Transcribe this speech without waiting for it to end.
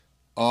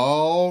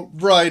All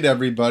right,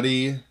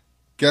 everybody.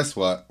 Guess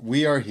what?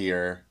 We are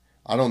here.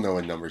 I don't know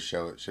what number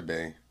show it should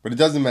be, but it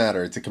doesn't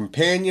matter. It's a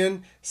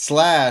companion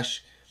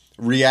slash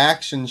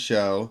reaction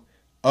show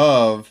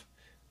of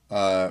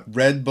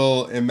Red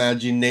Bull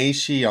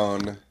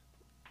Imagination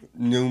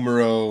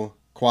numero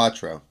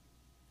cuatro.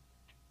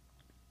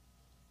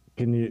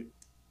 Can you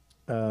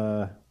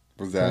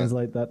Was that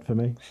translate that for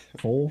me?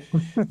 Four?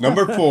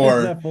 number Is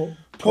four? that four?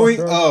 Point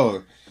Quattro?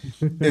 oh.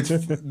 It's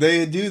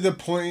they do the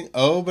point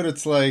oh, but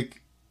it's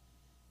like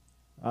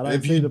I don't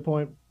if see the you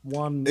point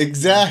one in.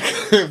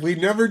 exactly if we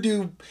never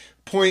do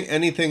point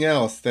anything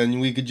else, then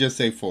we could just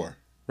say four,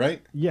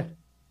 right? Yeah,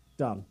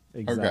 done.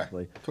 Okay,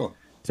 Exactly. cool.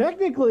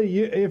 Technically,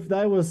 if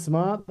they were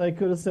smart, they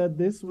could have said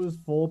this was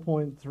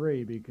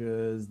 4.3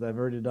 because they've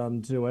already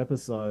done two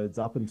episodes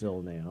up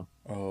until now.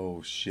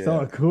 Oh So shit.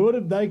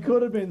 they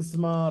could have been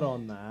smart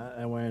on that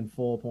and went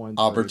 4.3, but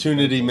they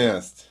Opportunity blew it.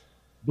 missed.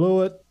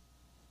 Blew it.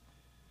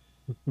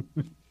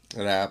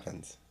 It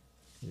happens.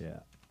 Yeah.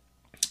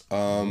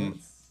 Um,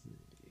 Let's see.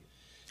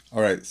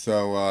 all right,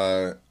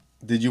 so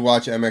did you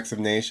watch MX of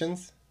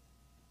Nations?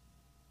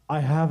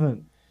 I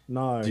haven't. Do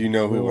No, you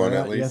know we who were won at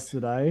out least?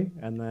 yesterday,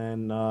 and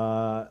then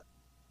I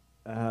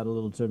had a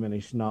little too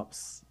many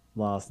schnapps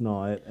last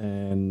night,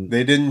 and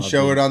They didn't I've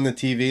show it been. on the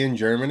TV in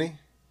Germany?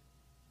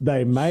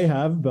 They may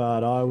have,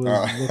 but Oh.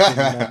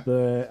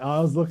 I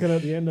was looking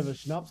at the end of a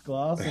schnapps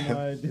glass, and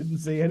I didn't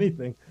see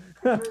anything.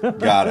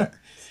 Got it.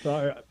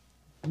 So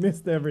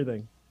missed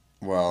everything.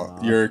 Well,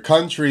 Nah, your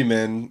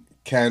countryman,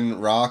 Ken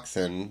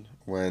Roxon,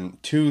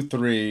 went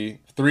 2-3,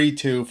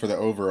 3-2 for the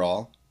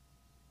overall.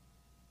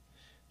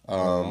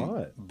 all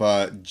right.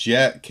 But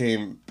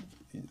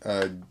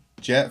uh,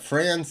 Jet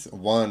France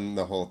won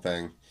the whole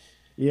thing.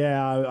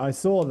 Yeah, I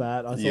saw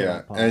that. I saw Yeah,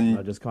 that part, and and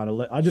I just kind of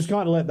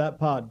let that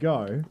part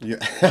go.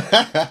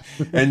 yeah,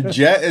 and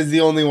Jet is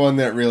the only one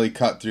that really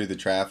cut through the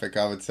traffic.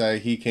 I would say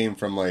he came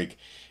from like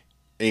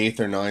eighth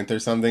or ninth or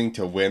something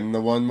to win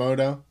the one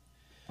moto.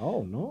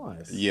 Oh,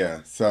 nice.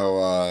 Yeah,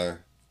 so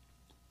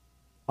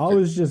I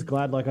was just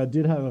glad, like I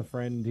did have a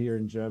friend here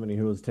in Germany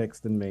who was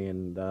texting me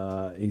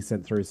and he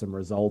sent through some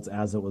results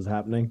as it was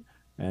happening.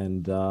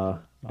 And I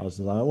was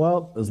just like,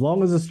 well, as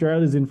long as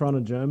Australia's in front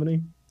of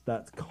Germany,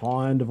 that's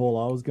kind of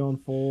all I was going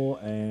for.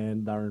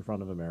 And they're in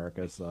front of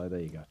America. So there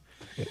you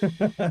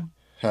go.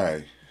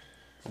 hey,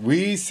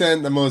 we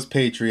sent the most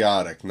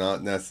patriotic,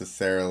 not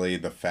necessarily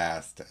the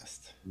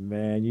fastest.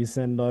 Man, you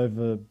send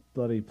over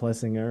bloody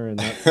Plessinger and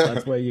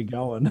that's where you're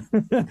going.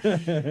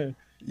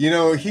 You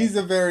know, Yeah. he's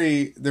a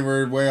very, they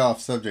were way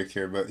off subject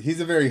here, but he's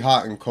a very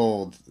hot and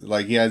cold.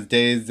 Like, he has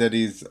days that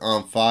he's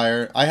on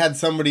fire. I had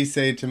somebody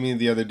say to me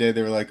the other day,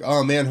 they were like,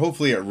 oh man,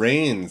 hopefully it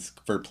rains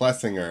for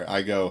Plessinger.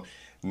 I go,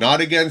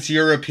 not against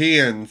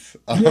Europeans.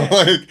 Yeah.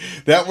 Like,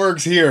 that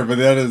works here, but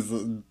that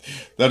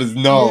is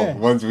no Yeah.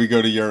 once we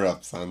go to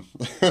Europe, son.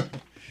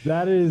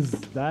 That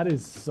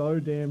is so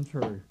damn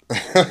true.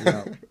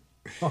 Yeah.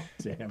 Oh,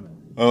 damn it.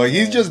 Oh,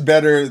 he's Oh. just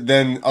better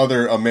than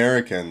other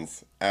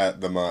Americans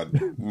at the mud,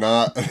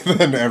 not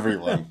than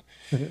everyone.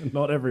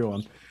 Not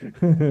everyone.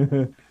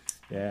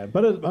 Yeah,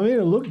 but I mean,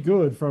 it looked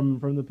good from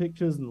the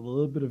pictures and a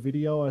little bit of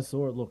video I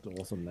saw. It looked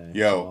awesome there.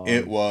 Yo, So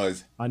it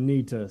was I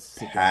need to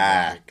sit down and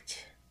watch it.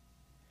 packed.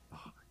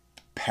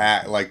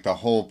 Packed, like the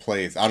whole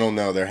place. I don't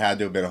know. There had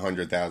to have been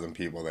 100,000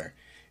 people there.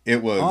 It I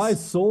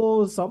was,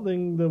 saw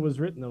something that was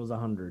written that was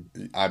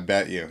 100. I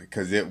bet you,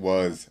 because it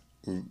was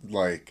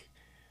like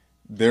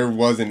there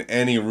wasn't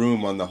any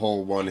room on the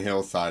whole one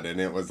hillside, and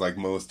it was like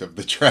most of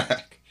the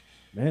track.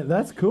 Man,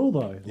 that's cool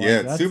though. Yeah,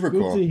 Like it's that's super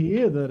good cool. to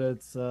hear that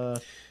it's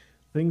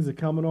things are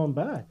coming on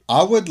back.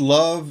 I would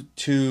love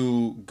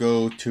to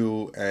go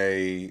to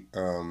a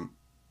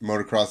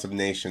motocross of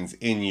nations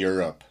in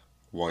Europe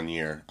one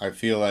year. I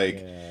feel like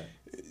Yeah.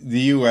 the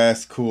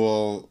U.S.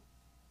 cool,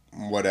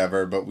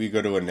 whatever, but we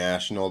go to a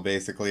national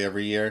basically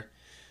every year.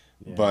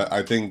 Yeah. But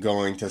I think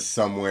going to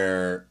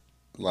somewhere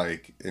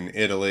like in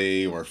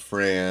Italy or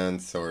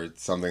France or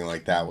something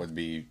like that would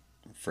be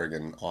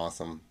friggin'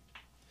 awesome.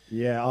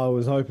 Yeah, I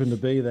was hoping to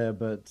be there,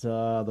 but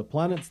the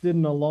planets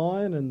didn't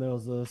align, and there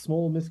was a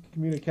small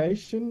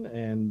miscommunication,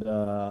 and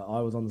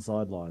I was on the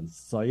sidelines.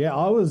 So yeah,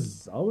 I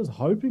was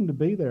hoping to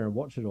be there and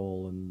watch it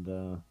all,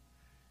 and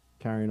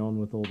carrying on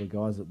with all the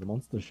guys at the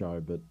monster show,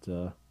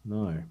 but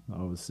no,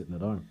 I was sitting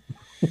at home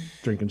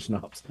drinking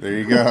schnapps. There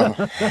you go.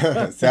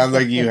 Sounds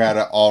like you had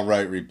an all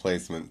right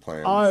replacement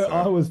plan. I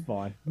So, was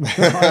fine.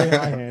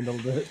 I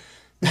handled it.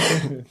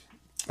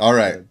 all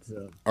right.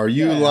 But Are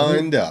you yeah, I mean,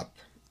 lined up?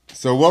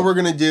 So what we're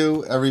gonna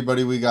do,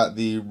 everybody, we got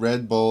the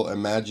Red Bull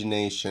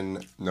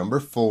Imagination number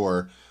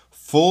 4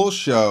 full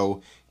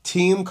show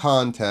team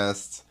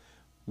contests,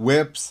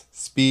 whips,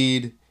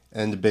 speed,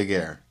 and big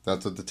air.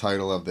 That's what the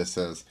title of this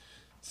is.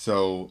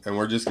 So, and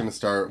we're just gonna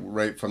start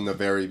right from the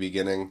very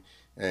beginning,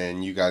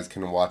 and you guys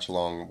can watch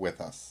along with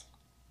us.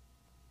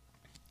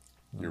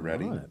 You all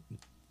ready? right.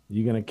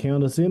 You gonna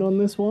count us in on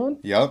this one?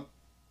 Yep.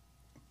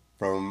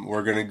 From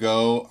we're gonna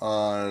go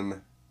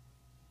on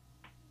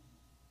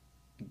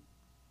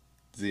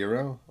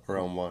 0 or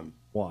on 1.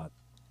 What?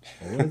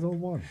 Always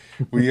on one.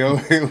 we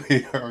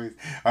always,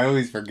 I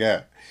always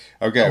forget.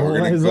 Okay, we're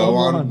gonna Always go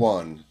on on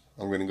one. one.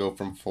 I'm gonna go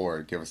from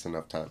four. Give us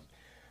enough time.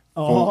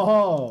 Four.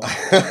 Oh,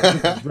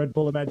 this is Red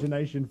Bull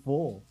Imagination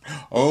 4.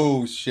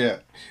 Oh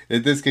shit!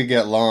 This could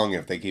get long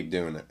if they keep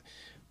doing it.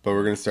 But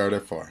we're gonna start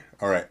at four.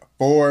 All right,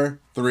 four,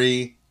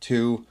 three,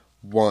 two,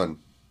 one.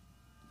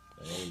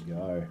 There we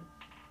go.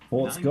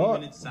 Fort 90 Scott,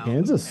 minutes south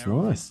Kansas. of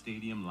Arrowhead Nice.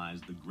 Stadium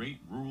lies the great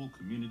rural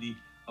community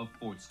of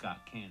Fort Scott,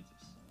 Kansas,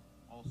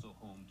 also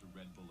home to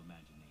Red Bull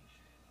Imagination.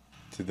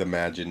 To the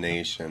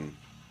imagination.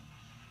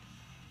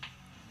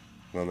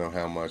 I don't know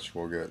how much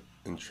we'll get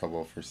in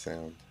trouble for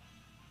sound.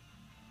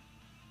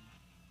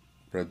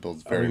 Red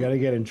Bull's Are we very going to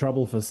get in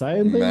trouble for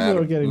saying things, mad.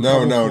 or get in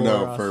No, trouble no, for,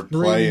 no, for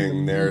streaming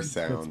playing the their music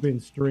that's sound. been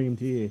streamed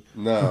here?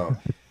 No.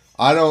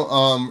 I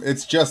don't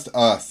it's just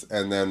us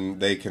and then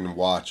they can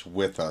watch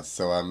with us,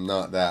 so I'm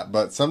not that.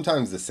 But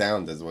sometimes the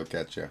sound is what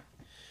gets you.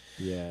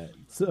 Yeah.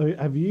 So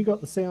have you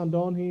got the sound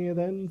on here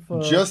then?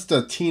 For Just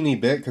a teeny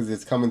bit because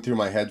it's coming through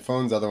my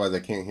headphones, otherwise I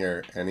can't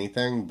hear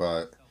anything,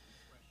 but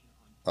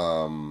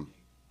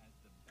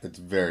it's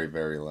very,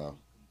 very low.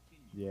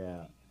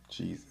 Yeah.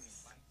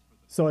 Jesus.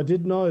 So I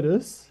did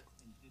notice,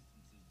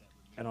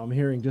 and I'm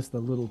hearing just a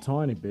little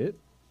tiny bit.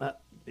 That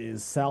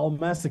is Sal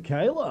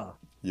Masekela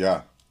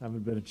Yeah. having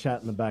a bit of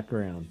chat in the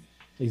background.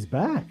 He's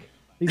back.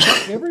 He's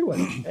back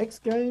everywhere. X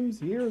Games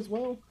here as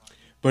well.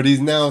 But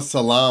he's now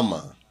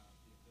Salama.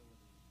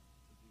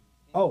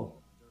 Oh,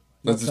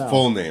 That's his Sal.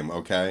 full name,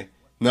 okay?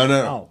 No,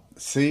 no, no. Oh.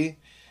 See?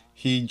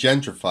 He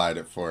gentrified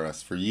it for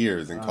us for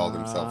years and called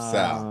himself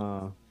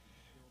Sal.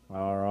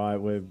 All right,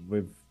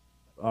 we've.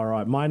 All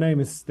right, my name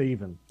is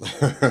Steven.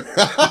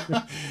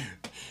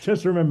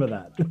 Just remember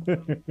that.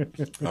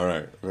 All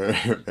right.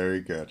 Very,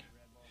 very good.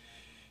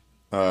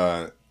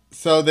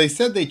 So they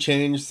said they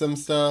changed some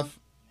stuff.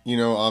 You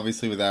know,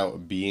 obviously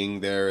without being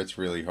there, it's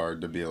really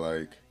hard to be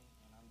like,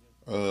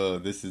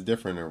 this is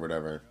different or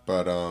whatever.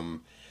 But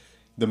some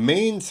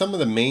of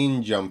the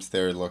main jumps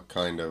there look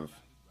kind of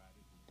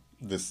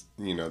the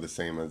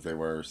same as they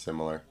were,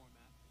 similar.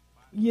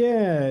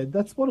 Yeah,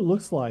 that's what it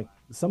looks like.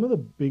 Some of the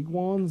big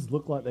ones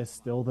look like they're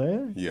still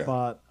there, Yeah.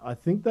 but I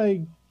think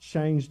they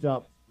changed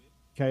up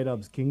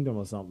K-Dub's Kingdom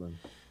or something.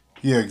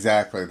 Yeah,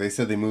 exactly. They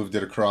said they moved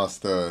it across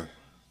the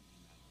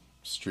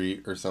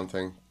street or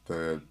something.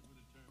 The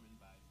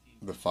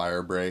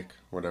fire break,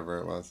 whatever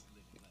it was.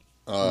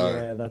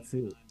 Yeah, that's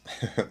it.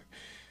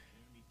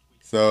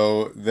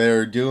 So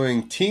they're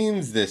doing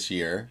teams this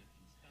year,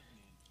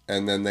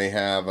 and then they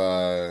have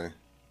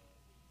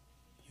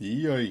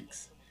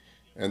yikes,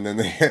 and then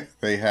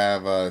they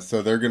have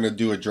so they're gonna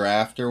do a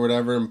draft or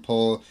whatever and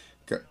pull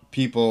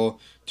people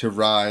to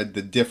ride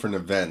the different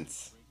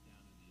events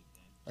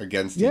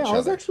against each Yeah, other. I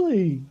was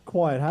actually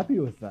quite happy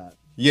with that.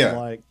 Yeah.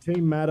 Like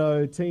Team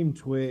Matto, Team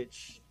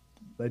Twitch,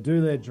 they do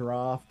their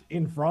draft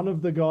in front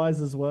of the guys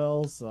as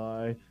well.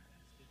 So,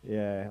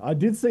 yeah, I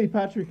did see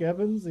Patrick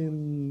Evans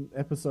in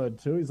episode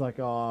 2. He's like,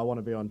 "Oh, I want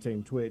to be on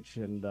Team Twitch,"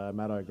 and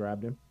Matto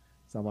grabbed him.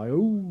 So I'm like,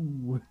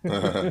 "Ooh."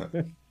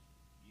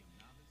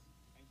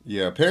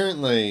 Yeah,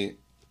 apparently,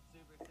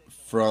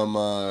 from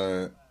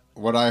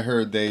what I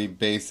heard, they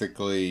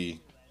basically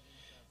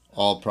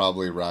all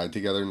probably ride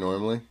together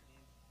normally.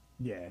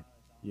 Yeah,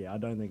 yeah, I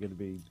don't think it'd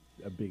be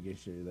a big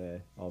issue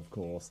there, of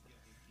course.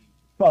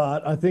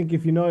 But I think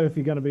if you're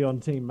going to be on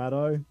Team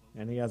Matto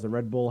and he has a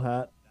Red Bull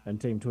hat and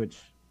Team Twitch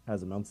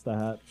has a Monster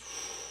hat,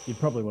 you'd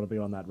probably want to be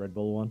on that Red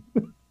Bull one.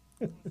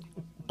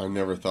 I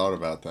never thought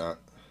about that.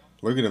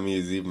 Look at him,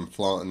 he's even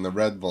flaunting the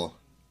Red Bull.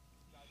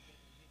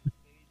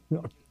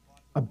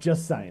 I'm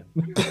just saying.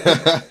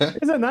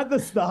 Isn't that the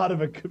start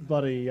of a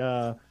bloody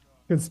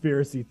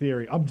conspiracy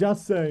theory? I'm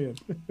just saying.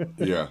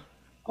 Yeah.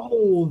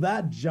 Oh,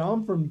 that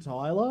jump from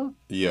Tyler?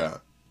 Yeah.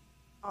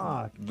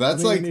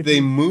 That's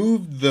they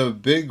moved the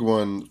big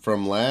one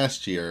from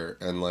last year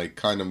and like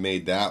kind of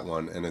made that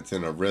one, and it's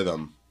in a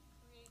rhythm.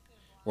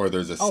 Or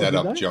there's a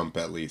setup jump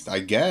at least, I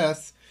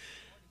guess.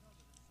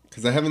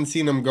 Because I haven't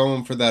seen them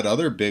going for that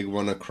other big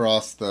one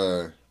across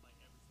the...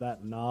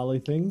 That gnarly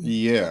thing?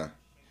 Yeah.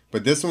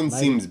 But this one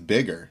seems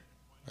bigger,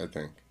 I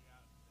think.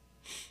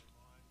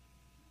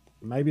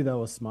 Maybe they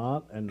were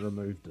smart and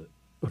removed it.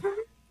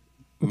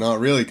 Not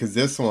really, because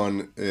this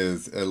one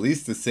is at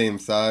least the same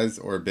size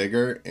or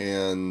bigger,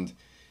 and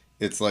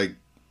it's like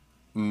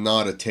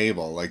not a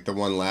table. Like the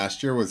one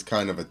last year was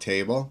kind of a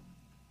table.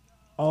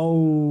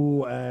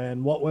 Oh,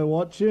 and what we're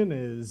watching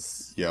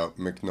is... Yep,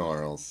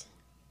 McNarls.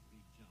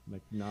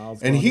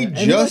 And he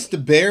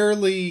just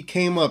barely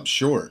came up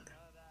short.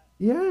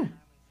 Yeah.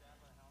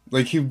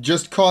 Like he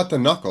just caught the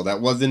knuckle.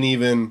 That wasn't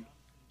even...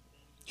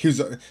 He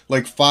was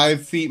like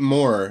 5 feet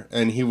more,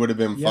 and he would have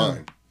been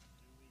fine.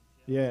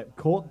 Yeah,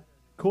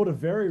 caught a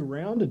very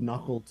rounded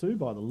knuckle too,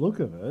 by the look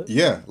of it.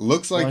 Yeah,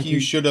 looks like you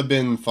should have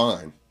been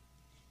fine.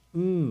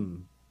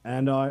 And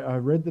I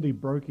read that he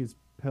broke his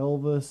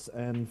pelvis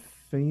and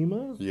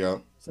femur. Yeah.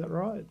 Is that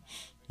right?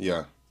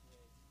 Yeah.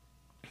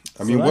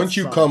 I mean, once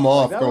you come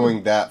off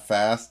going that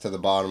fast to the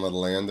bottom of the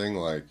landing,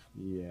 like...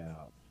 Yeah.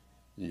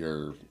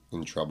 You're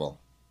in trouble.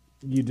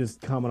 you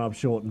just coming up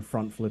short and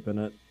front flipping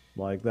it.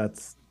 Like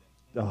that's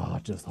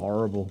just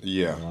horrible.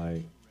 Yeah.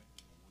 Like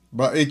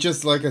But it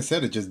just, like I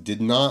said, it just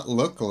did not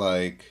look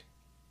like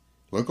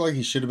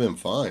he should have been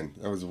fine.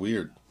 That was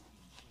weird.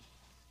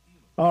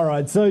 all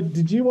right, so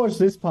did you watch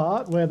this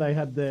part where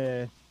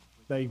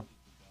they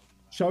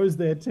chose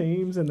their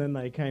teams and then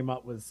they came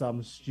up with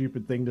some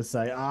stupid thing to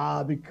say,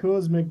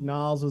 because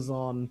McNiles was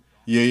on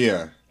Yeah,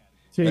 yeah.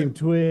 Team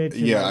Twitch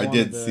and Yeah, they I wanted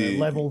did to see.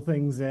 level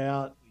things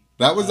out.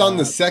 That was on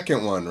the Uh,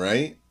 second one,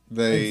 right?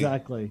 They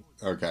exactly.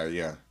 Okay,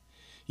 yeah.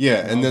 Yeah,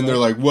 And I and was then they're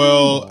like, like, come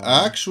 "Well, on.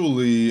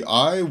 actually,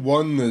 I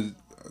won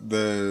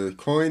the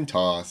coin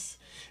toss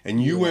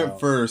and you went Yeah.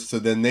 first, so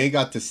then they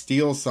got to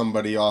steal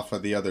somebody off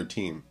of the other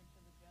team."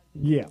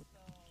 Yeah.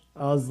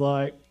 I was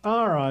like,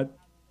 all right,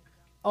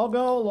 I'll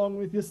go along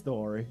with your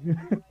story.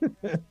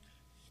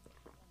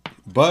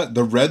 But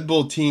the Red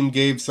Bull team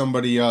gave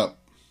somebody up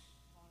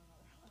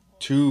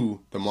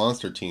to the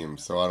monster team,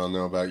 so I don't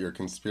know about your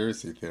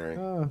conspiracy theory.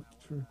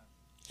 True.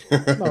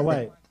 No,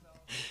 wait.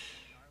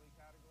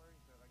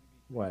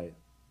 Wait.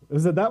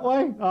 Is it that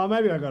way? Oh,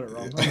 maybe I got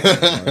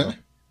it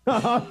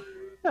wrong.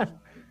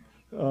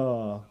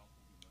 Oh.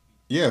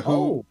 Yeah, who?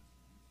 Oh.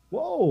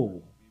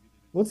 Whoa.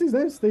 What's his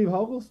name? Steve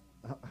Hogelstein?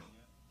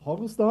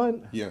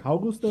 Yeah,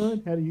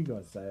 Hogelstein? How do you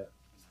guys say it?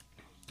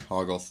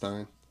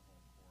 Hogelstein.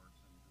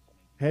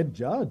 Head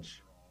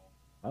judge.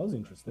 That was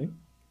interesting.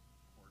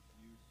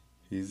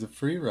 He's a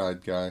free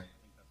ride guy.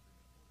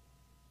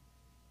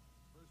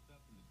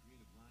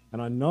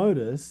 And I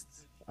noticed,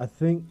 I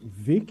think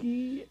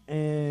Vicky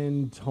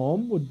and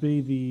Tom would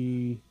be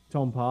the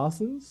Tom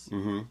Parsons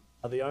Mm-hmm.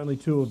 are the only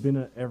two who have been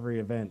at every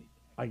event.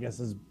 I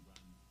guess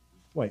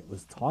wait,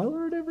 was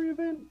Tyler at every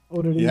event?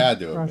 Or did he had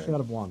to have crash been.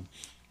 out of one?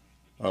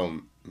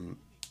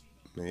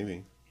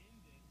 Maybe.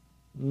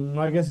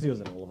 I guess he was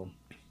in all of them.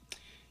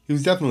 He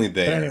was definitely But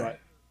there. anyway.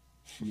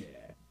 Yeah.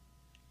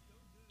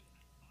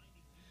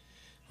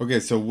 Okay,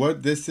 so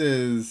this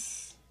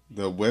is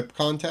the whip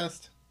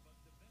contest?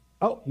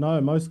 Oh, no,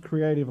 most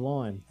creative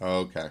line. Oh,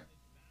 okay.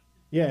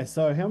 Yeah,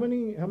 so how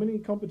many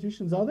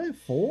competitions are there?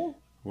 4?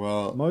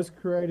 Well, Most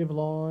creative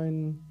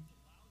line,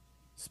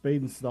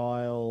 speed and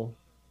style,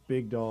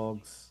 big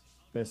dogs,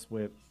 best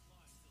whip.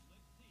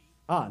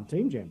 And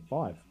team jam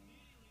 5.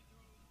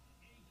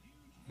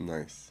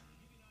 nice.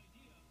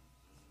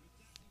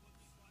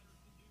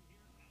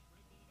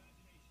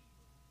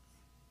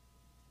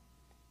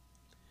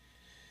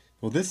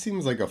 Well, this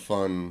seems like a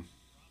fun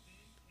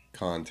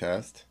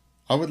contest.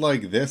 I would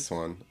like this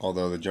one,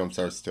 although the jumps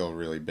are still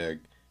really big.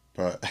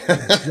 But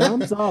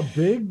Jumps are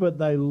big, but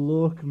they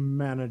look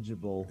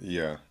manageable.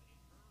 yeah,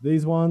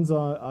 These ones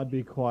I'd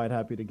be quite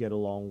happy to get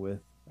along with.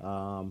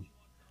 But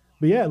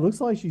yeah, it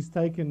looks like she's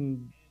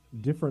taken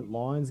different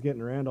lines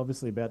getting around.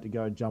 Obviously, about to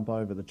go jump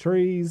over the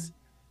trees.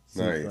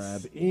 Nice.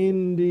 Grab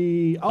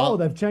Indy. Oh, Oh.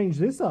 they've changed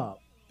this up.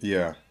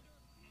 yeah.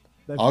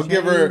 They've I'll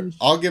give her. changed-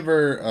 I'll give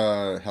her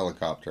a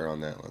helicopter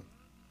on that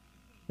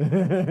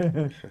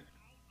one.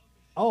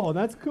 Oh,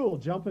 that's cool.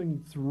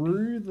 Jumping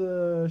through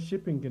the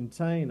shipping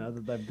container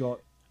that they've got.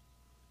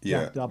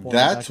 Yeah, Jacked up on the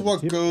that's back of the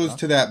what tip goes truck.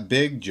 to that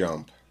big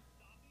jump.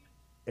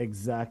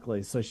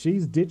 Exactly. So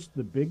she's ditched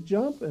the big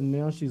jump and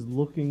now she's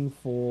looking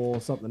for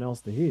something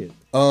else to hit.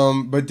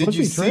 But did What's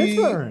you he see?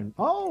 transferring?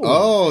 Oh,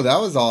 Oh, that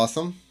was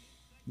awesome.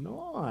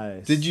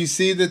 nice. Did you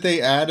see that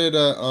they added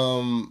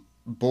a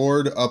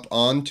board up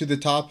onto the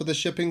top of the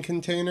shipping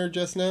container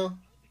just now?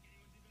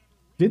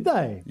 Did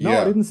they? No,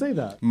 Yeah. I didn't see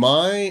that.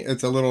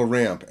 It's a little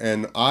ramp,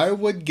 and I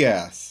would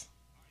guess,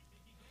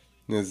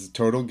 this is a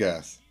total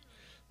guess,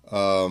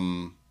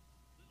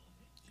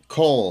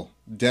 Cole,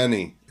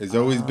 Denny, is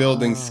always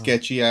building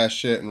sketchy ass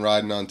shit and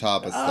riding on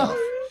top of stuff.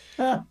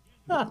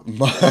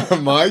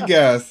 My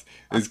guess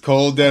is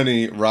Cole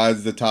Denny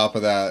rides the top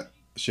of that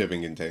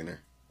shipping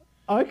container.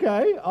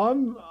 Okay,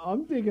 I'm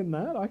digging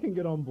that. I can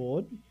get on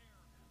board.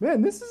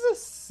 Man, this is a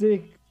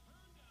sick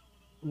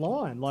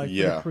line. Like for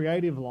Yeah. the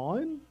creative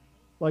line.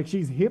 Like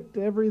she's hipped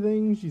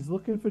everything. She's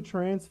looking for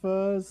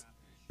transfers.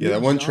 Yeah, that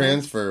big one jumps.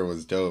 transfer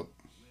was dope.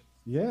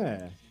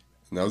 Yeah.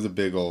 And that was a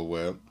big old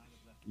whip.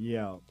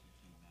 Yeah.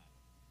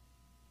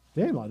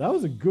 Damn, like that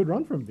was a good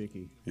run from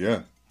Vicky.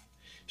 Yeah.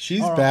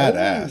 She's All right.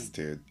 badass,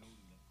 dude.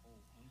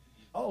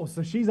 Oh,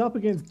 so she's up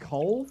against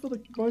Cole for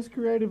the most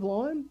creative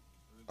line?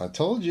 I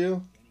told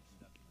you.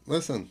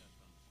 Listen.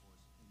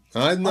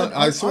 I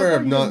swear thought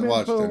I've you not meant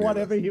watched for any of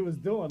whatever this. he was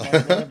doing, like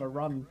whatever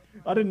run.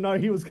 I didn't know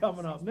he was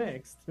coming up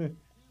next.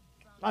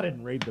 I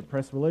didn't read the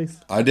press release.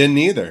 I didn't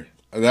either.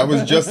 That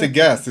was just a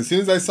guess. As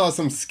soon as I saw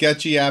some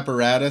sketchy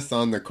apparatus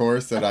on the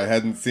course that I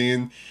hadn't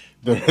seen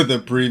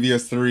the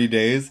previous 3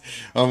 days,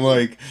 I'm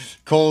like,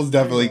 Cole's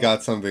definitely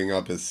got something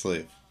up his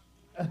sleeve.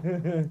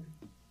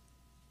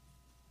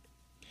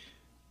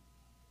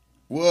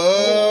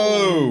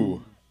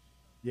 Whoa!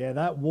 Yeah,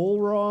 that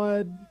wall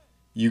ride.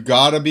 You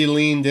gotta be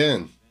leaned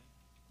in.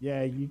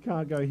 Yeah, you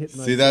can't go hitting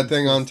those See that things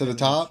thing for onto the 70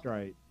 top?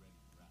 straight.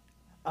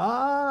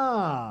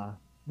 Ah,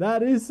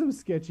 that is some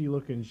sketchy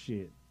looking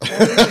shit.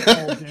 That is a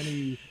Cole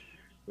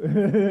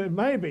Denny.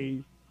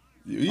 Maybe.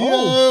 Oh,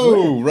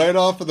 Yo, flip. right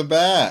off of the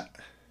bat.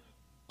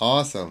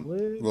 Awesome.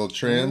 Flip, Little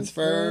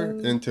transfer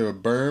transfer. into a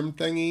berm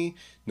thingy.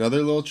 Another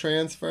little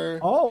transfer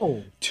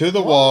Oh, to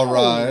the wall oh.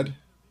 ride.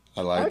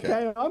 I like it.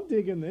 Okay, I'm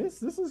digging this.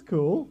 This is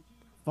cool.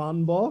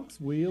 Fun box,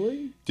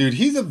 wheelie. Dude,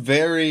 he's a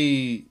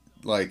very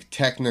like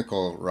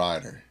technical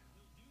rider.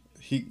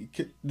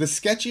 The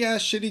sketchy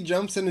ass shit he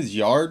jumps in his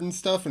yard and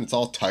stuff, and it's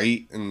all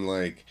tight and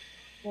like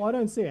Well, I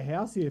don't see a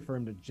house here for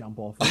him to jump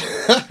off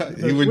of.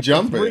 he would With a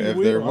jump it if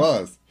there three-wheeler.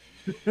 was.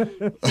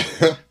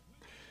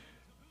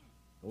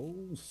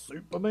 Oh,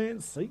 Superman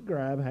seat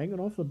grab hanging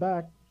off the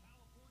back.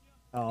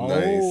 Oh,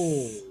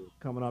 Nice.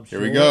 coming up Here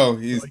short. we go. So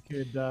He's he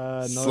could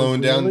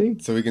slowing nose down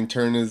wheelie. so he can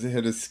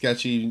hit his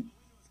sketchy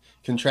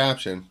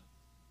contraption.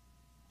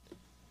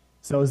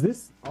 So is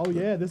this? Oh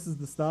yeah, this is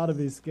the start of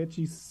his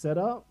sketchy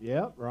setup.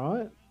 Yep,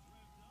 right.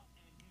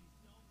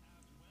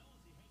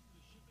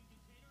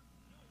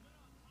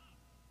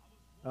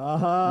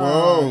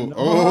 Whoa!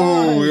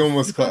 Oh, we Nice.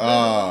 almost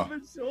A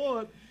bit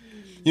short.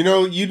 You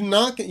know, you're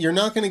not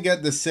going to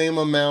get the same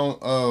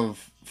amount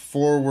of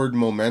forward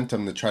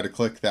momentum to try to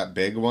click that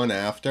big one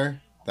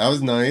after. That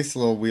was nice,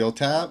 little wheel That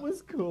tap.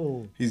 was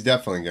cool. He's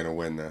definitely going to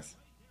win this.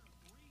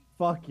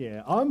 Fuck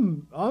yeah.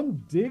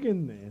 I'm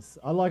digging this.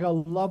 I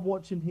love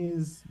watching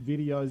his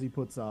videos he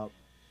puts up.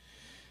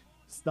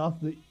 Stuff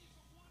that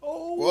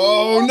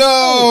Whoa, what?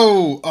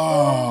 no! Oh,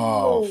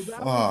 Oh,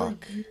 that was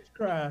fuck. a huge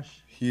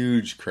crash.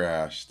 Huge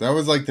crash. That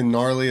was like the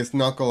gnarliest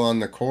knuckle on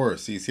the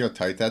course. You see how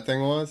tight that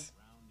thing was?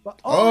 But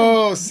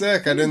Oh,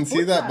 sick. I he didn't see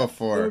put that the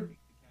before.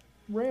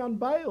 round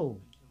bail.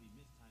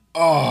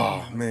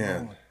 Oh,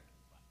 man.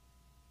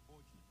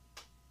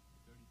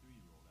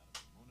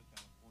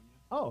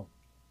 Oh,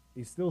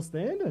 he's still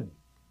standing.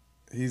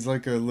 He's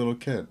like a little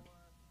kid.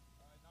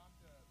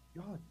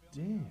 God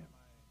damn.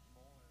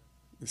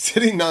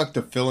 City knocked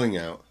the filling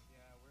out.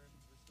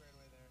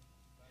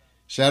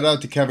 Shout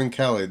out to Kevin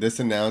Kelly, this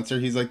announcer.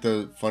 He's like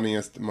the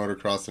funniest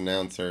motocross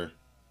announcer,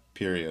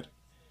 period.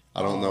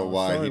 I don't know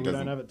why sorry, he we doesn't.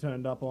 don't have it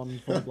turned up on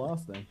full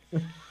blast then.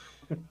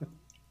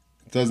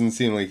 It doesn't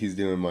seem like he's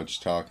doing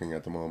much talking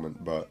at the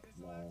moment, but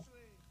No.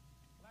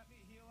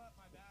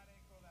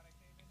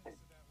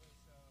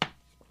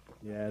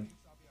 Yeah,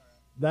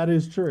 that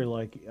is true.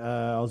 Like,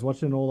 I was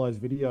watching all those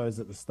videos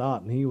at the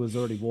start, and he was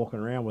already walking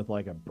around with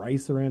like a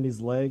brace around his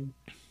leg.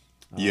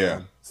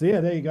 yeah. So yeah,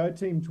 there you go.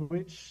 Team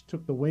Twitch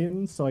took the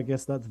win. So I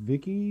guess that's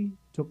Vicky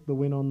took the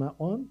win on that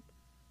one.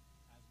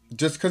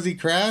 Just because he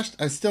crashed,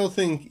 I still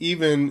think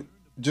even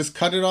just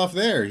cut it off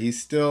there. He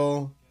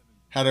still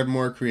had a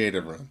more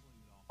creative run.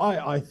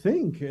 I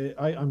think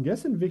I'm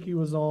guessing Vicky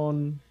was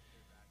on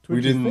We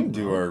Twitch's didn't thing,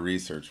 do right? our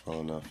research well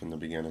enough in the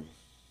beginning.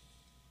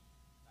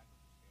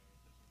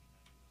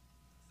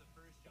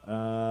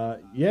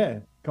 Yeah,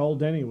 Cole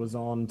Denny was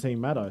on Team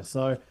Maddo.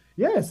 So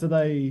yeah, so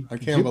they I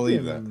can't gypped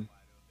believe him.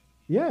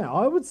 Yeah,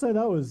 I would say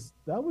that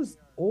was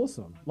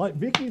awesome. Like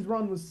Vicky's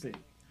run was sick,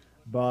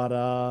 but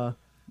I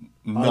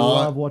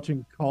love Not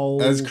watching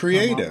Cole as come up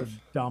creative.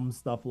 with dumb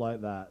stuff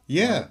like that.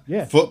 Yeah. Like,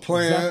 yeah, Foot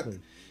plant. exactly.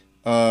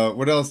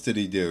 What else did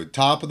he do?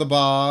 Top of the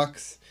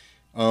box.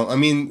 I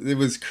mean, it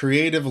was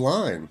creative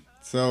line.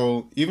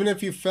 So even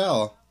if you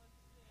fell,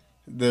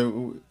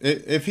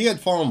 if he had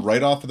fallen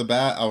right off of the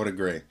bat, I would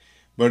agree.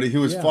 But he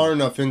was Yeah. far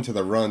enough into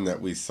the run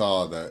that we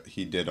saw that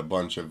he did a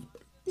bunch of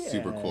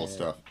super cool Yeah.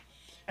 stuff.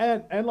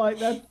 And like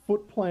that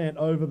foot plant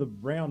over the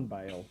round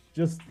bale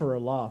just for a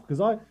laugh because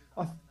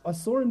I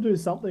saw him do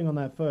something on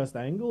that first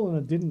angle and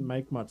it didn't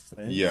make much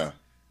sense. Yeah.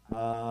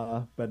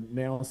 But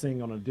now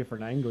seeing on a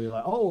different angle, you're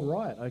like, oh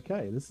right,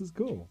 okay, this is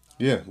cool.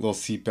 Yeah. Little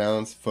seat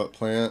bounce, foot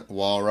plant,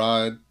 wall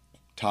ride,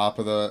 top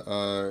of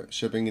the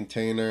shipping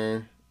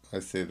container. I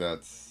say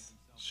that's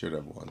should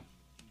have won.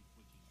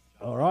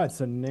 All right,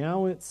 so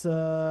now it's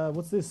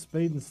what's this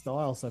speed and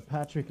style? So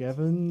Patrick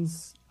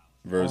Evans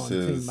on Team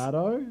Versus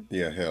Maddo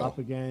yeah, Hill. up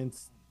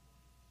against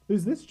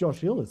who's this? Josh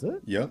Hill, is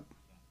it? Yep.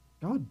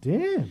 God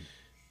damn.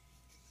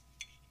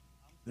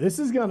 This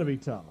is gonna be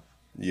tough.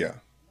 Yeah.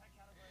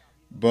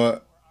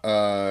 But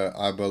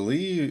I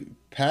believe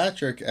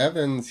Patrick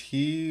Evans,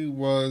 he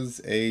was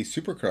a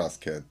Supercross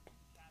kid.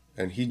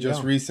 And he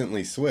just Yeah.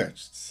 recently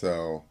switched,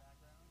 so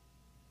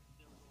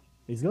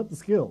He's got the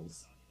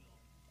skills.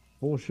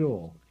 For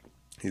sure.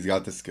 he's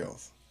got the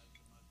skills.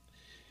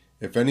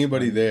 If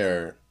anybody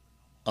there,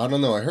 I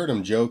don't know, I heard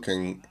him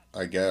joking,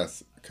 I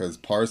guess, because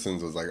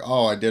Parsons was like,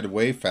 oh, I did a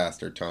way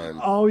faster time.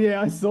 Oh yeah,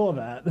 I saw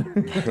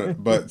that.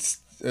 But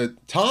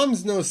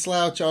Tom's no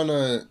slouch on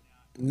any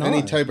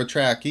No. type of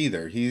track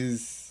either.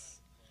 He's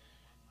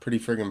pretty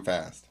friggin'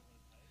 fast.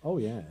 Oh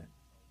yeah.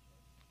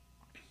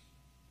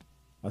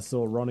 I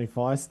saw Ronnie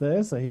Feist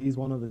there, so he's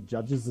one of the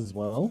judges as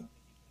well.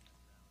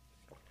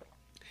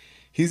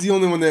 He's the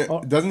only one that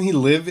Oh. doesn't he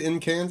live in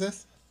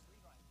Kansas?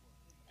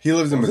 He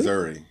lives in Does he?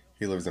 Missouri.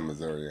 He lives in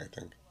Missouri, I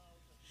think.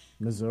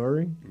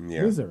 Missouri?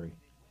 Yeah. Missouri.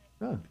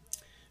 Oh.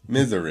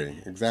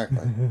 Misery, exactly.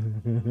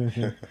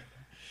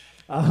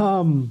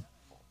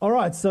 All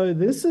right, so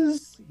this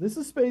is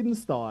speed and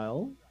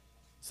style.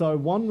 So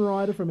one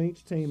rider from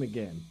each team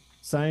again.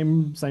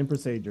 Same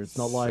procedure. It's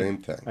not like Same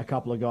thing. a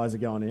couple of guys are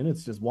going in.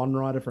 It's just one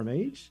rider from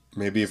each.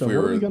 Maybe if So we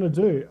what are were we going to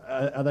do?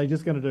 Are they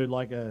just going to do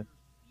like a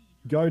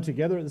go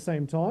together at the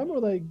same time,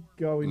 or they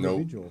go nope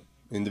individual?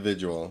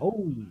 individual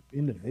Oh,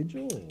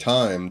 individual.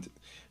 timed,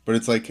 but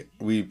it's like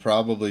we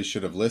probably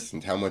should have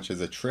listened. How much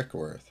is a trick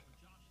worth?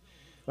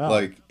 Wow.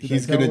 Like Did they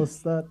he's tell gonna. us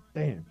that?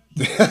 Damn.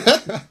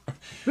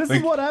 This is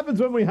Like, what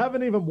happens when we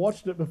haven't even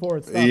watched it before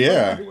it starts.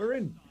 yeah. Oh, we're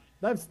in.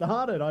 They've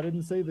started. I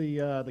didn't see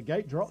the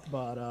gate drop,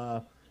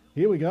 but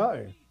here we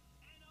go.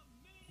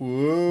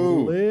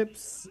 Woo.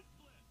 Flips.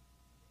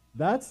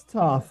 That's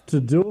tough to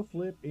do a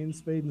flip in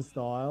speed and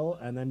style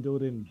and then do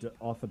it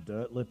off a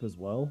dirt lip as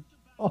well.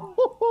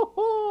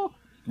 Oh,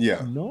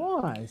 Yeah.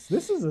 nice.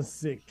 This is a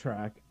sick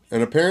track.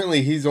 And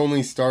apparently he's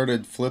only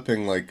started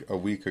flipping like a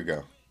week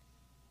ago.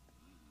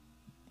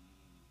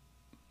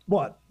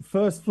 What?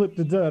 First flip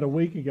to dirt a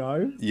week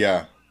ago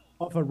Yeah,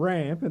 off a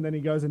ramp, and then he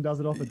goes and does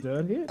it off a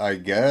dirt hit? I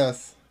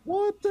guess.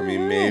 What the I mean,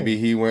 hell? maybe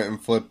he went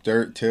and flipped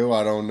dirt too.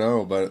 I don't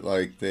know, but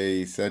like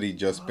they said, he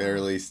just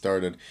barely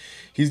started.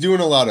 He's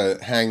doing a lot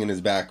of hanging his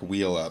back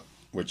wheel up,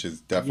 which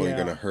is definitely Yeah.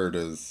 going to hurt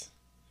his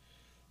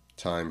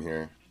time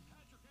here.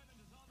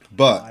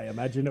 But I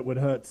imagine it would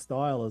hurt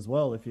style as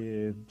well if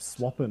you're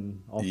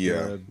swapping off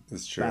yeah, the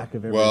it's true. back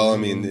of every Well, I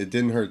ring. mean, it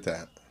didn't hurt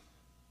that.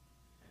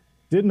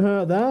 Didn't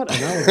hurt that,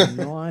 and that was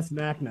a nice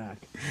knack.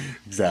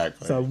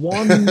 Exactly. So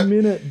 1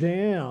 minute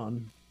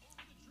down.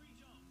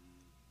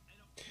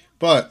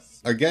 But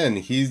again,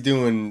 he's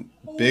doing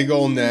big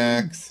old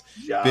knacks,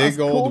 Just big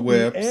old caught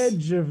whips, the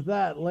edge of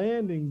that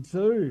landing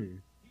too.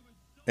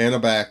 and a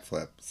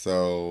backflip.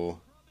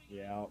 So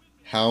Yeah.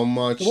 how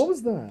much So what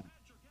was that?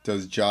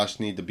 does Josh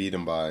need to beat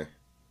him by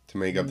to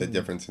make up the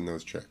difference in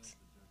those tricks?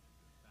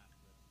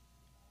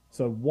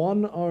 So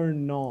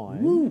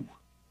 109. Woo.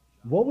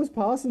 What was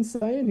Parsons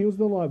saying? He was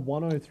doing like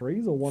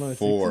 103s or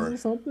 106s or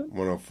something?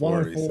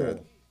 104, he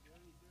said.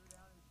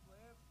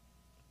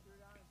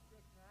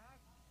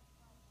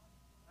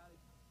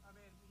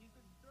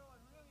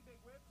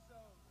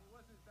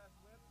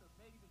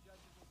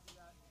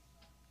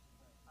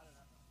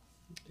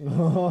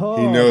 Oh,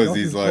 He knows, Josh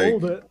he's has like-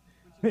 called it.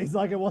 He's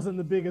like, it wasn't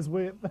the biggest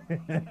whip.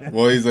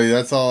 Well, he's like,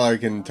 that's all I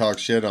can talk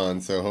shit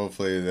on, so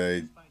hopefully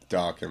they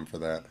dock him for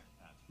that.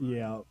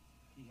 Yeah.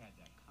 He had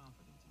that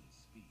confidence in his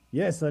speed.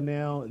 Yeah, so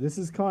now this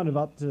is kind of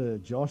up to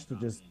Josh to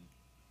just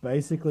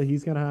basically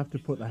he's going to have to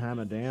put the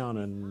hammer down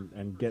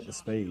and get the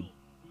speed.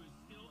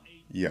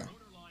 Yeah.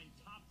 Borderline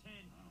top 10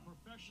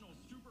 professional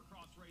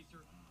supercross racer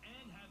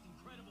and has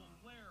incredible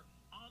flair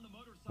on the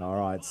motorcycle. All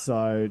right,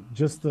 so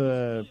just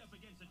a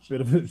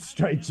bit of a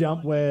straight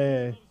jump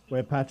where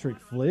Patrick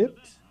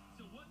flipped.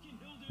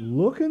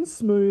 Looking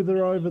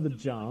smoother over the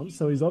jump,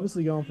 so he's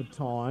obviously going for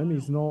time.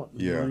 He's not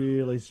Yeah.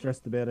 really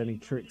stressed about any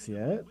tricks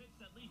yet.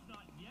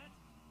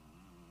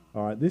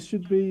 All right, this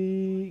should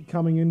be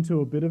coming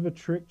into a bit of a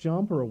trick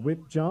jump or a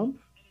whip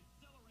jump.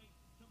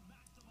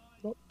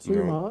 Not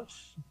too No.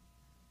 much.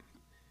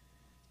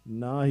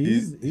 No,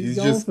 he's He's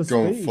going just for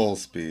going speed. full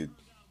speed.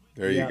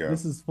 There Yeah, you go.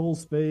 this is full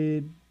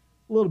speed.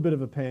 A little bit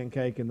of a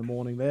pancake in the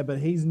morning there, but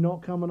he's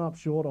not coming up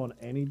short on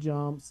any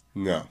jumps.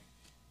 No.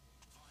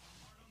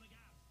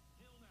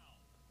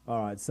 All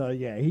right, so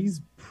yeah,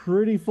 he's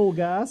pretty full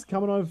gas.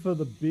 Coming over for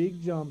the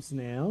big jumps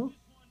now.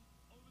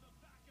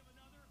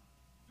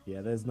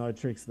 Yeah, there's no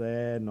tricks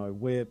there, no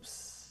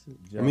whips.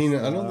 I mean,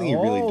 I don't think he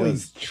really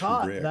does he's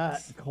cut tricks.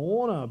 that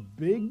corner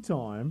big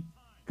time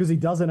because he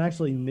doesn't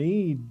actually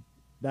need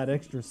that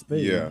extra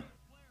speed Yeah.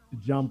 to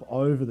jump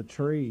over the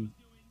tree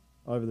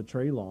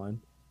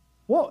line.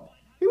 What?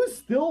 He was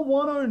still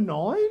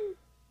 109?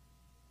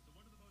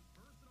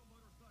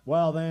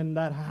 Well, then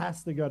that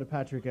has to go to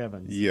Patrick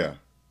Evans. Yeah.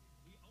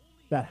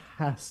 That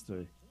has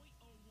to.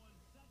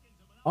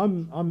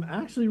 I'm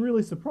actually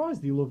really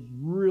surprised he looked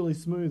really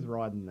smooth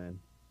riding then.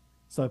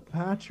 So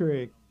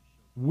Patrick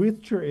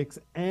with tricks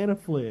and a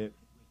flip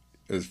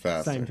Is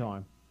faster. same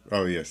time.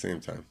 Oh, yeah,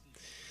 same time.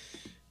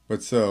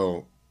 But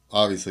so,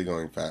 obviously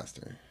going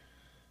faster.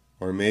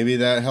 Or maybe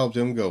that helped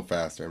him go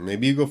faster.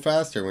 Maybe you go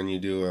faster when you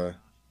do a...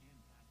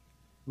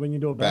 When you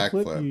do a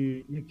backflip,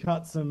 Backflip. you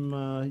cut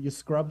some you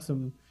scrub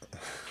some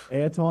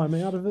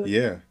airtime out of it.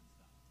 Yeah.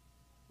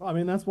 I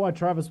mean that's why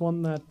Travis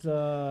won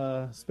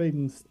that speed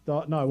and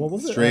start. No, what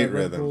was it? Straight Red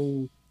rhythm.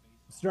 Bull-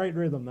 Straight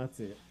rhythm. That's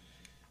it.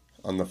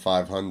 On the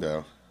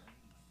 500.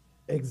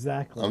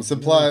 Exactly. I'm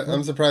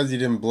surprised he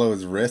didn't blow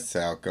his wrists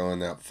out going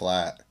that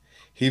flat.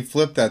 He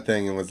flipped that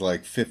thing and was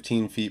like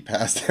 15 feet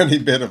past any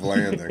bit of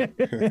landing.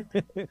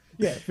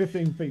 Yeah,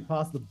 15 feet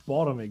past the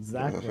bottom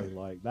exactly.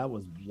 Like that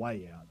was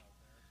way out.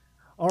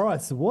 All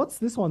right, so what's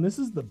this one? This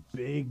is the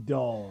big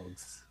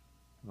dogs.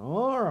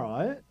 All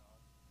right.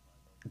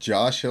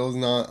 Josh Hill's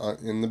not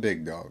in the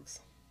big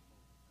dogs.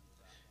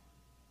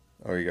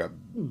 Oh, you got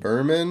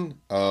Berman.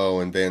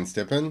 Oh, and Van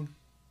Stippen.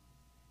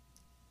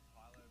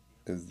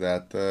 Is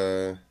that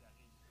the...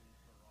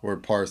 Or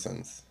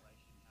Parsons?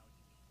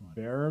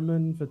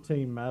 Berriman for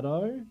Team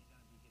Maddo.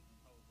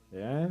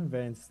 Yeah,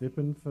 Van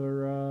Stippen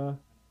for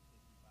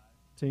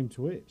Team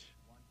Twitch.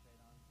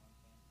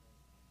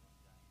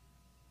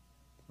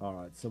 All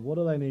right. So what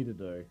do they need to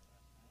do?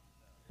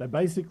 They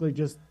basically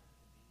just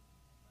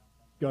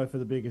go for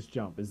the biggest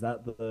jump. Is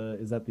that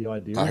the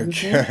idea of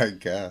this one? I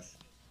guess.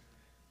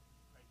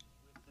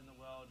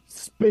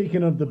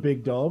 Speaking of the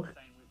big dog,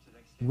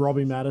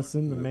 Robbie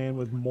Madison, the man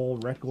with more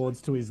records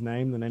to his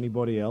name than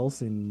anybody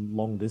else in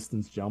long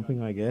distance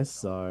jumping, I guess.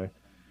 So,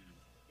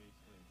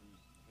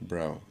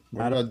 Bro.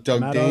 What Maddo, about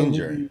Doug Maddo will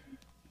Danger? be-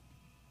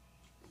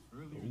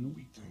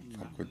 Don't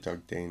fuck with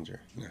Doug Danger.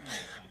 No.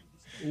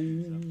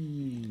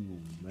 Ooh,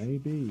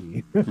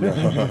 maybe.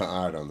 No,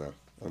 I don't know.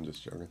 I'm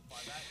just joking.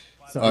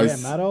 So I yeah,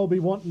 s- Maddo will be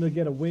wanting to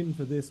get a win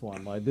for this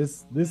one. Like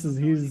this is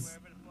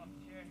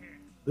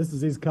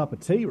his cup of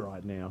tea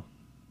right now,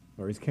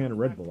 or his can of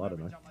Red Bull. I don't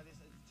know.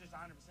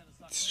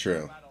 It's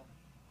true.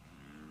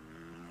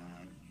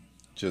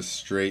 Just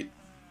straight,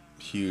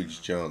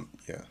 huge jump.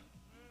 Yeah.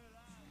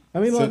 I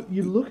mean, So- like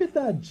you look at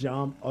that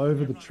jump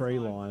over the tree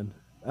line.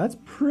 That's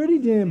pretty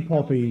damn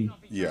poppy.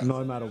 Yeah.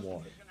 No matter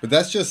what. But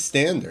that's just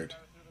standard.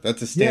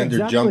 That's a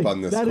standard jump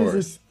on this That course.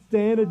 is a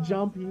standard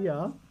jump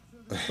here.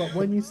 But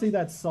when you see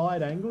that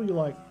side angle, you're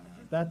like,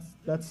 that's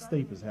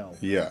steep as hell.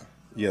 Yeah.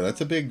 Yeah, that's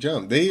a big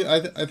jump. I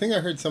think I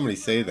heard somebody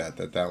say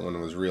that one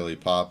was really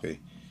poppy.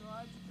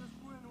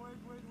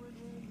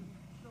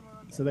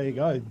 So there you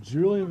go.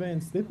 Julian Van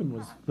Stippen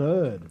was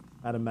third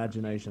at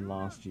Imagination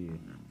last year.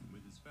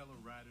 With his fellow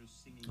riders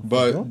singing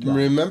But forgot that.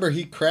 remember,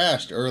 he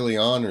crashed early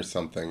on or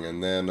something,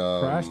 and then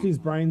Crashed his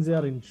brains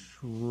out in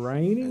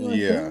training, I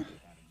yeah, think,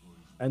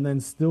 and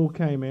then still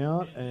came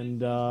out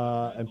and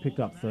picked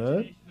up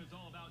third.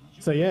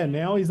 So yeah,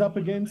 now he's up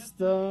against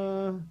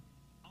the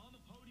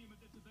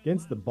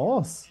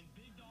boss,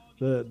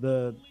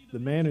 the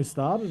man who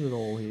started it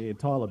all here,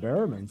 Tyler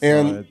Berriman. So,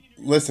 and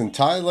listen,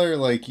 Tyler,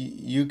 like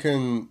you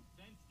can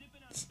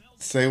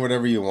say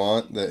whatever you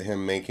want that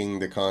him making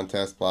the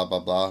contest, blah blah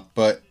blah,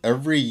 but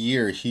every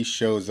year he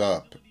shows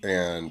up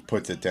and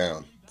puts it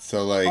down.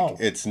 So like Oh.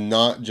 it's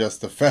not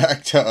just the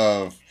fact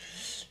of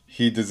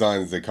he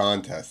designs the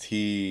contest.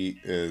 He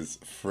is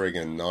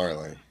friggin'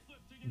 gnarly.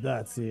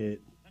 that's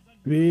it.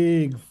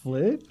 Big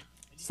flip.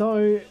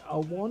 So I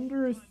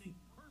wonder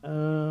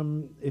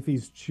if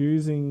he's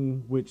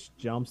choosing which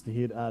jumps to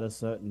hit at a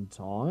certain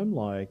time.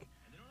 Like,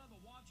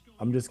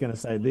 I'm just gonna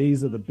say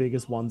these are the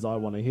biggest ones I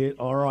want to hit.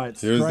 All right,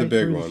 Here's the straight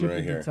big through one shipping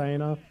right here.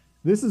 container.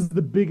 This is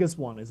the biggest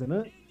one, isn't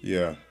it?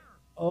 Yeah,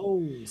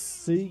 Oh,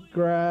 seat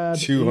grab.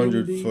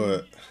 200 Indy.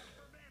 foot,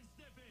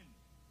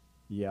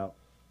 Yep,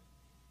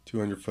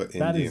 200 foot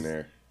That Indian is-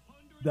 air.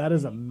 that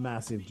is a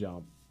massive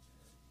jump.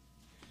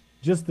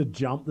 Just to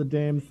jump the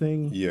damn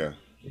thing Yeah,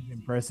 is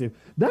impressive.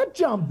 That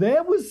jump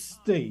there was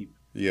steep.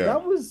 yeah.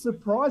 That was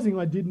surprising.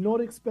 I did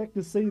not expect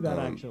to see that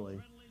actually.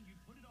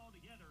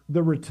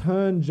 The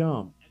return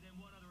jump.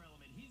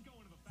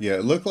 Yeah,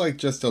 it looked like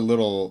just a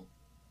little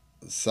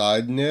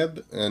side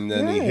nib, and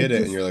then he Yeah, hit it,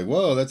 and just- you're like,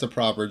 whoa, that's a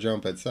proper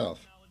jump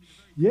itself.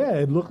 Yeah,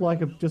 it looked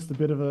like just a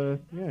bit of a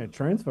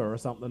transfer or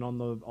something on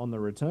the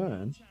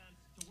return.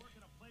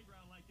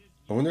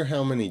 I wonder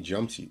how many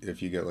jumps,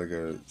 if you get like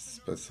a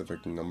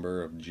specific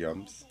number of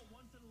jumps.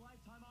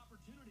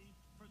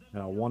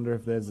 And I wonder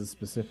if there's a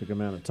specific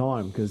amount of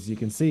time because you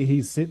can see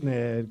he's sitting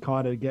there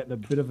kind of getting a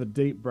bit of a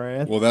deep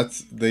breath. Well,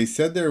 they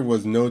said there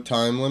was no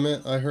time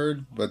limit, I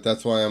heard, but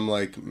that's why I'm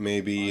like,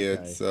 maybe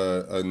Okay. it's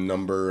a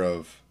number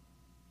of.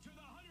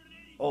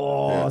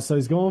 Oh, Yeah. so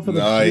he's going for the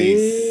Nice.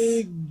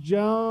 big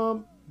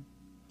jump,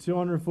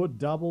 200-foot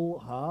double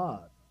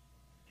hard.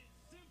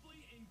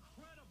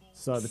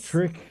 So the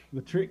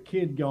trick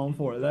kid going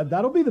for it.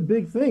 That'll be the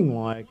big thing.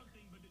 Like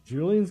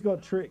Julian's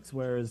got tricks,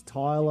 whereas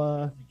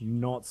Tyler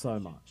not so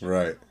much.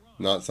 Right.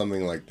 Not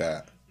something like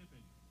that.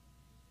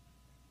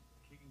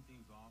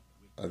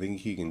 I think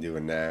he can do a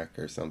knack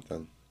or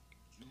something.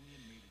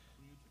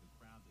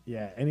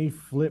 Yeah, and he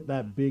flipped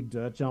that big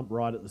dirt jump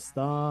right at the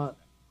start.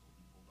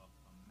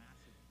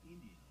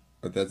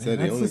 But that's Man,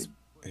 it. He that's only just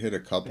hit a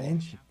couple.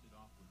 Suspension.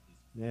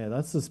 Yeah,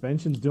 that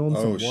suspension's doing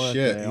some Oh, work shit.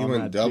 there He on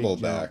went that double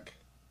big jump. back.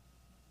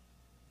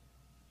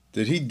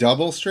 Did he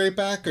double straight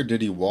back or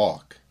did he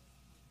walk?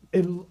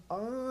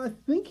 I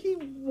think he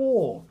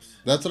walked.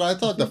 That's what I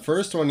thought. The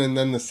first one, and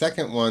then the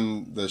second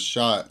one, the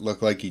shot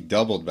looked like he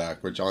doubled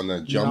back, which on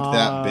the jump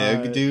that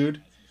big, No.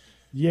 dude,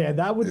 Yeah,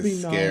 that would be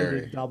is known to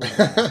scary. double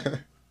back.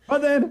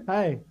 But then,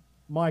 hey,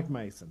 Mike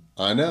Mason.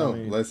 I know. I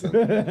mean- Listen,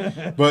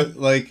 but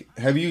like,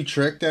 have you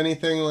tricked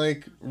anything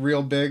like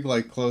real big,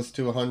 like close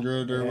to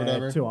 100 or Yeah,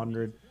 whatever?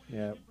 200.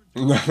 Yeah.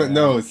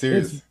 No,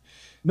 serious.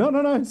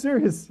 No,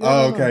 serious. Yeah,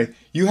 Oh, no, no. okay.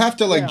 You have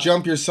to like Yeah.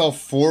 jump yourself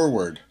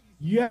forward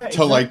Yeah, to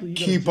exactly. like You gotta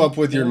keep jump up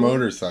with your forward.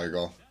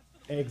 motorcycle.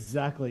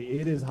 Exactly.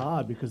 It is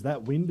hard because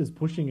that wind is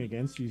pushing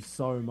against you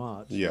so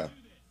much. Yeah.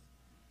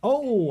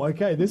 Oh,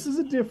 okay. This is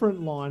a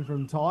different line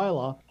from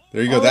Tyler.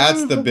 There you go.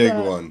 That's the Over big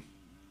that. one.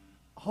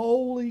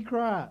 Holy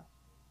crap.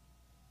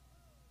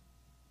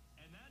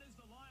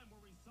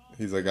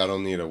 He's like, I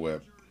don't need a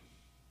whip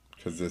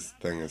because this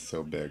thing is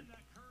so big.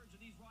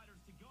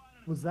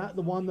 Was that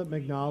the one that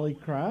McNally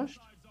crashed?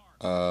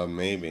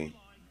 Maybe.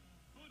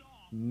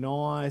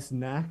 Nice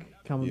knack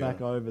coming Yeah.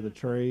 back over the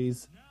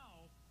trees.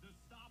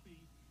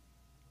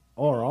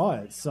 All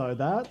right, so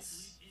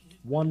that's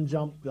one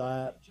jump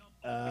that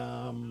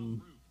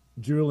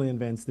Julian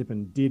Van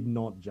Stippen did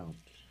not jump.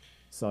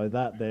 So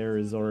that there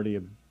is already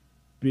a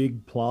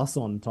big plus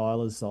on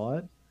Tyler's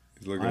side.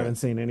 He's looking I haven't at,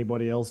 seen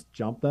anybody else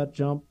jump that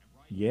jump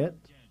yet.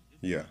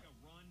 yeah.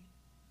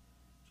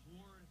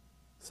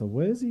 So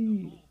where's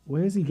he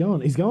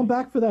going? He's going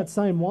back for that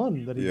same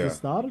one that he Yeah. just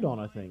started on,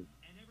 I think.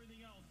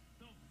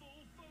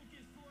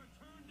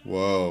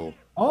 Whoa.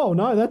 Oh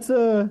no,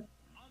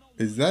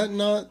 Is that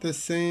not the that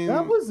same?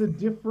 was a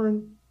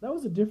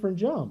different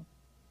jump.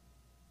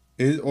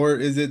 Or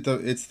is it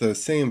it's the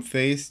same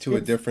face to a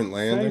It's different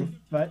landing?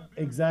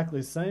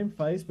 Exactly same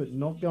face, but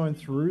not going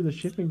through the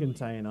shipping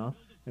container,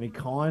 and he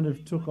kind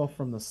of took off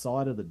from the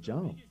side of the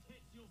jump.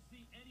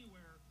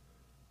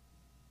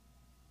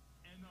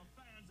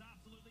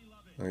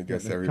 I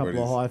guess Getting a couple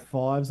everybody's. of high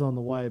fives on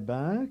the way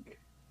back.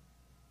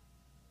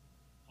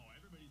 Oh,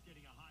 everybody's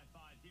getting a high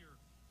five here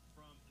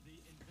from the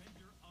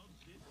inventor of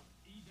this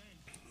event.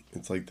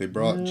 It's like they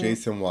brought Yeah.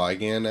 Jason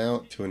Wygant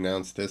out to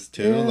announce this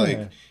too. Yeah.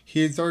 Like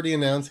he's already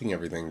announcing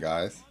everything,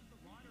 guys.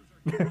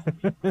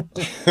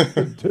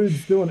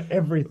 Dude's doing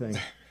everything.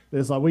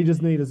 There's like we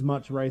just need as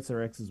much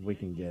Racer X as we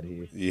can get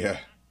here. Yeah.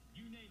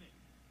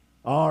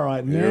 All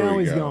right, Here now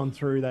we he's go. going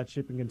through that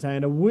shipping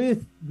container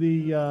with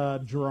the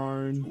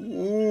drone.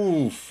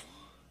 Oof.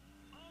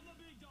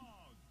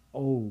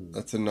 Oh,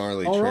 That's a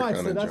gnarly all trick right.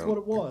 on So a that's jump what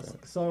it like was.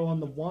 that. So on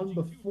the one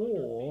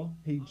before,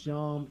 he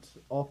jumped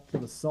off to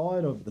the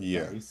side of the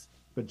Yeah. face,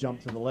 but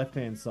jumped to the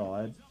left-hand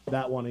side.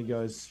 That one he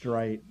goes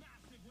straight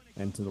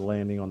and to the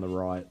landing on the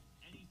right.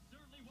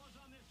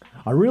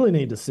 I really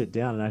need to sit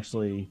down and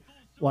actually,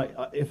 like,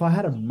 if I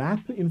had a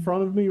map in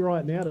front of me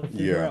right now to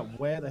figure Yeah. out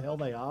where the hell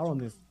they are on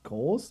this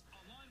course,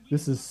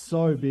 this is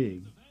so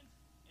big.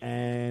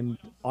 And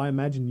I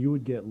imagine you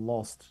would get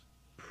lost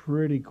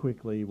pretty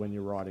quickly when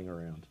you're riding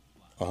around.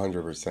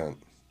 100%.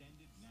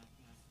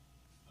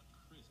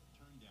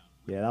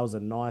 Yeah, that was a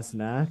nice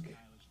knack.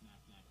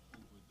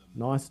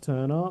 Nice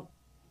turn up.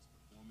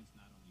 Performance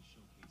not only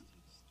showcased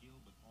his skill,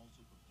 but also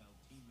propelled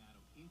Team Matto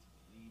into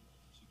the lead,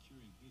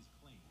 securing his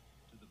claim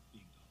to the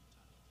Big Dog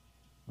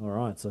title. All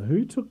right, so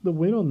who took the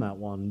win on that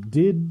one?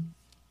 Did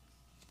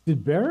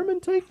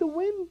Berriman take the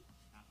win?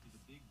 After the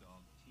Big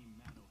Dog, Team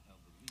Matto held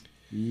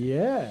the lead.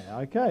 Yeah,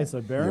 okay,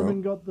 so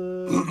Berriman got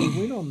the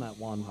win on that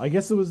one. I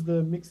guess it was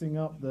the mixing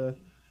up the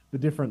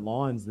different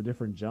lines, the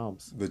different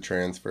jumps. The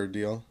transfer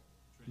deal.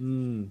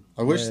 Mm,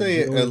 I wish yeah, they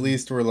at Julian-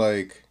 least were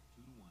like,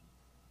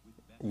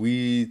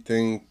 we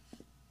think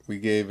we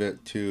gave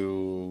it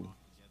to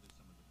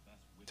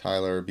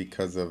Tyler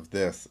because of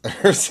this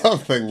or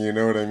something, you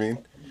know what I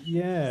mean?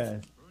 Yeah,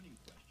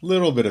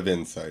 Little bit of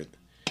insight.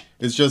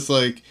 It's just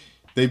like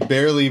they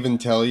barely even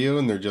tell you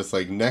and they're just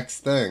like, next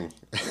thing.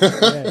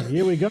 yeah,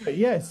 here we go.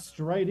 Yeah,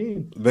 straight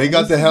in. They And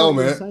got this the is what you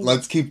were helmet. saying.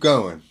 Let's keep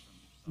going.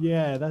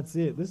 Yeah, that's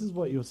it. This is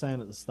what you were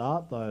saying at the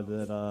start, though,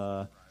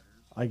 that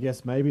I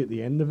guess maybe at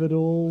the end of it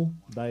all,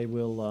 they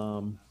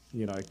will,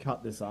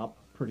 cut this up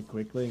pretty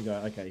quickly and go,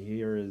 okay,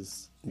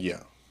 here's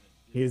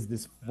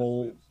this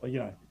full,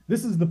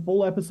 this is the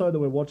full episode that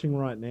we're watching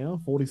right now,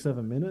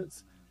 47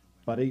 minutes,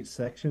 but each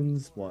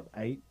section's,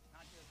 8,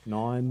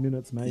 9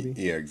 minutes maybe?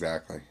 Yeah,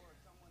 exactly.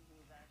 Someone who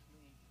has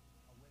actually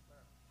a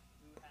whipper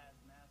who has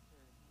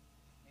mastered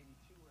maybe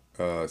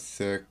 2 or 3.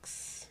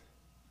 6,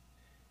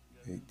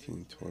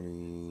 18,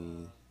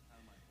 20,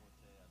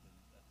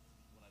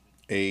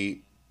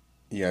 8.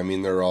 Yeah, I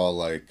mean, they're all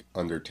like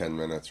under 10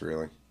 minutes,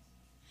 really.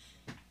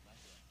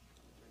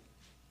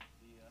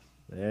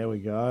 There we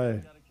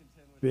go.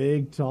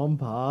 Big Tom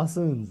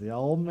Parsons, the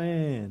old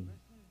man.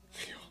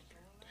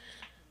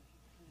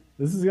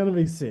 This is going to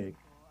be sick.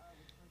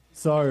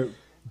 So,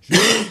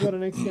 Julian's got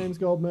an X Games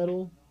gold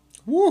medal.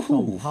 Tom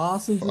Woohoo!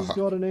 Parsons has Fuck.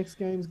 got an X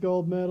Games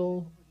gold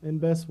medal in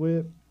Best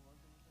Whip.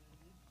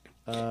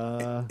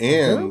 And-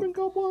 Berriman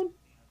got one?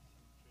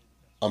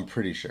 I'm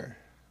pretty sure.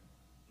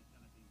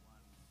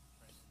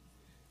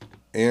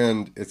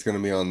 And it's going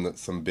to be on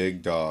some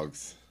big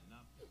dogs.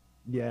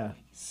 Yeah.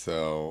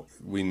 So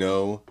we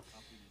know,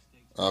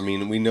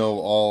 we know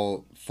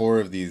all 4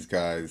 of these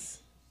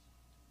guys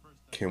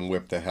can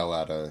whip the hell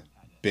out of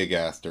big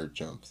ass dirt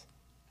jumps.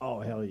 Oh,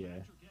 hell yeah.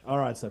 All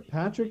right, so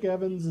Patrick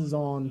Evans is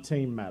on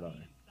Team Matto.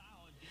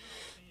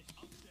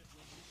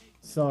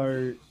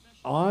 So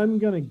I'm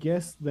going to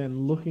guess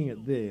then, looking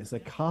at this, a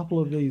couple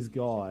of these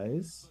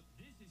guys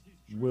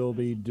will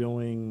be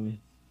doing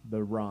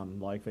the run,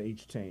 like for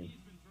each team.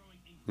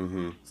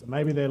 Mm-hmm. So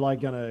maybe they're like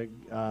going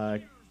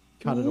to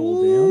cut it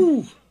all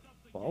down.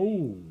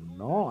 Oh,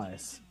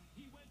 nice.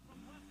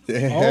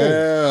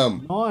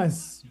 Damn.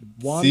 Nice.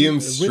 One, See him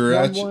whip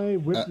stretch. one way,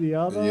 whip the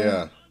other.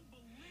 Yeah.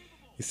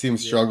 You see him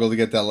struggle to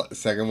get that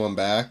second one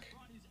back.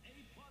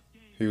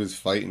 He was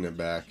fighting it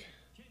back.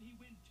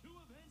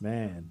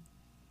 Man.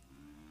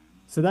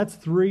 So that's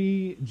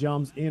 3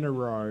 jumps in a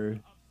row.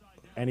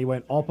 And he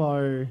went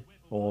oppo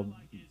or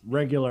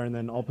regular and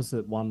then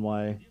opposite one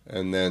way.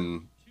 And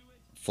then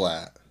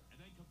flat.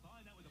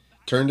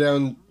 Turn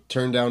down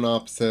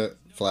opposite,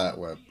 flat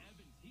whip.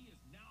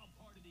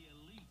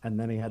 and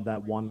then he had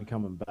that one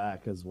coming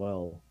back as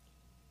well.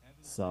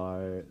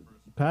 So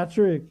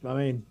Patrick, I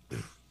mean,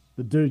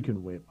 the dude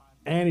can whip,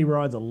 and he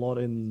rides a lot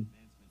in.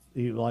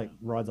 He like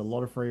rides a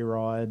lot of free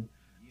ride.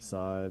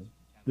 So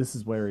this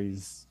is where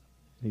he's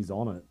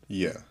on it.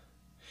 Yeah.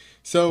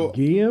 So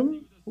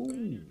Guillaume,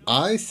 ooh,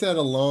 I said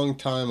a long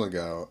time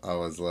ago, I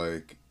was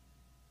like,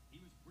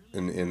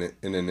 in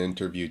an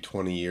interview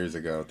 20 years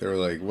ago, they were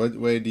like, "What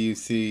way do you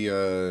see,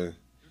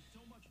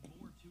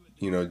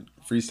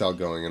 freestyle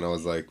going?" And I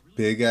was like,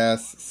 "Big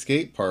ass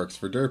skate parks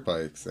for dirt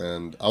bikes,"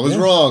 and I was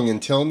Yeah. wrong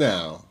until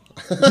now.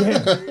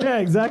 yeah,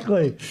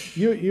 exactly.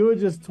 You were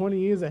just 20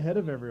 years ahead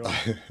of everyone.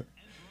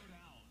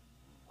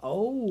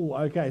 Oh,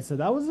 okay. So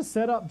that was a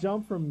setup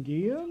jump from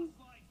Guillaume.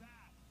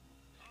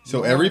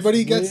 So Nice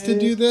everybody gets to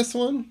do whip. this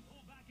one?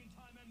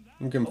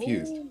 I'm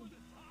confused. Oh,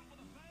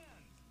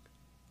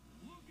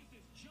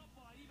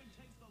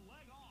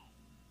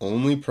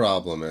 Only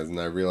problem is, and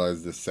I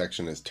realize this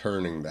section is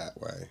turning that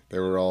way. They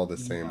were all the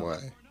same yeah.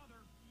 way.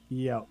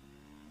 Yeah.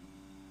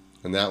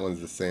 And that one's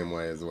the same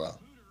way as well.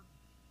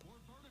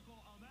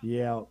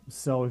 Yeah.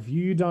 So if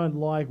you don't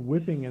like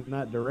whipping in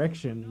that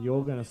direction,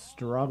 you're going to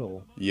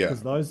struggle. Yeah.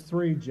 Because those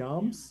three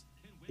jumps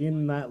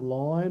in that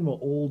line were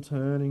all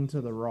turning to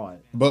the right.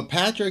 But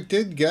Patrick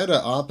did get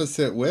an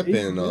opposite whip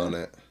in Yeah. on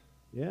it.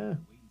 Yeah.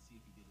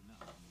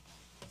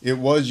 It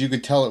was, you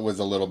could tell it was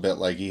a little bit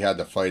like he had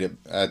to fight it.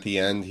 At the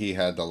end, he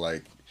had to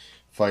like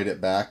fight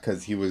it back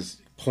because he was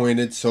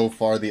pointed so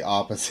far the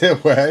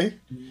opposite way.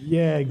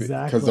 Yeah,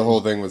 exactly. Because the whole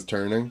thing was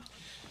turning.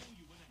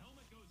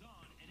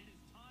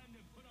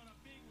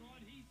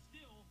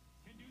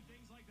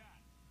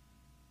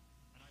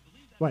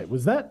 Wait,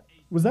 was that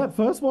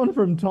first one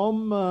from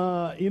Tom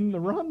in the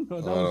run? Or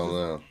I that don't was just-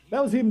 know.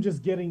 That was him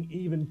just getting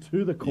even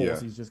to the course. Yeah.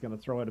 He's just going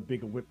to throw out a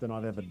bigger whip than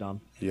I've ever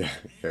done. Yeah,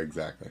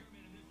 exactly.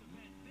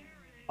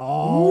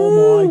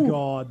 Oh my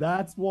God.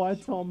 That's why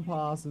Tom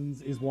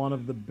Parsons is one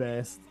of the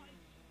best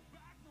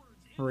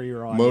free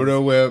riders.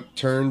 Moto whip,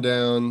 turn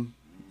down,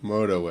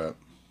 moto whip.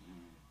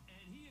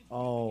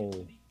 Oh.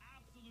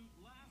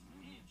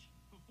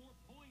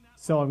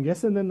 So I'm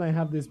guessing then they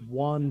have this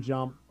one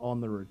jump on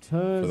the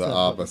return. For the so they've got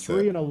opposite.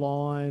 three in a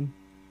line.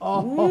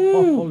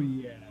 Oh,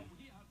 yeah.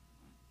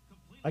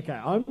 Okay,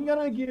 I'm going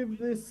to give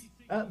this,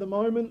 at the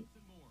moment,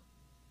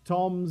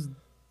 Tom's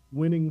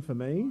winning for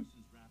me.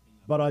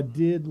 But I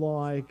did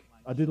like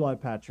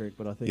Patrick,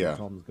 but I think Yeah.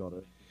 Tom's got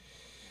it.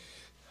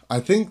 I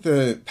think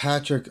the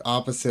Patrick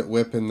opposite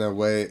whip in the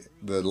way,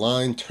 the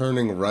line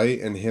turning right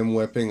and him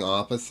whipping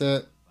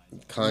opposite,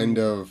 kind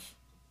of,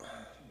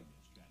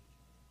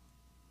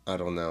 I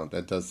don't know,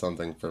 that does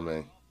something for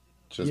me.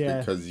 Just Yeah.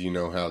 because you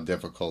know how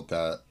difficult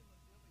that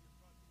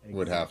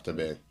would have to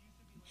be.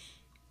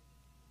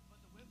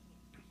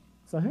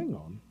 So hang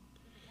on.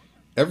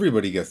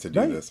 Everybody gets to do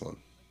They- this one.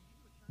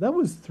 That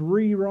was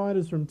three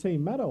riders from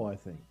Team Maddo, I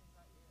think.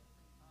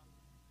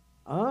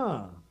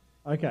 Ah,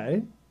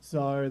 okay.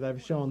 So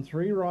they've shown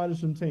three riders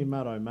from Team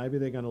Maddo. Maybe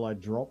they're going to like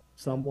drop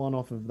someone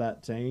off of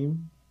that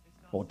team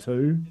or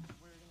two.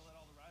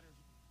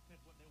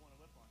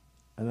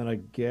 And then I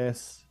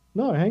guess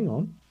no, hang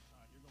on.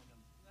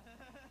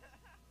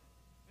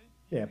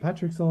 Yeah,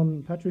 Patrick's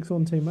on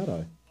Team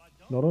Maddo,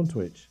 not on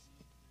Twitch.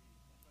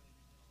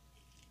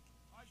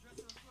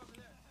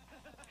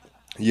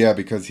 Yeah,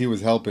 because he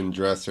was helping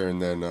Dresser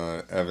and then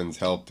Evans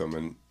helped him,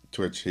 and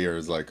Twitch here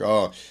is like,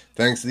 oh,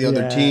 thanks to the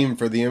other Yeah. team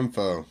for the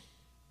info.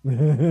 With a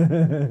new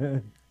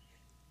plan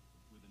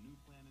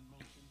in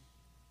motion,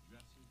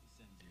 Dresser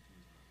descends into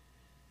his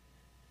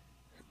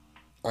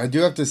role. I do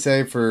have to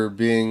say, for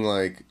being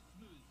like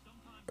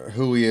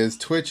who he is,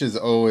 Twitch is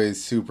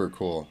always super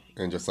cool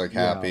and just like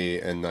happy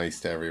and nice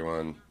to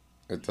everyone.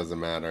 It doesn't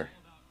matter,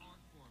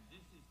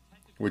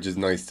 which is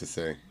nice to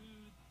see.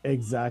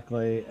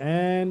 Exactly.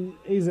 And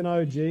he's an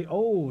OG.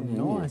 Oh,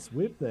 nice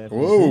whip there. from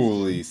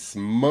Holy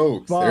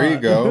smokes. There you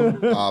go,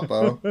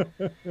 Oppo.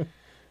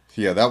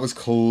 Yeah, that was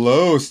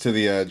close to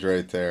the edge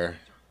right there.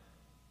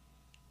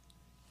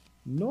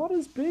 Not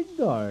as big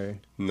though.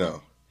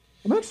 No.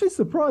 I'm actually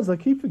surprised. I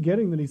keep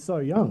forgetting that he's so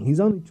young. He's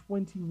only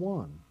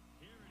 21.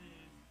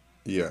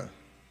 Yeah.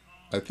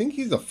 I think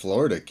he's a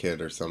Florida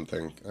kid or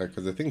something.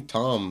 Because I think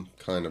Tom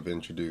kind of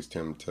introduced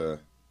him to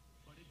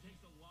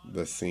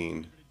the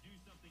scene.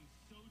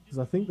 Because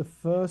I think the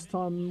first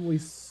time we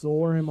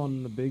saw him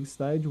on the big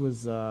stage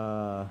was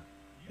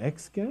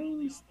X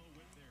Games.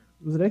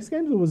 Was it X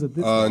Games or was it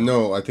this? one?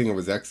 No, I think it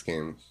was X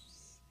Games.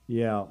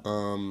 Yeah.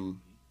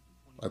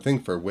 I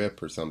think for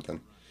Whip or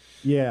something.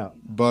 Yeah.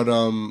 But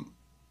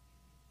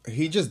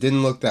he just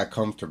didn't look that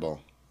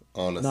comfortable,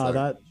 honestly. No,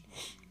 that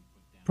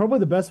probably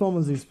the best one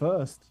was his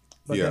first.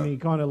 But then Yeah. he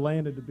kind of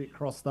landed a bit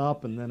crossed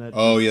up, and then it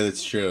Oh yeah,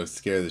 that's true.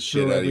 Scare the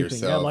shit threw out of everything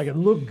yourself. out. Like it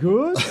looked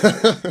good,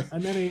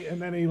 and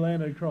then he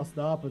landed crossed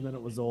up, and then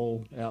it was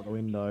all out the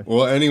window.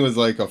 Well, and he was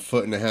like a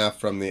foot and a half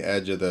from the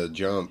edge of the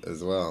jump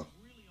as well.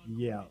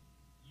 Yeah.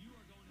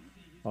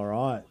 All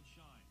right.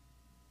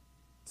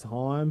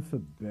 Time for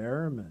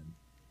Berriman.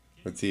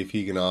 Let's see if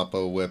he can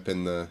oppo whip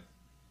in the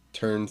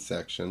turn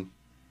section.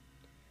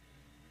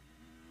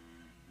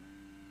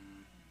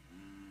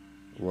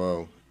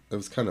 Whoa. It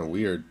was kind of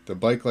weird. The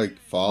bike, like,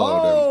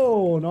 followed him.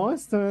 Oh,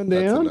 nice turn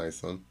That's a down.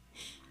 nice one.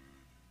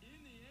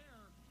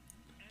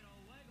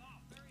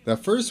 That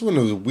first one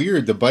was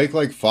weird. The bike,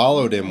 like,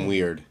 followed him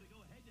weird.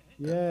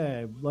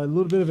 Yeah, like a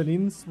little bit of an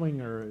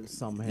in-swinger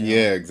somehow.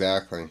 Yeah,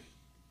 exactly.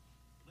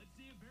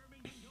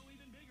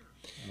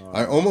 All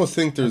I right. almost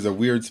think there's a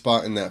weird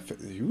spot in that.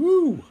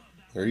 Woo!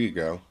 There you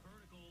go.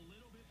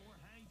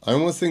 I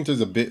almost think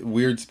there's a bit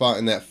weird spot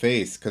in that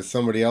face because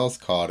somebody else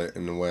caught it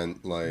and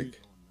went like.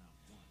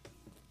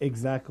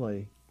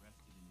 Exactly.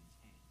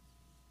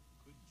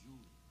 Could Julie,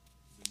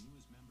 the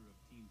newest member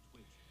of Team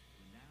Twitch,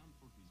 renowned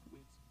for his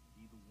wits,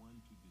 be the one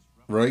to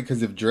disrupt? Right,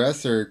 because if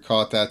Dresser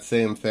caught that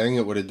same thing,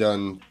 it would have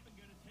done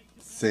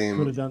Could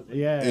same have done,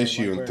 yeah.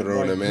 issue like and where it,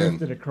 thrown like, him in.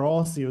 drifted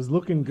across. He was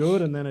looking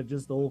good, and then it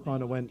just all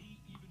kind of went,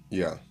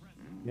 Yeah.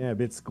 yeah, a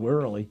bit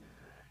squirrely.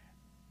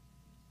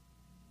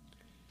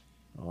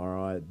 All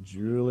right,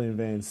 Julian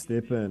Van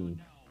Stippen.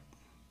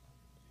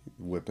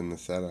 Whipping the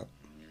setup.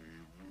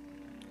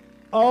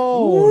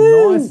 Oh,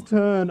 Woo! nice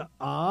turn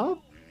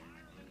up.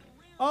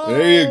 Oh,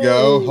 There you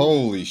go.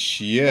 Holy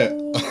shit.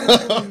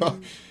 holy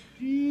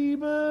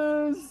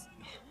Jeebus.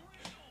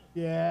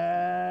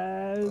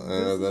 Yeah, this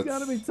is that's-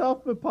 going to be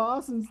tough for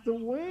Parsons to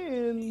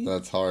win.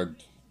 That's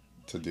hard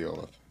to deal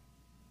with.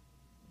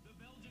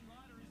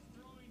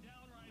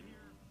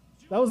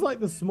 That was like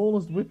the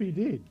smallest whip he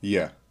did,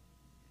 Yeah.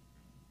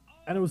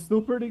 and it was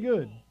still pretty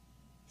good.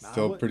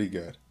 Still what- pretty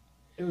good.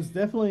 It was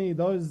definitely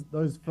those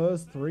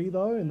first three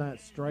though in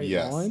that straight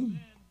Yes. line.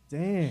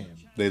 Damn.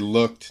 They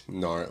looked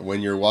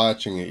when you're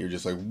watching it, you're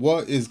just like,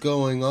 what is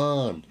going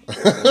on?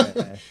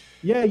 Yeah.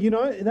 Yeah, you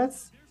know,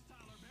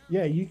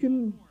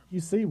 you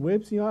see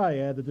whips, you know,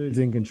 yeah, the dude's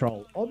in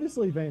control.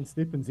 Obviously Van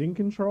Stippen's in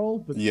control,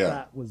 but Yeah.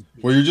 that was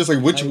big. Where you're just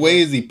like, which I- way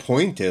is he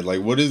pointed?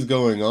 Like, what is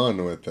going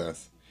on with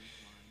this?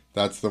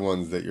 That's the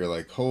ones that you're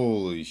like,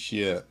 holy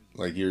shit.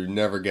 Like, you're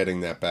never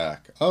getting that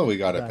back. Oh, we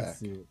got it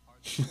That's back. it.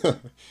 It was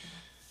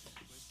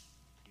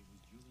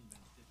Julian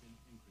Van Stippen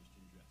and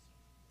Christian Dresser.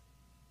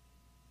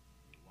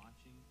 You're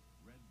watching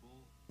Red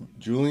Bull.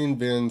 Julian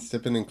Van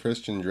Stippen and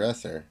Christian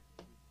Dresser.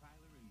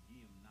 Tyler and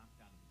Guillaume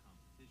knocked out of the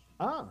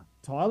competition.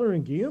 Tyler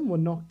and Guillaume were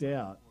knocked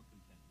out.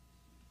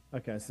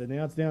 Okay, so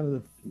now it's down to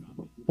the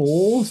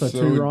 4, so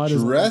 2 riders. on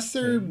each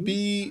Dresser team.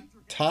 beat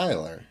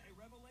Tyler.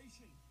 A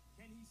revelation.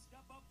 Can he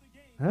step up the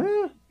game?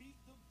 Huh? Beat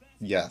the best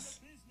Yes,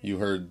 you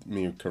heard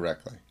me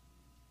correctly.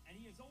 and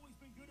he has always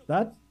been good at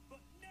That. but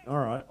never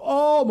All right.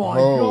 Oh my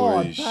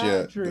Holy God,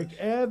 shit. Patrick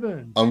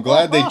Evans. I'm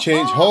glad they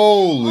changed.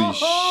 Holy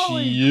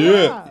Holy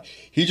shit. crap.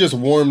 He just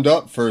warmed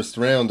up first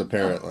round,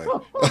 apparently.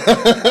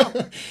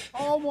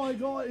 Oh my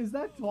God, is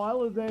that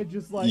Tyler there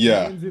just like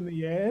Yeah. hands in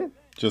the air?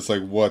 Just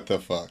like, what the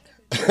fuck?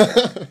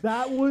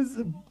 That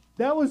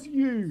was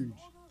huge.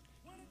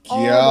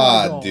 Oh my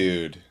God, God.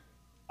 dude.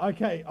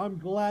 Okay, I'm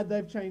glad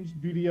they've changed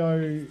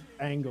video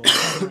angle.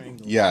 camera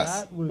angle.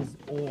 Yes. That was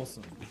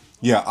awesome.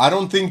 Yeah, I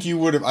don't think you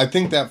would have. I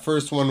think that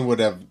first one would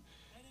have.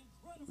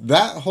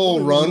 That whole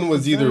Probably run would've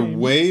was been the either same.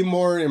 way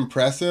more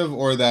impressive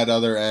or that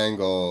other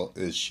angle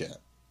is shit.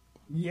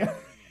 Yeah.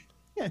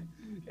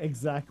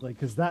 Exactly,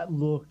 because that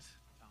looked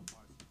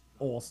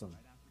awesome.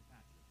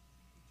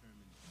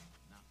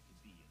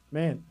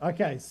 Man,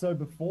 okay, so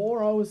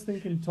before I was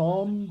thinking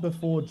Tom,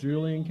 before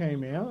Julian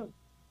came out,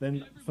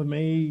 then for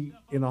me,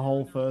 in the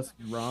whole first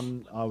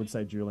run, I would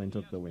say Julian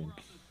took the win.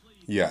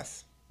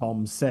 Yes.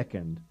 Tom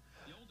second.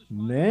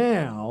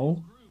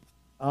 Now,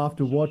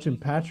 after watching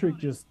Patrick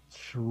just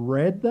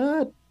shred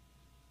that,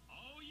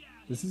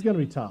 this is going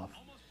to be tough.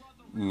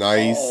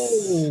 Nice.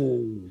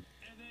 Oh.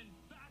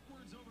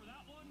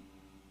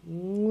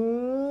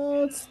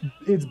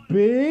 It's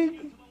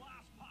big.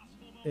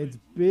 It's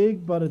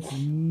big, but it's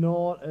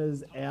not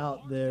as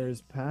out there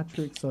as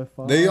Patrick so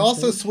far. They I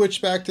also think.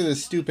 switched back to the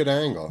stupid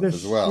angle The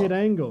as well. shit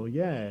angle,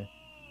 yeah.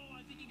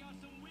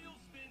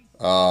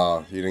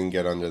 Oh, you didn't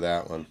get under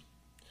that one.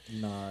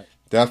 No.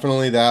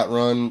 Definitely that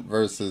run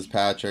versus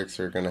Patrick's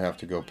are going to have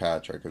to go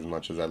Patrick as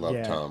much as I love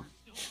Yeah. Tom.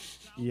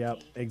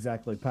 Yep,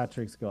 exactly.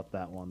 Patrick's got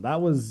that one.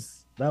 That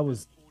was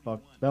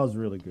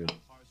really good.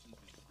 Parsons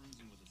was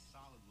cruising with a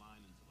solid line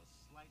until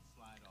a slight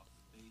slide off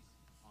the base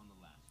on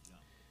the last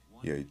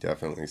jump. Yeah, he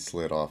definitely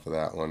slid off of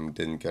that one.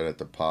 Didn't get it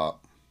to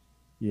pop.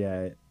 Yeah.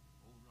 Over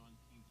on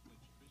Team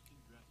Twitch, Christian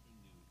Dresser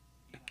knew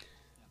he had to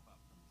step up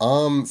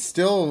from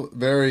Still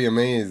very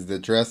amazed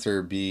that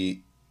Dresser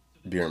beat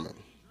Bierman.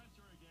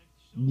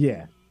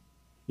 Yeah.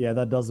 Yeah,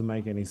 that doesn't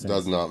make any sense.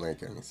 Does not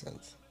make any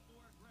sense.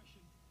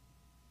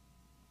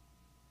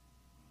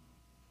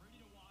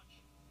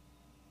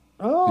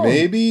 Oh,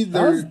 Maybe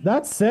they're.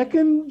 that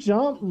second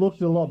jump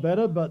looked a lot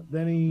better, but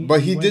then he.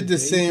 But he went did the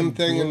deep same and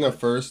thing in blew the it.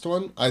 first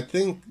one. I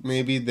think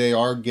maybe they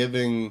are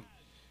giving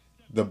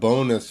the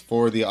bonus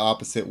for the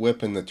opposite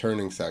whip in the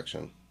turning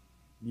section.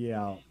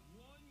 Yeah.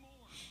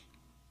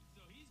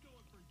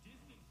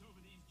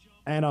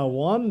 And I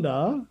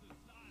wonder,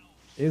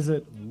 is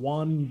it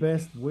one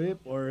best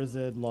whip or is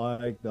it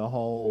like the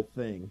whole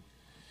thing?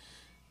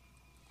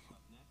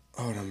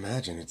 I would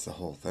imagine it's the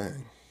whole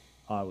thing.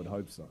 I would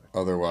hope so.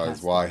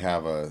 Otherwise, why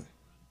have a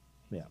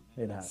Yeah,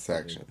 it has to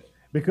section. be.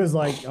 Because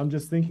like I'm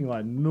just thinking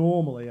like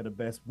normally at a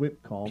best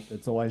whip comp,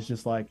 it's always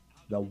just like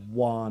the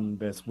one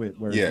best whip,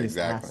 whereas Yeah, this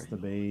has exactly.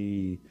 to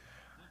be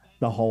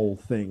the whole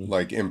thing.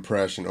 Like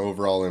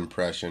overall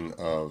impression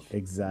of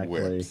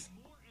Exactly. whips.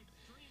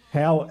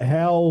 How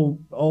Nice.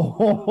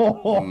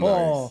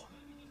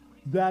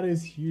 that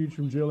is huge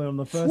from Julian on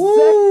the first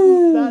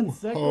Woo! that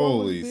second one was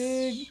Holy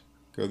big.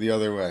 Go the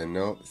other way.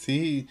 No.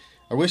 See,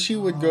 I wish he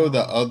would go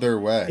the other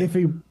way. If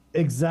he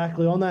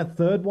exactly on that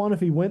third one, if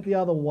he went the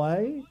other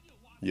way,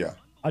 Yeah.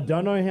 I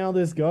don't know how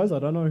this goes. I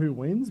don't know who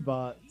wins,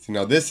 but See,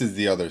 now this is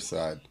the other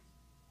side.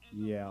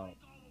 yeah.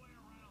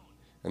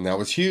 And that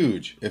was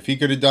huge. If he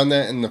could have done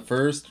that in the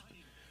first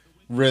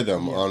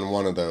rhythm Yeah. on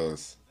one of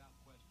those.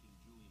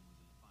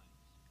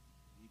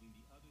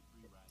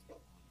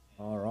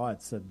 All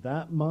right, so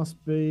that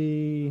must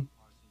be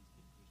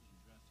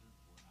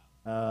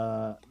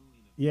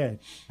yeah,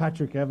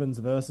 Patrick Evans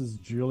versus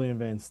Julian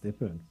Van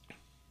Stippen.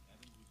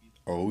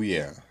 Oh,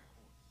 yeah.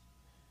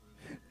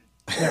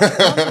 Now,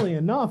 funnily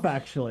enough,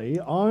 actually,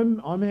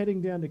 I'm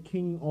heading down to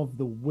King of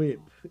the Whip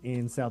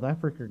in South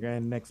Africa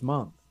again next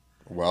month.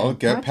 Well, And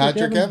get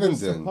Patrick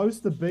Evans was in.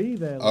 supposed to be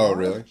there Oh, last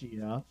really?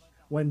 year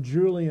when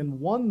Julian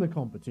won the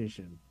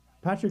competition.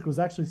 Patrick was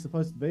actually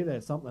supposed to be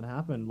there. Something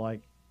happened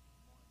like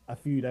a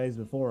few days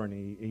before, and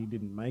he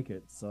didn't make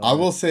it. So I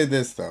will say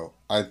this, though.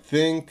 I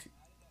think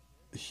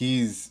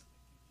he's,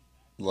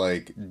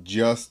 like,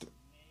 just...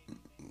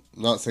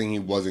 Not saying he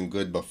wasn't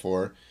good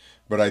before,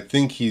 but I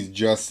think he's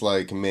just,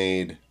 like,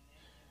 made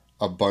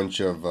a bunch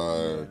of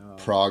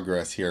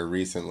progress here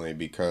recently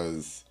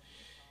because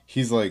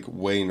he's, like,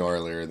 way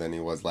gnarlier than he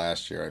was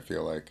last year, I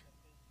feel like.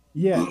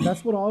 yeah,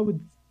 that's what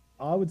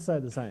I would say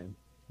the same.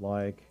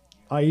 Like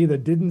I either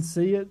didn't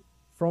see it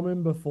from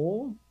him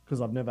before because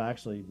I've never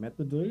actually met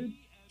the dude,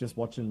 just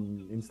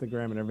watching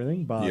Instagram and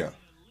everything, but Yeah.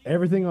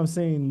 everything I've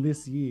seen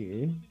this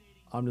year,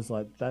 I'm just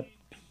like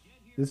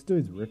this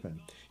dude's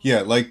ripping.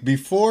 Yeah, like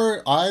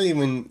before I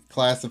even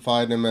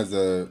classified him as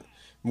a...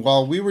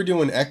 While we were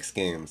doing X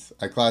Games,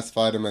 I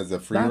classified him as a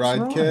free That's ride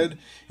right. kid.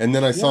 And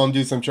then I saw Yeah. him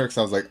do some tricks.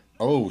 I was like,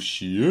 oh,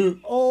 shit.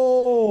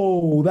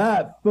 Oh,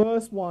 that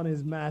first one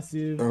is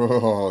massive.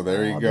 Oh,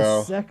 there you The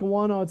go. second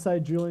one, I would say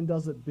Julian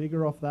does it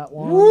bigger off that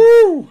one.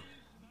 Woo!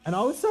 And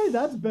I would say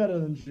that's better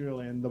than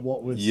Julian,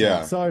 what we've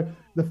Yeah. seen. So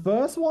the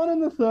first one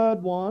and the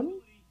third one,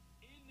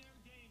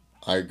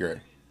 I agree.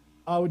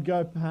 I would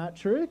go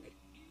Patrick.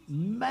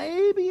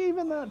 Maybe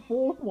even that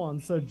fourth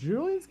one. So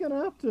Julian's going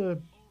to have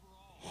to,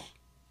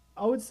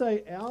 I would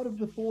say, out of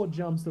the four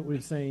jumps that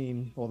we've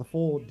seen, or the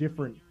four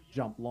different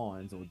jump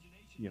lines, or,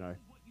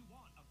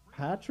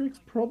 Patrick's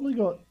probably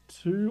got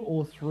 2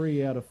 or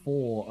 3 out of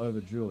 4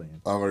 over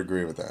Julian. I would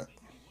agree with that.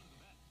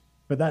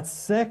 But that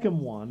second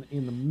one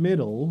in the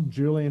middle,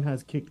 Julian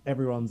has kicked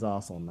everyone's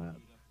ass on that.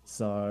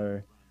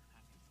 So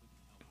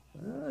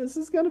this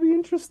is going to be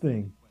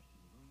interesting.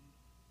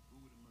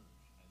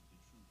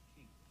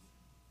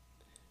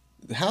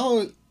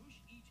 How...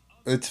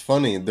 It's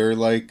funny. They're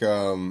like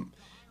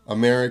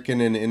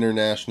American and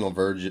international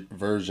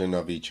version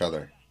of each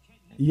other.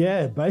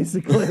 Yeah,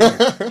 basically.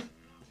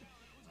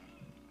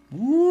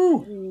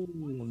 Woo!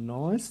 Ooh,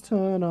 nice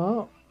turn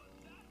up.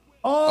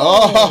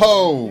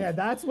 Oh! Yeah,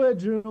 that's where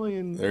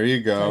Julian There you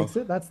go. takes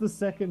it. That's the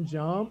second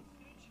jump.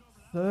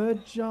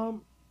 Third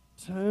jump,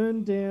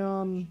 turn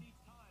down.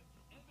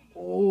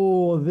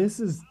 Oh, this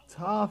is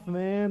tough,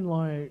 man.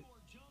 Like,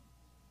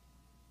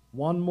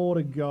 one more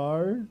to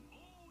go.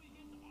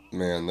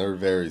 Man, they're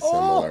very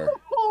similar.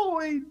 Oh,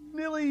 he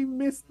nearly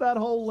missed that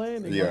whole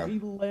landing. Yeah. Like, he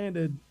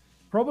landed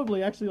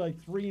probably actually like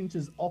 3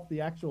 inches off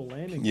the actual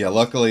landing. Yeah,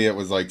 luckily it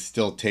was like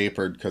still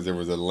tapered because there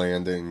was a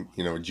landing,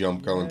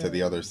 jump going to the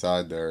Yeah. other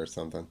side there or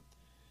something.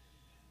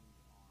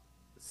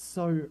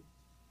 So,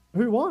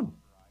 who won?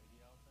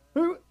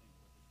 Who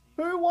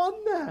won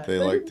that? They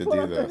like didn't to put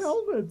do up the this.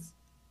 helmets.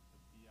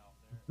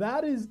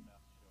 That is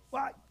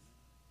what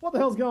the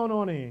hell's going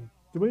on here?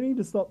 Do we need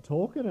to stop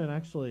talking and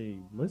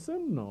actually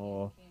listen,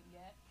 or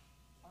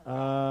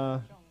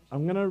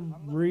I'm gonna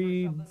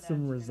read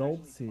some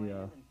results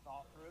here.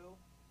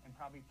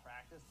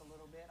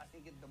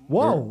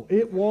 Whoa,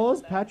 it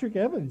was Patrick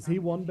Evans. He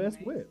won Best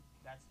Whip.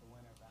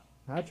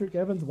 Patrick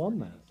Evans won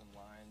that.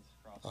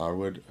 I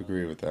would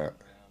agree with that.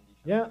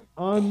 Yeah,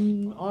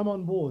 I'm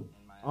on board.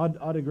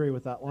 I'd agree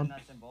with that one.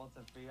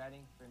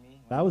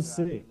 That was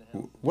sick.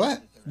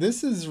 What?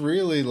 This is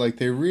really like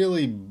they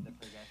really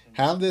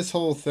have this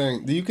whole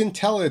thing. You can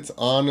tell it's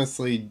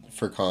honestly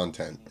for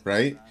content,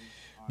 right?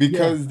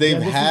 Because Yeah, they've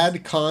this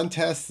had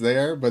contests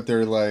there, but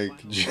they're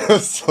like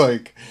just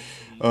like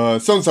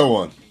so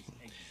won.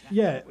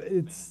 Yeah,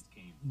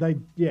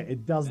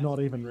 it does not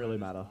even really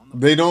matter.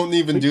 They don't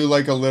even do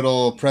like a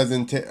little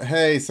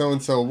hey, so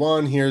and so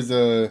won. Here's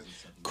a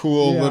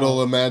cool Yeah.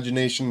 little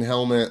imagination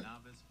helmet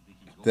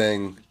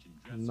thing.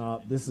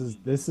 No, this is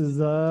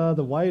the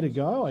way to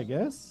go, I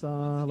guess.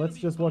 Let's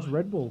just watch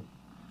Red Bull.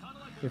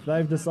 If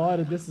they've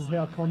decided this is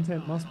how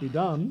content must be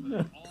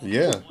done.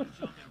 Yeah.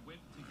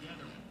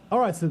 All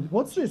right, so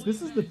what's this?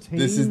 This is the team.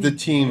 This is the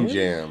team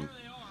jam.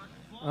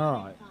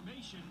 All right.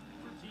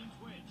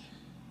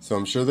 So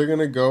I'm sure they're going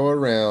to go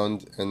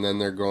around and then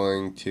they're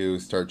going to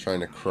start trying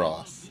to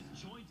cross.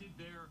 Disjointed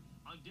there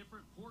on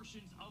different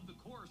portions of the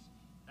course.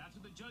 That's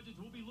what the judges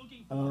will be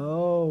looking for.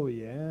 Oh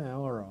yeah,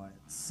 all right.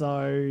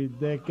 So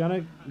they're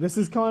gonna. This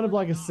is kind of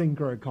like a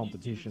synchro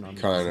competition. I'm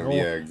Kind guessing. of, Or,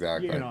 yeah,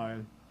 exactly. You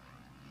know,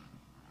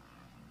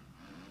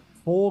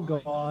 4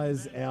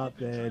 guys out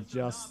there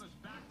just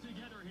Back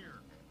together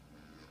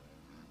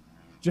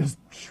here.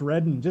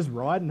 shredding, just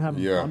riding,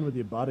 having Yeah. fun with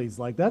your buddies.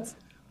 Like that's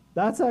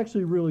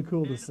actually really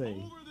cool to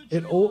see.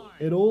 It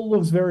all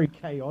looks very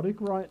chaotic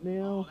right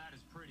now. That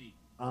is pretty.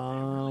 Really gives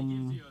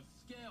Um, you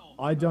a scale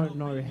I don't of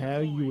know the how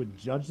you would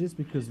judge this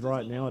because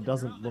right now it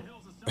doesn't look.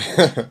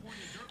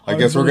 I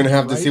guess we're going to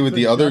have to see what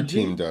the Great for other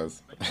judging. team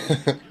does.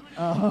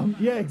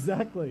 Yeah,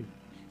 exactly.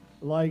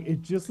 Like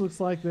it just looks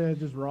like they're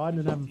just riding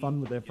and having fun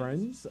with their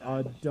friends.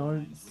 I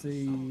don't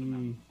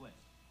see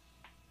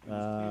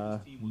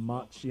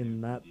much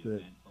in that.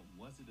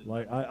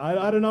 Like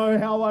I don't know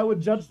how I would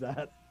judge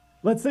that.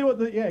 Let's see what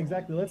the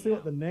exactly. Let's see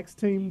what the next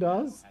team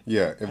does.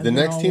 Yeah, if And the then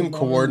next I'll team know-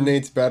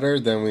 coordinates better,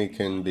 then we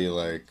can be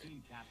like,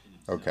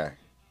 okay.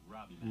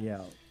 Yeah.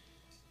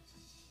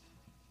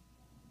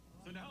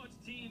 So now it's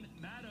Team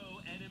Maddo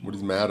and What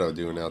is Maddo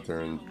doing out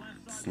there in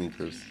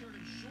sneakers?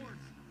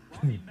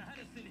 Robbie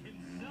Madison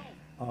himself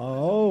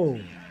Oh.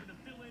 having to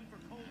fill in for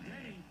Cole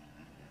Denny.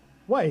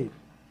 Wait.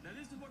 Now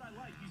this is what I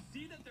like. You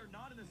see that they're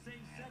not in the same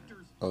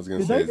sectors. I was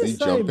going to Did say, they is he just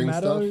say jumping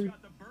Maddo? stuff?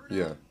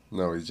 Yeah.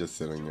 No, he's just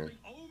sitting there.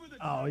 Over the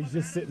Oh, he's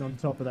just sitting on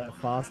top of that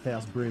fast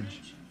house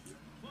bridge.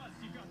 plus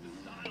you got the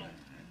style.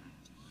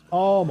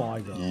 Oh my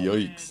god.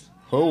 Yikes.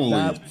 Holy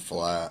That-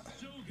 flat.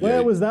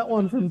 Where Yikes. was that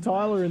one from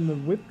Tyler in the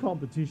whip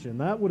competition?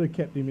 That would have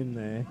kept him in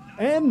there.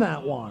 And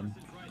that one.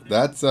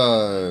 That's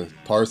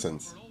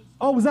Parsons.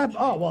 Oh, was that?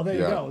 Oh, well, there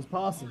you Yeah. go. It was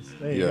Parsons.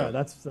 There you Yeah. go.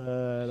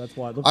 That's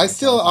why it looks. I like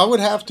still, I Parsons. would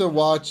have to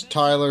watch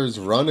Tyler's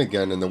run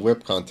again in the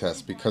whip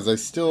contest because I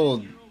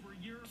still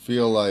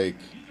feel like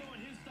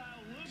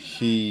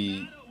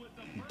he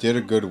did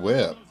a good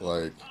whip.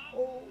 Like,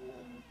 Oh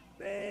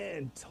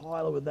man,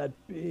 Tyler with that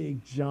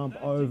big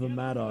jump over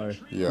Maddo.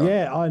 Yeah.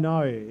 Yeah, I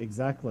know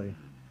exactly.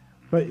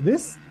 But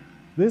this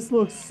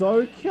looks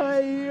so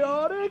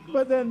chaotic.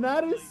 But then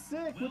that is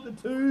sick with the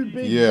 2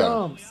 big yeah.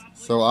 jumps.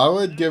 So I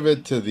would give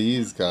it to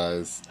these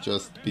guys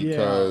just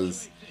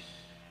because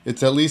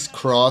it's at least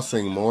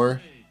crossing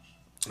more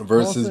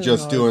versus Crossing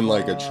just doing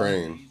like a over.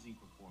 train. Amazing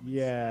performance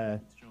Yeah.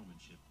 and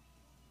showmanship.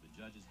 The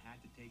judges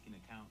had to take into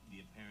account the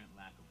apparent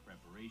lack of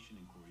preparation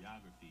and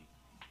choreography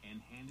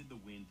and handed the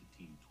win to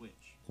Team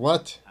Twitch.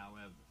 What?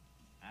 However,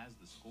 as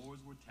the scores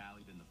were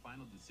tallied and the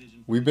final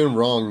decision We've been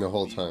wrong the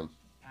whole time.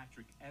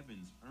 Patrick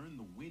Evans earned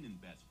the win in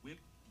Best Whip,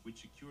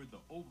 which secured the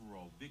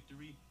overall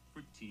victory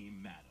for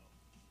Team Maddo.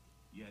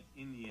 Yet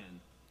in the end,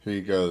 Here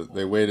you go.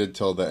 They waited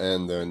till the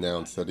end to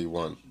announce that he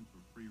won. for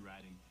free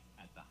riding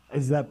at the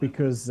Is that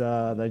because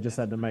they just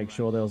had to make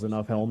sure there was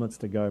enough helmets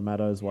to go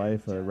Maddo's way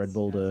for Red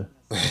Bull to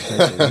take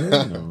the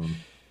win?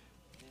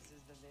 This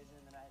is the vision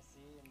that I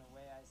see and the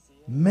way I see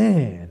it.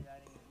 Man. Riding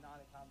is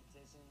not a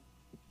competition.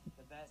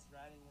 The best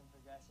riding and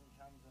progression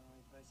comes when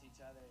we push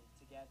each other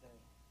together.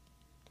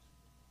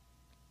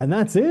 And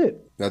that's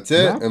it. That's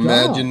it. Wrapped up.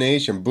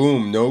 Imagination.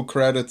 Boom. No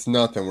credits,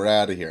 nothing. We're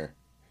out of here.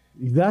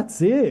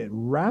 That's it.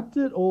 Wrapped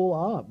it all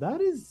up. That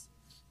is,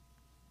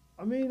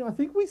 I mean, I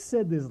think we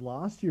said this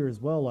last year as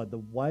well. Like the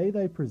way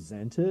they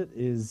present it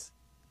is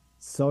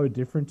so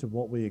different to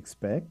what we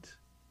expect.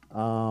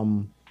 I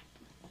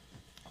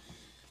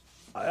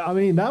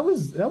mean, that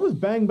was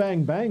bang,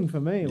 bang, bang for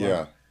me. Like,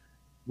 Yeah.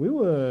 we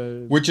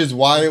were. Which is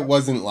why it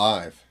wasn't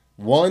live.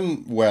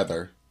 One,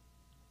 weather.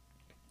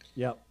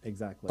 Yep,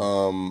 exactly.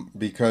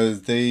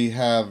 Because they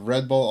have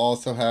Red Bull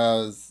also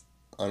has,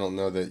 I don't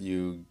know that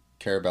you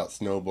care about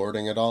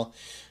snowboarding at all,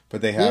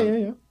 but they have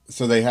yeah.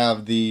 so they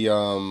have the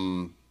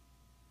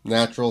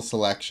natural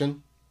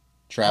selection,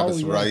 Travis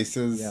Oh, yeah.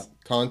 Rice's Yeah.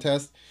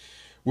 contest,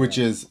 which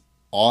is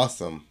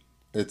awesome.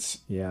 It's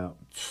Yeah.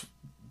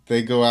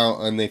 they go out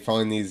and they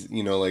find these,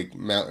 like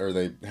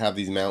they have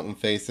these mountain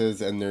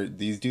faces, and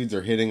these dudes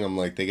are hitting them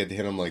like they get to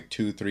hit them like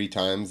 2-3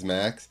 times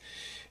max,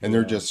 and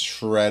they're just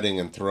shredding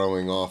and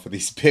throwing off of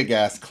these big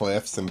ass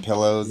cliffs and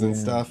pillows and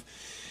Yeah. stuff,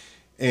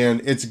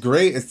 and it's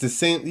great. It's the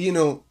same,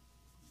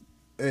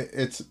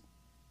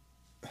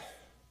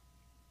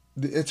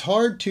 it's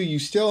hard to, you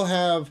still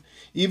have,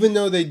 even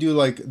though they do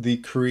like the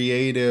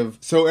creative.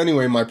 So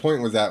anyway, my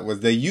point was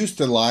they used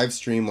to live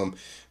stream them,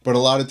 but a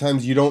lot of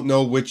times you don't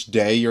know which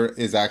day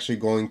is actually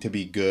going to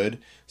be good.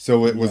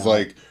 So it was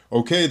like,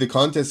 okay, the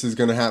contest is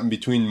going to happen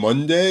between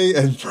Monday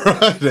and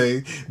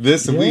Friday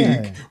this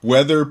week,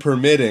 weather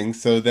permitting.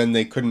 So then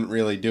they couldn't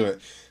really do it.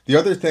 The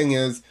other thing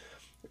is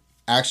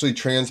actually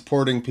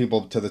transporting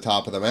people to the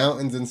top of the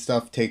mountains and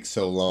stuff takes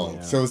so long.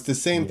 Yeah. So it's the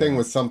same thing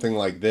with something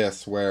like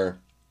this, where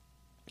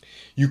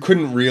you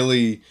couldn't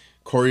really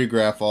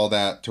choreograph all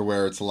that to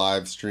where it's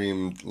live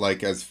streamed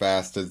like as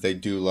fast as they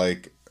do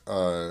like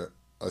a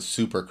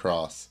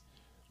supercross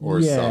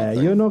or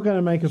something. You're not going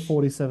to make a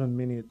 47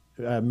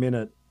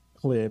 minute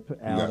clip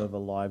out No. of a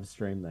live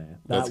stream there.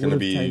 That's That gonna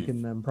would have be-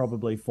 taken them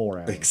probably 4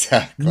 hours.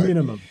 Exactly.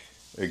 Minimum.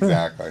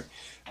 Exactly.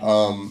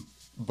 But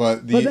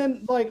But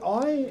then, like,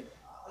 I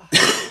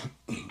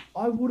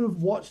would have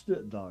watched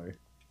it though.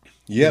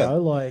 You yeah.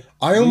 know, like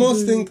I we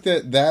almost do- think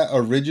that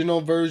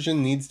original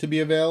version needs to be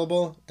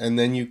available, and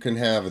then you can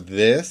have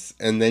this,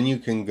 and then you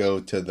can go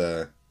to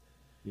the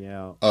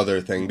Yeah.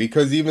 other thing.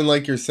 Because even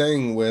like you're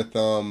saying with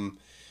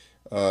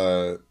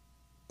uh,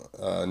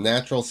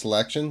 natural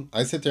selection,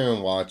 I sit there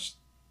and watch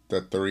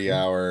the 3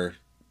 hour.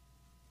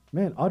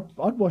 Man, I'd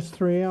watch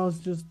 3 hours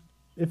just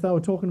if they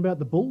were talking about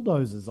the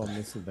bulldozers on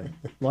this event.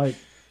 Like,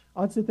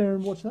 I'd sit there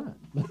and watch that.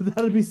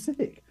 That'd be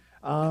sick.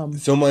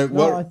 So my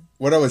No,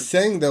 what I was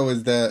saying though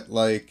is that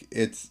like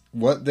it's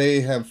what they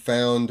have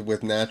found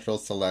with natural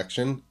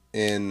selection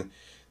in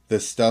the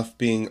stuff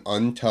being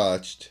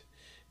untouched,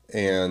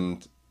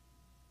 and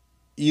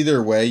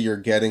either way you're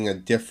getting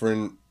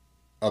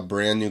a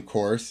brand new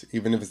course,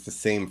 even if it's the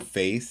same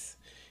face,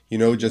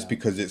 just Yeah.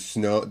 because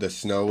the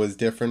snow is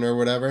different or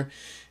whatever.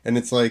 And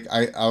it's like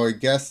I would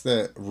guess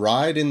that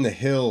Ride in the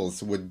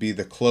Hills would be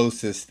the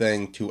closest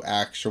thing to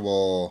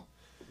actual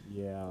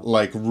yeah.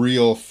 like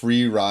real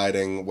free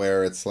riding,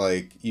 where it's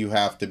like you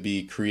have to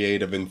be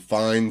creative and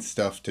find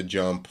stuff to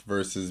jump,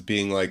 versus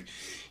being like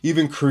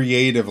even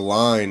Creative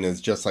Line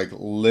is just like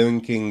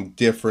linking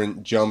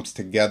different jumps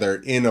together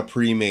in a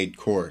pre-made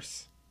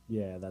course.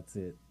 Yeah, that's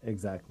it.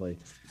 Exactly.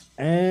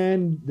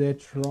 And they're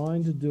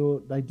trying to do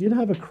it. They did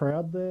have a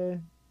crowd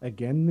there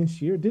again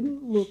this year. It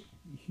didn't look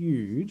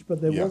huge,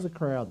 but there Yeah. was a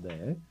crowd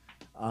there.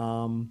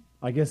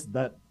 I guess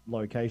that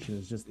location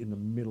is just in the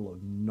middle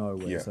of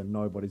nowhere, Yeah. so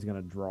nobody's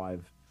going to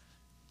drive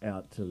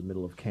out to the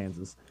middle of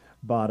Kansas.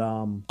 But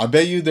I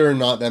bet you there are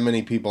not that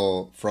many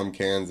people from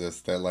Kansas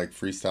that like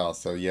freestyle,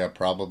 so yeah,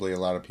 probably a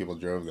lot of people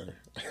drove there.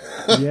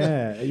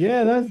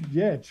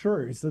 yeah,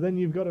 true. So then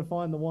you've got to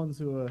find the ones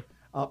who are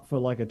up for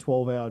like a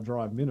 12-hour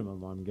drive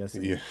minimum, I'm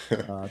guessing, Yeah.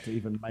 to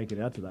even make it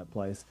out to that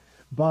place.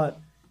 But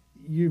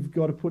you've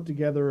got to put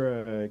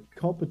together a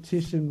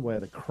competition where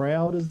the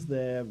crowd is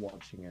there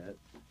watching it.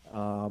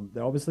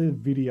 They're obviously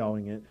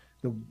videoing it.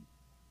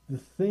 The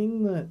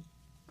thing that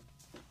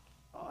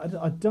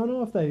I don't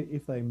know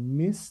if they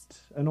missed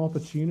an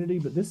opportunity,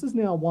 but this is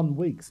now 1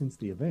 week since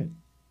the event.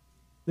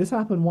 This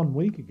happened 1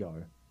 week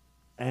ago,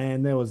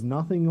 and there was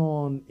nothing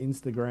on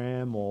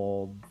Instagram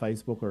or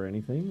Facebook or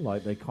anything.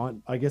 Like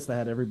I guess they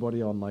had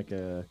everybody on like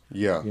a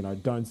Yeah.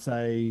 don't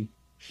say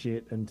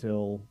shit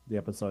until the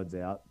episode's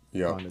out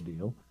Yeah. kind of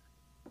deal.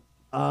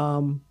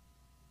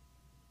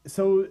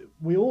 So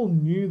we all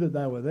knew that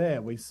they were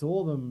there. We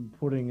saw them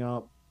putting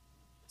up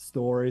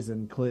stories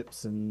and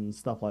clips and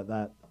stuff like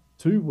that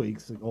 2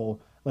 weeks or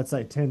let's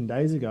say 10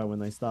 days ago when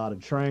they started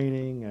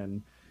training,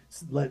 and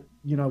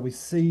we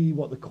see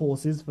what the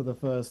course is for the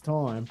first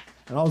time.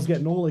 And I was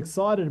getting all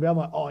excited about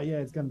like, oh yeah,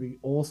 it's going to be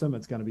awesome.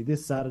 It's going to be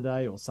this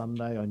Saturday or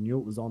Sunday. I knew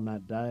it was on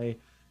that day.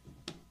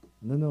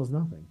 And then there was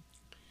nothing.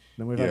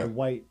 Then we've had to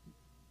wait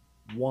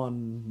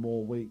one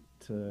more week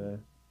to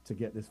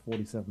get this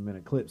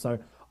 47-minute clip. So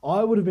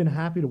I would have been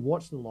happy to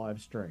watch the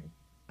live stream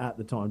at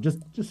the time.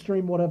 Just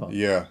stream whatever.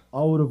 Yeah,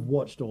 I would have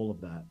watched all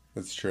of that.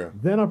 that's true.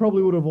 Then I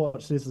probably would have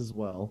watched this as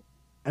well.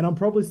 And I'm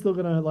probably still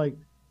gonna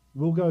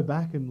we'll go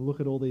back and look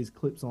at all these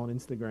clips on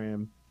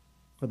Instagram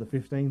for the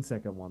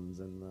 15-second ones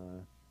and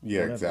Yeah,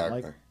 whatever.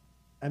 exactly.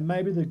 And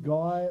maybe the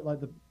guy, like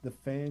the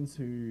fans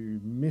who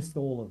missed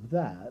all of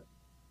that,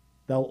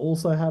 they'll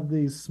also have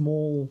these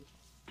small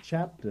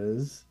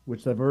chapters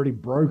which they've already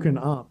broken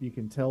up. You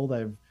can tell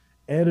they've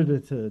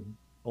edited it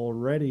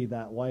already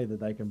that way that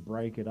they can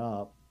break it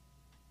up.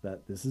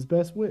 That this is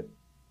best whip,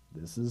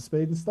 this is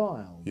speed and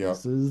style, Yep.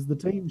 this is the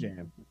team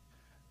jam.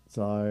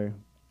 So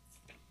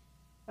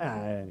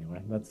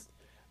anyway, that's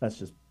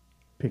just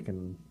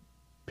picking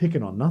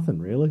on nothing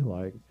really.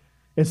 Like,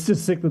 it's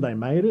just sick that they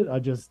made it.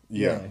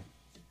 Yeah.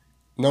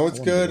 No, it's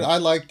I good. wonder. I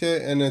liked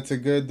it, and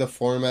the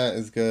format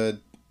is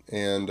good,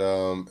 and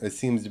it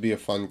seems to be a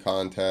fun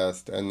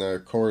contest. And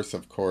the course,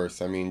 of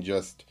course, I mean,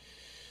 just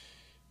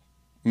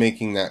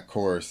making that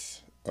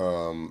course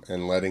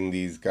and letting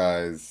these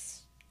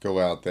guys go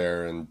out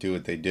there and do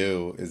what they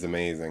do is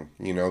amazing.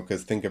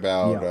 Because think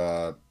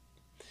about,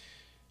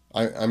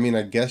 I mean,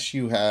 I guess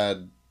you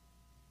had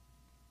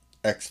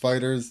X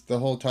Fighters the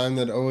whole time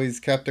that always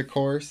kept a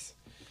course,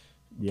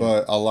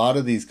 but a lot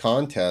of these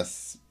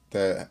contests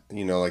that,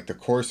 like the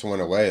course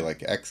went away,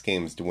 like X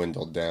Games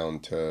dwindled down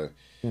to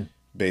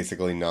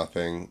basically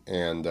nothing,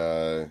 and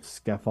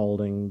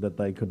Scaffolding that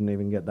they couldn't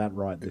even get that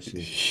right this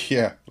year.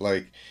 yeah,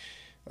 like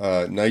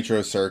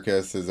Nitro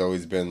Circus has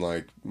always been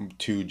like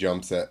 2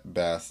 jumps at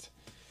best,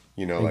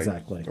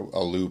 Exactly. like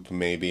a loop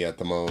maybe at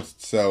the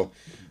most. So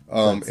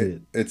That's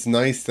it. it's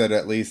nice that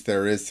at least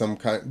there is some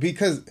kind,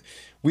 because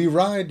we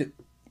ride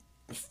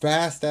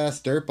fast ass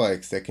dirt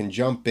bikes that can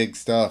jump big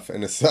stuff,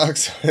 and it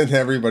sucks when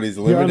everybody's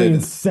You're only limited.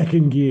 in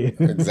second gear.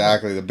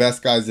 Exactly. The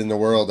best guys in the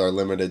world are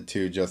limited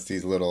to just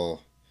these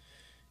little,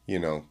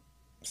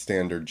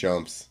 standard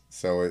jumps.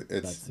 So it's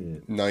That's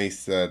it.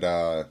 nice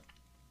that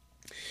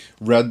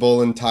Red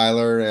Bull and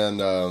Tyler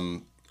and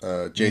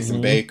Jason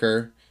Mm-hmm.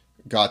 Baker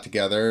got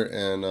together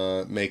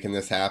and making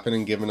this happen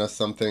and giving us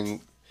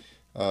something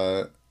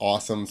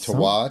awesome to Some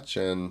watch.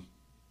 And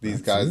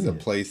these That's guys a it.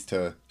 place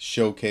to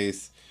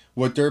showcase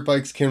what dirt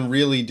bikes can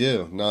really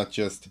do, not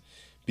just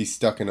be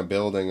stuck in a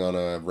building on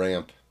a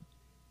ramp.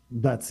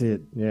 That's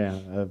it.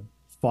 Yeah.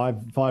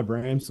 Five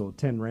ramps or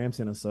 10 ramps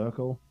in a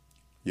circle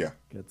Yeah,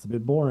 gets a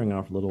bit boring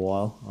after a little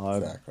while. I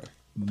exactly.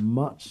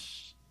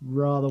 much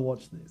rather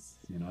watch this,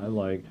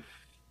 like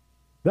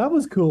that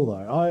was cool though.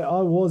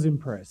 I was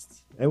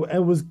impressed. It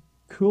was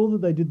cool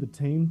that they did the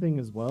team thing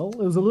as well.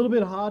 It was a little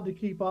bit hard to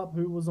keep up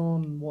who was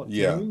on what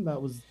Yeah. team.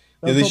 That Yeah, was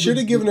they probably should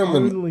have the given them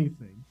only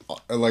thing.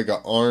 like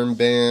an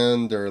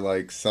armband or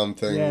like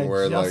something Yeah,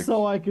 where just like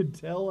so I could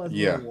tell as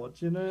we were yeah.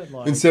 watching it.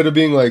 Like, Instead of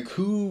being like,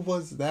 who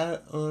was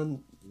that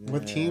on?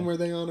 What team yeah. were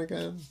they on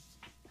again?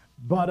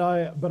 But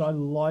I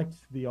liked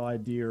the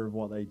idea of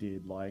what they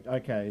did. Like,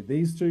 okay,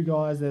 these two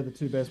guys, they're the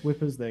two best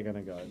whippers, they're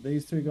gonna go.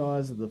 These two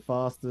guys are the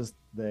fastest,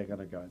 they're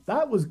gonna go.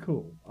 That was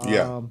cool.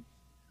 Yeah,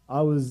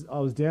 I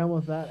was down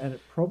with that, and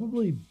it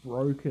probably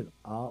broke it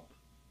up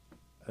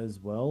as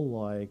well.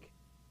 Like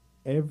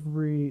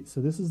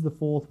so this is the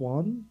fourth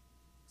one.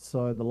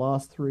 So the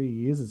last 3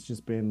 years, it's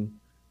just been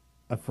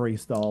a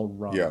freestyle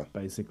run, yeah,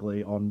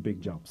 basically on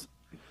big jumps.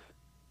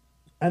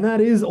 And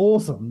that is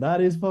awesome.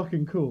 That is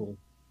fucking cool.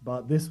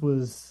 But this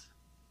was,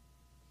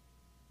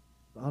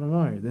 I don't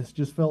know, this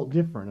just felt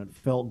different. It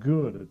felt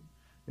good.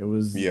 It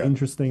was yeah.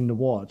 interesting to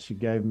watch. It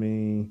gave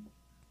me,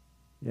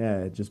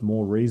 yeah, just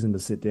more reason to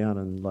sit down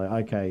and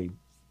like, okay,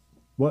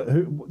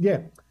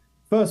 yeah,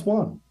 first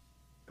one,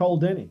 Cole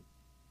Denny,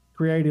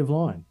 creative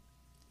line.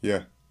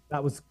 Yeah.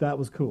 That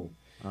was cool.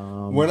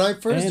 When I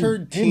first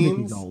heard And Vicky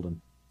teams,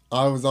 Golden.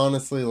 I was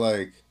honestly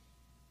like,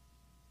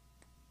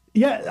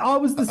 Yeah, I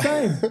was the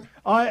same.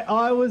 I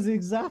I was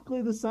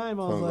exactly the same.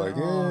 I was was like,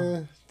 like,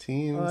 oh,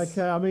 teams.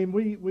 okay. I mean,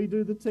 we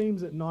do the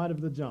teams at night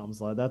of the jumps.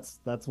 Like that's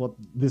what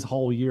this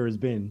whole year has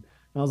been.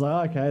 And I was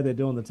like, okay, they're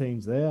doing the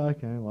teams there.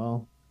 Okay,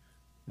 well,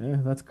 yeah,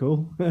 that's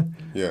cool.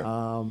 Yeah,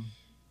 um,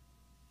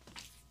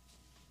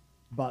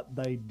 but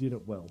they did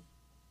it well.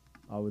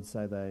 I would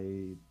say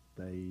they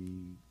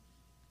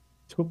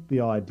took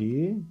the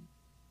idea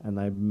and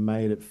they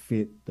made it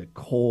fit the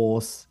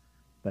course.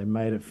 They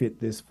made it fit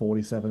this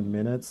 47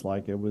 minutes.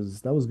 Like that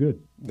was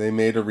good. they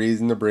made a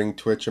reason to bring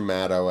Twitch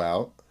Amato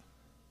out.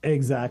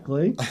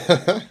 Exactly.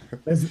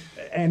 There's,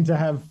 and to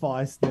have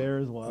Feist there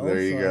as well.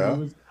 There you So he go.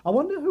 was. I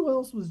wonder who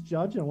else was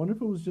judging. I wonder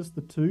if it was just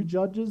the two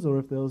judges or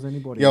if there was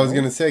anybody Yeah, I was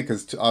gonna else. say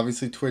because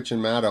obviously Twitch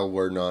and Matto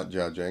were not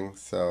judging,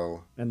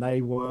 so And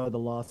they were the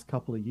last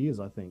couple of years,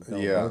 I think. They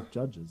were yeah, both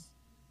judges.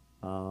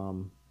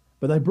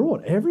 But they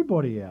brought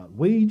everybody out.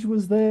 Weege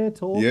was there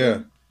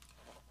yeah. talking.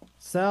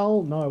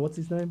 Sal, no, what's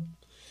his name?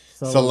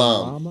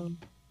 Salam, Salama,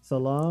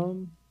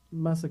 Salam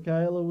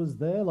Masakela was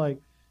there.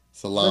 Like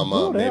they Salama.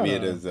 brought out Maybe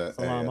it a is a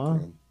at the Salama.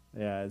 end.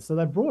 Yeah, so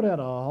they brought out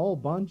a whole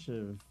bunch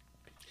of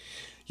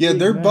Yeah, big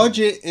their names.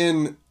 budget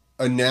in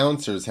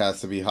announcers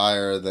has to be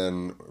higher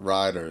than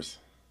riders.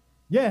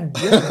 Yeah,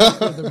 yeah,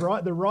 exactly.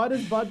 The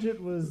writer's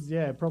budget was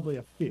probably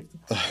a fifth.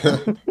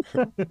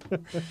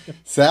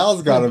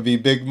 Sal's got to be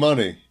big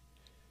money.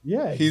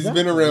 Yeah, He's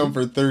been around exactly.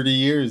 for 30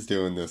 years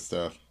doing this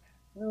stuff.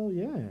 Hell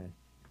yeah.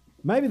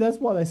 Maybe that's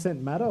why they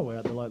sent Matto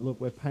out. They're like,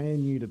 look, we're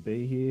paying you to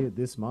be here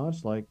this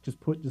much. Like,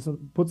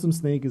 put some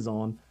sneakers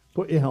on,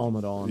 put your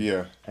helmet on,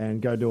 Yeah,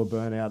 and go do a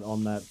burnout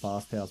on that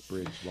fast house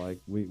bridge. Like,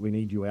 we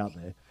need you out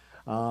there.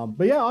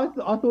 But yeah, I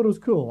thought it was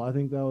cool. I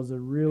think that was a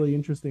really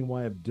interesting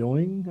way of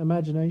doing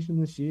Imagination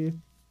this year.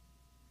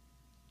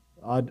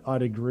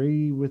 I'd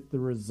agree with the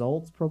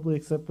results, probably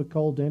except for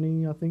Cole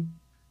Denny. I think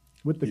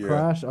with the yeah.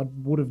 crash, I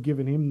would have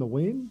given him the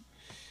win.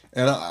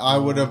 And I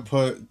would Uh, have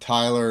put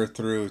Tyler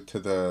through to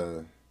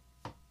the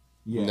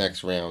yeah,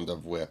 next round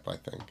of whip, I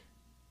think.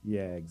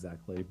 yeah,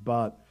 exactly.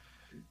 But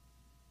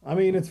I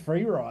mean, it's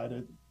free ride.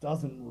 It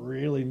doesn't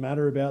really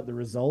matter about the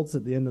results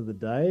at the end of the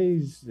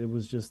day. It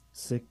was just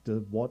sick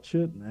to watch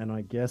it, and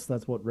I guess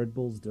that's what Red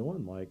Bull's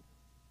doing. Like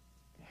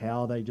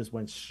how they just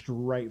went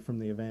straight from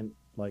the event,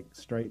 like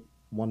straight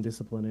one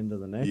discipline into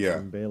the next, Yeah,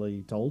 and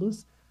barely told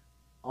us.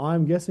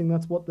 I'm guessing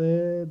that's what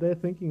they're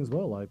thinking as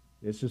well. Like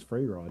it's just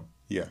free ride.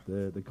 yeah.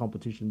 The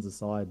competitions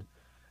aside,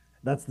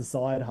 that's the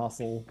side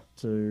hustle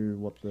to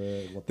what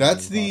the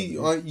That's main part of it the,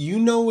 is. you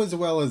know as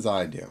well as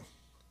I do.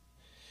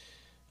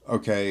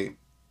 Okay,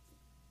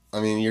 I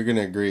mean, you're going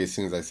to agree as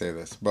soon as I say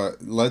this,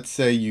 but let's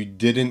say you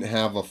didn't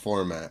have a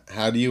format.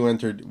 How do you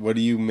enter, what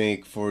do you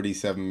make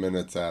 47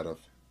 minutes out of?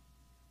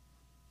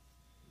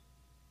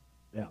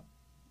 Yeah,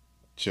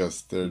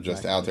 Just, they're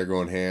just out exactly. there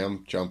going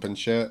ham, jumping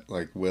shit,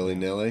 like willy Yeah,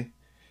 nilly?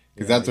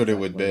 Because yeah, that's what it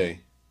would exactly.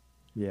 be.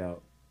 Yeah,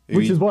 If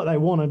which is you, what they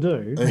want to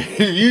do.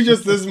 if you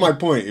just, this is my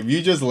point. If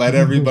you just let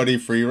everybody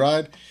free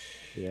ride,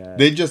 Yeah,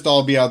 they'd just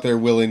all be out there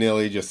willy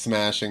nilly, just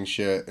smashing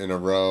shit in a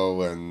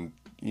row, and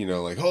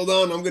like, hold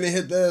on, I'm gonna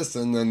hit this,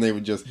 and then they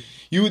would just,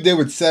 they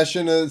would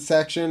session a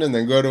section, and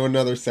then go to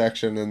another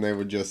section, and they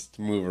would just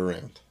move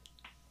around.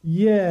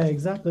 yeah,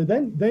 exactly.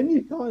 Then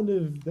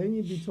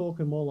you'd be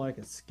talking more like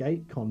a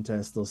skate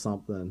contest or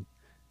something.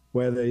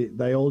 where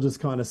they all just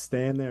kind of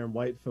stand there and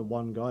wait for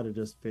one guy to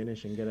just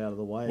finish and get out of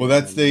the way, Well, and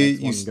that's then the next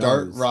you one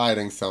start goes.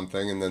 riding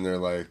something, and then they're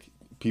like,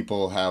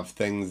 people have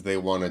things they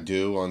want to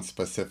do on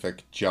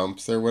specific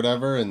jumps or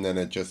whatever, and then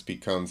it just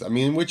becomes, I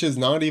mean, which is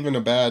not even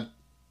a bad,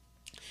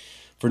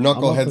 for I'm up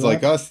for knuckleheads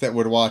like that. us that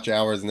would watch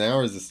hours and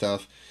hours of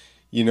stuff,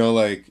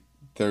 like,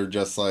 they're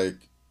just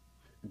like,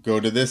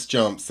 go to this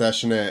jump,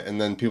 session it, and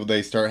then people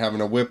they start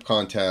having a whip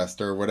contest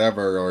or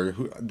whatever, or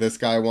this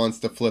guy wants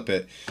to flip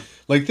it.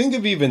 Like think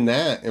of even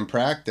that in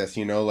practice,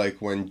 like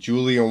when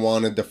Julia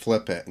wanted to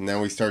flip it, and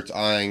now he starts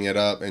eyeing it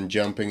up and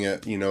jumping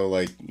it.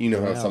 Like how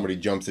Yeah. somebody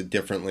jumps it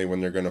differently when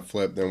they're gonna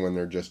flip than when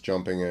they're just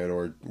jumping it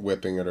or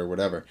whipping it or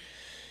whatever.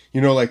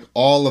 Like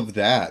all of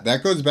that.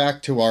 That goes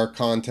back to our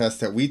contest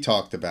that we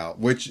talked about,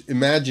 which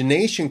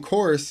imagination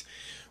course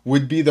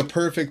would be the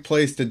perfect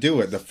place to do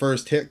it, the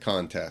first hit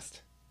contest.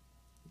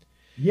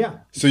 Yeah.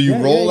 So you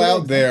roll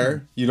out Exactly.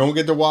 there, you don't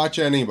get to watch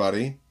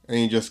anybody, and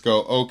you just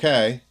go,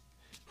 okay,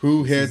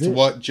 who This is hits it.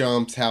 what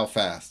jumps, how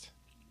fast?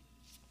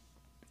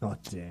 Oh,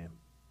 damn.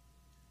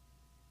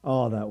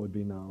 Oh, that would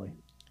be gnarly.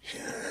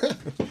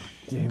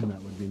 Damn,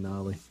 that would be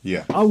gnarly.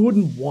 Yeah. I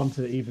wouldn't want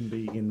to even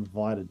be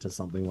invited to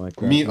something like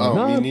that. Me, Like,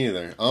 oh, me no,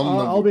 neither.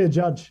 I'll be a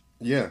judge.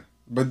 Yeah,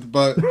 but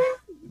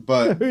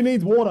Who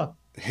needs water?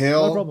 No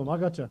Hill, problem. I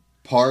got you.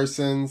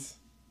 Parsons,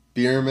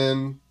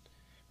 Bierman,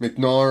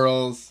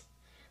 McNarls,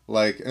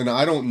 and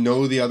I don't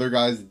know the other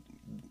guys.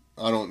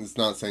 It's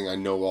not saying I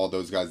know all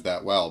those guys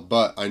that well,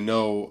 but I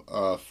know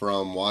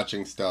from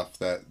watching stuff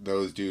that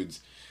those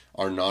dudes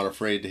are not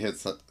afraid to hit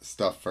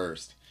stuff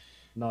first.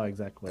 No,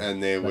 exactly.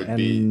 And they would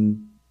be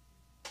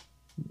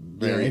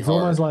very it's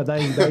hard. almost like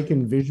they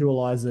can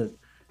visualize it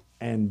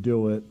and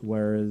do it,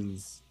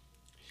 whereas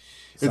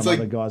It's some like-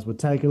 other guys would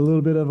take a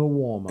little bit of a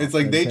warm up. It's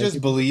like they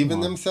just believe in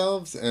them.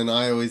 themselves, and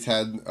I always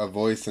had a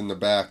voice in the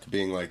back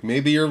being like,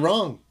 maybe you're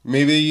wrong.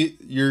 Maybe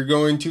you're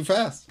going too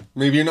fast.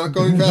 Maybe you're not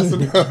going fast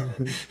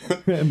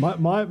enough.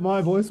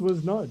 my voice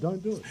was no,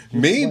 don't do it. Just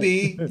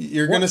Maybe wait.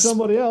 you're Watch going to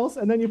somebody else,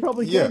 and then you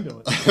probably can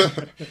do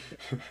it.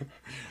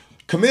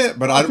 commit,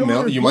 but I don't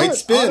know. You might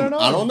spin.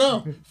 I don't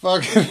know.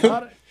 Fuck.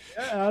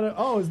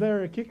 Oh, is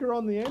there a kicker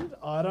on the end?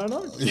 I don't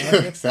know. Yeah,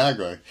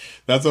 exactly.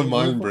 That's what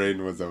my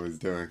brain was always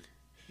doing.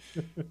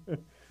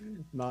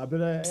 No,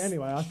 but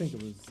anyway, I think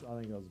it was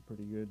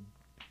a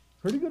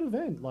pretty good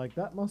event. Like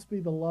that must be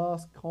the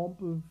last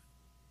comp of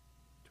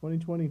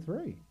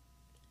 2023.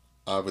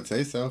 I would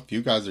say so. If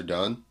you guys are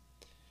done.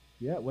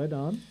 Yeah, we're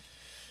done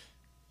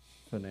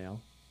for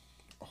now.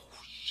 Oh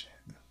shit.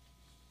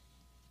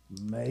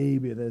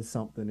 Maybe there's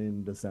something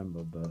in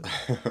December, but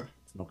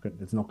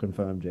it's not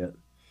confirmed yet.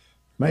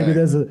 Maybe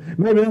Right.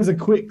 there's a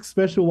quick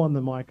special one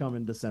that might come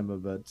in December,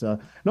 but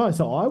no.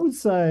 So I'd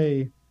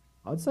say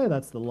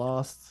that's the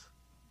last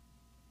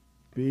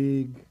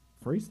big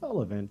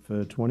freestyle event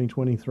for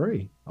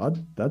 2023.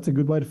 That's a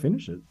good way to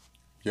finish it.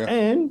 Yeah.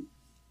 And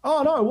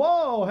oh no,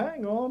 whoa,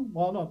 hang on.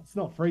 Well, it's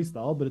not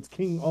freestyle, but it's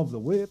King of the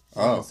Whip.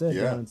 Like I Oh, said,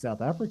 yeah. down in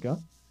South Africa.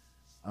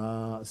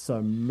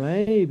 So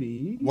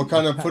maybe What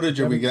kind of Patrick footage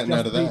are we Evans getting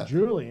out just of beat that?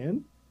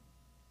 Julian.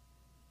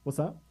 What's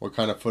that? What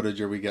kind of footage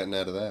are we getting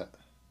out of that?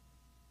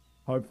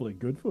 Hopefully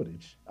good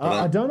footage. But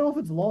I don't know if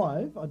it's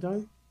live. I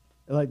don't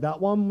like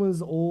that one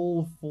was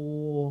all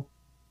for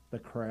the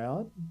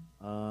crowd.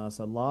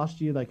 So last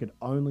year they could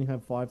only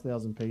have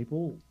 5,000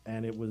 people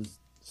and it was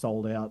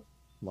sold out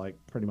like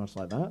pretty much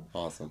like that.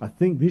 Awesome. I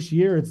think this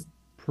year it's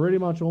pretty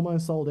much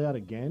almost sold out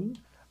again,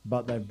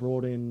 but they've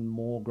brought in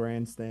more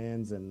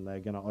grandstands and they're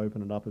going to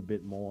open it up a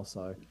bit more.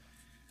 So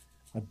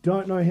I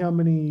don't know how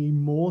many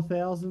more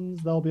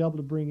thousands they'll be able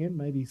to bring in.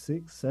 Maybe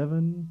 6,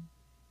 7,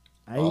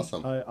 8.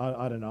 Awesome.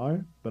 I don't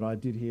know, but I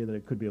did hear that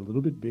it could be a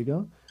little bit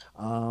bigger.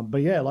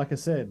 But yeah, like I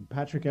said,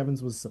 Patrick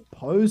Evans was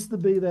supposed to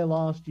be there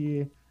last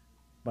year,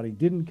 but he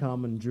didn't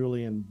come and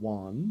Julian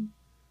won.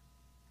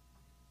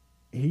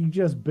 He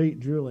just beat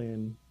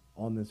Julian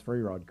on this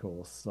free ride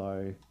course.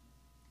 So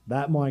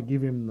that might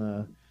give him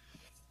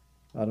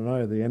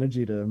the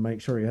energy to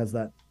make sure he has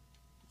that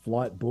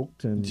flight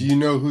booked. And Do you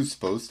know who's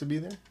supposed to be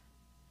there?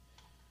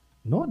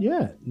 not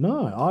yet.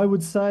 No, I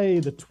would say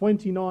the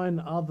 29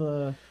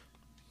 other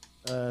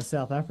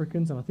South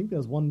Africans, and I think there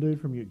was one dude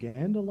from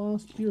Uganda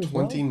last year as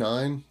well.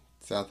 29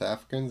 South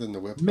Africans in the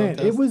whip Man,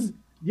 contest?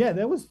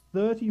 there was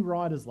 30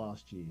 riders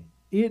last year.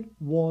 It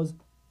was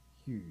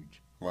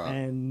huge. Wow.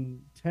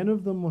 And 10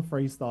 of them were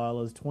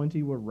freestylers,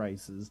 20 were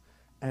racers,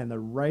 and the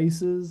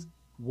racers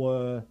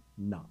were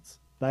nuts.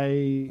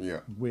 They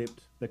Yeah.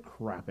 whipped the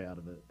crap out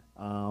of it.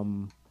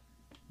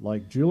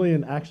 Like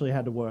Julian actually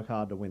had to work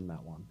hard to win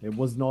that one. It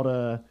was not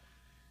a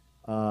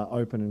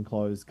open and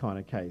closed kind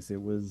of case.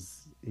 It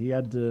was he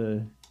had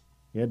to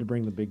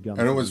bring the big guns.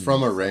 And it to was win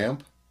from a this.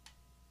 ramp?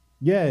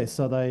 Yeah,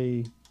 so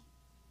I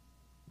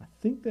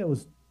think there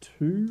was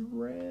 2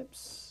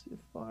 ramps, if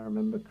I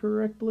remember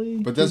correctly.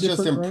 But 2 that's just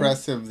different ramps.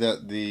 impressive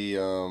that the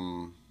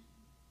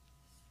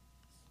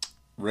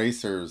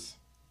racers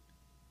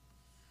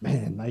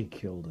Man, they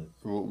killed it.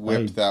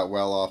 whipped that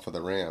well off of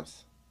the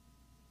ramps.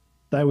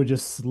 They were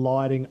just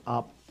sliding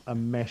up a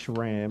mesh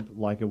ramp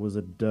like it was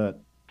a dirt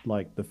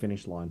like the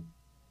finish line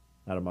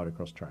at a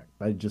motocross track.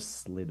 They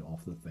just slid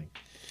off the thing.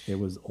 It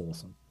was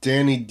awesome.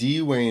 Danny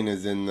D. Wayne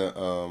is in the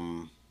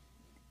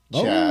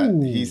chat.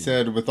 He Oh,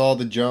 said, with all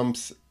the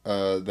jumps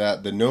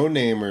that the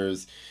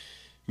no-namers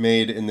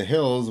made in the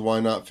hills, why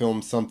not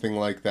film something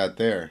like that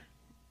there?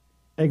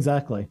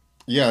 exactly.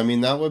 Yeah, I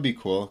mean, that would be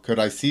cool. Could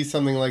I see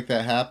something like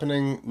that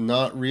happening?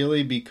 Not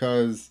really,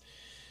 because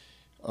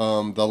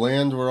the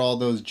land where all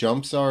those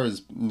jumps are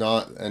is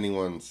not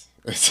anyone's.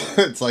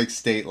 It's like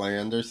state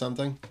land or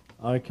something.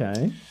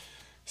 Okay.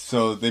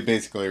 So they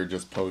basically are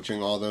just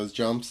poaching all those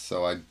jumps.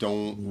 So I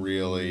don't Mm,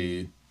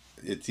 really.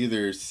 It's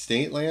either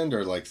state land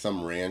or like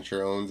some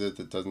rancher owns it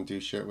that doesn't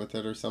do shit with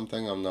it or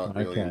something. I'm not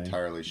really okay.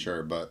 entirely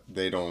sure, but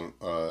they don't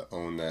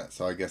own that.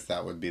 So I guess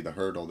that would be the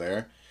hurdle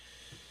there.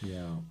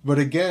 Yeah. But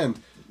again,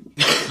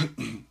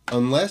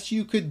 unless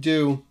you could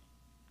do,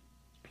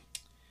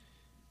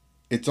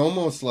 it's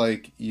almost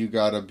like you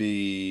gotta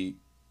be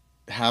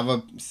have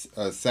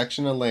a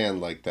section of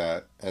land like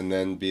that, and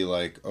then be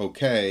like,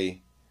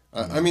 okay.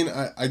 I Yeah. mean,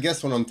 I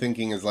guess what I'm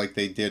thinking is like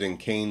they did in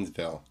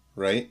Canesville,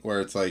 right?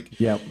 Where it's like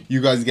Yep.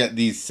 you guys get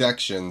these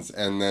sections,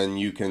 and then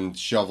you can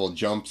shovel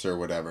jumps or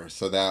whatever.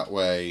 So that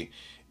way,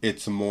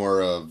 it's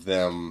more of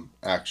them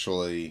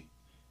actually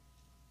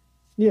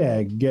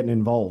Yeah, getting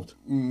involved.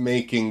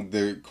 making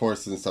the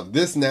courses and stuff.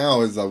 This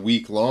now is a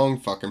week long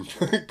fucking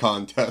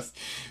contest,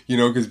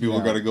 because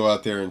people got Yeah. to go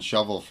out there and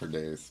shovel for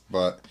days.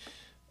 But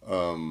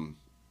um,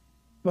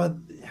 But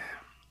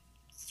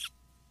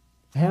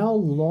how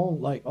long?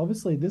 Like,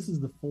 obviously, this is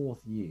the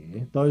fourth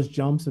year. Those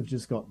jumps have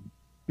just got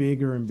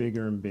bigger and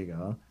bigger and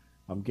bigger.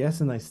 I'm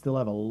guessing they still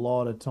have a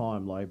lot of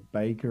time, like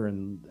Baker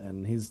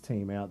and his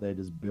team out there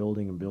just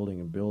building and building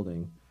and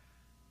building.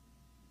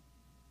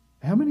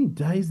 How many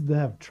days did they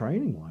have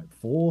training? Like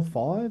 4,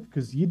 5?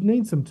 Because you'd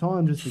need some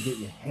time just to get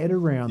your head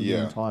around the yeah,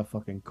 entire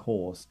fucking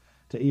course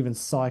to even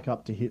psych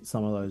up to hit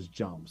some of those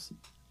jumps.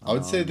 I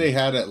would say they Um,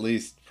 had at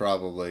least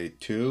probably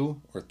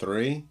 2 or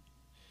 3.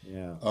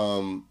 yeah.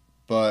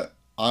 But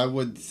I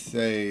would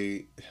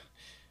say,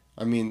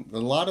 I mean, a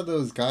lot of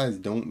those guys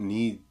don't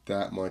need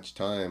that much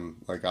time.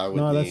 Like I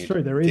would No, that's need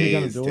true. They're either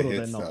going to days do to it or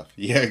they're hit not. stuff.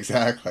 Yeah,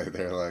 exactly.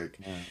 They're like,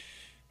 Yeah.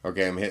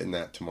 okay, I'm hitting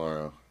that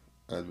tomorrow.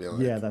 I'd be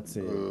Yeah, like, that's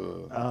it.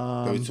 ugh.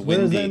 Though it's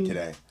Whereas windy then,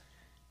 today.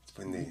 It's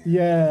windy.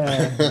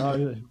 yeah,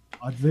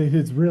 I think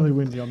it's really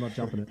windy. I'm not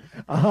jumping it.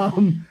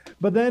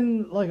 But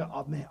then, like,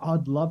 oh, man,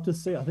 I'd love to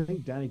see. I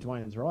think Danny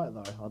Dwayne's right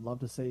though. I'd love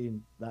to see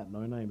that no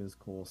namers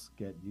course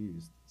get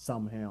used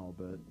somehow.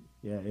 But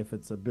yeah, if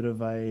it's a bit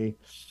of a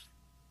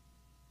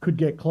could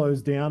get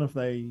closed down if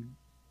they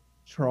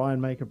try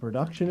and make a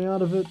production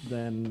out of it,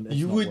 then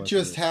it's You not would worth the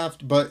just risk. have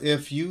to, but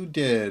if you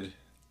did,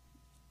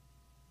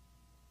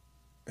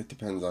 it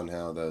depends on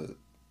how the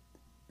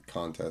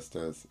contest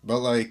is. But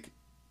like,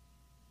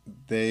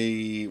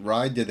 they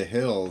Ride to the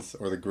Hills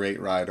or the Great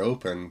Ride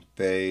Open,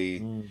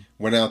 they Mm,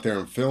 went out there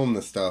and filmed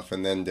the stuff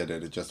and then did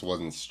it. It just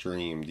wasn't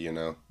streamed,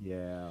 yeah,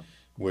 yeah,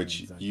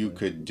 which you exactly.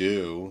 could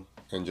do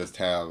and just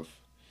have.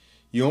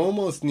 You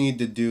almost need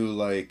to do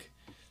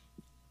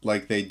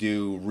like they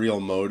do real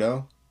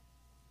moto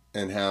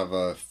and have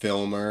a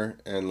filmer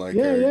and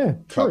like Yeah, a yeah,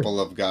 true. couple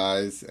of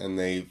guys and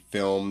they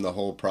film the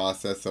whole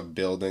process of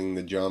building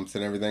the jumps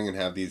and everything and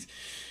have these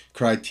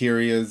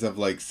criterias of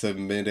like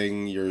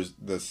submitting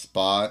the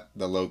spot,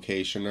 the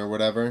location or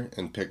whatever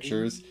and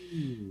pictures,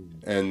 Ooh,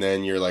 and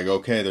then you're like,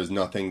 okay, there's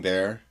nothing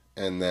there,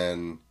 and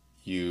then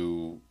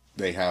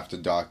they have to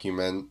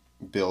document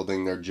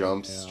building their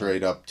jumps yeah,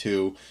 straight up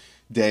to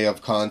day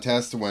of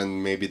contest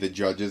when maybe the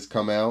judges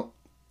come out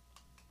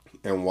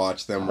and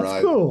watch them that's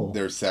ride cool.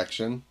 their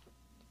section.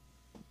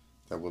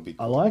 That would be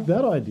I cool. like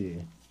that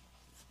idea.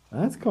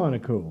 That's kind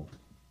of cool.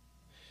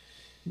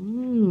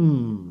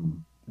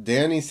 Hmm.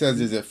 Danny says,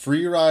 is it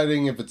free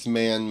riding if it's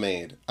man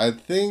made? I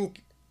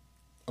think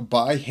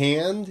by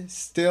hand,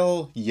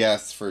 still,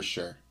 yes, for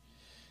sure.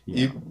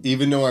 Yeah.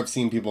 Even though I've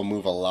seen people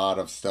move a lot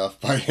of stuff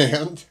by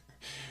hand,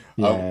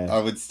 Yeah. I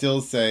would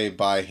still say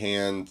by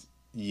hand,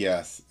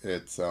 yes,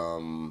 it's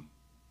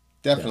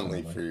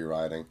definitely Definitely. free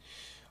riding.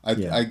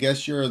 Yeah. I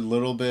guess you're a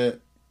little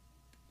bit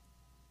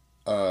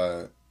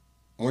uh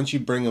once you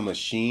bring a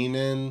machine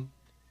in,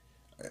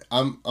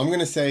 I'm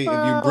gonna say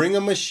if you Well, bring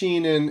a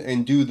machine in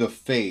and do the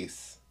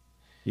face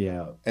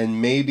yeah.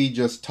 and maybe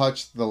just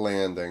touch the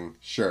landing,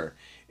 sure.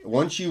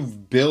 Once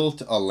you've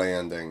built a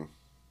landing,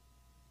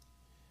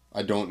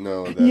 I don't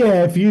know that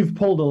Yeah, if you've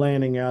pulled a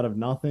landing out of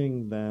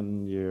nothing,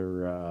 then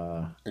you're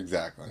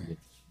exactly. yeah.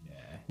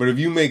 Yeah. But if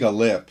you make a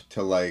lip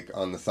to like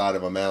on the side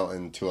of a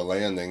mountain to a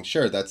landing,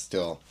 sure, that's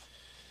still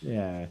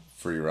Yeah.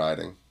 free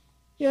riding.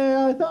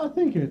 Yeah, I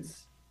think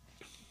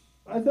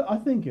I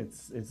think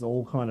it's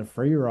all kind of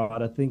free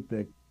ride. I think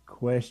the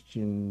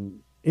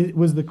question it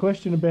was the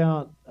question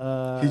about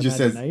He just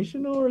says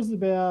imagination or is it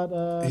about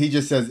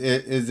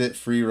is it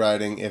free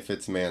riding if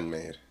it's man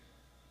made?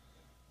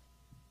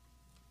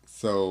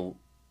 So,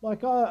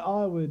 like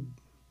I would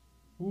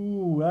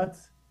ooh,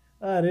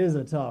 that is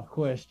a tough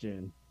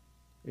question.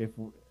 If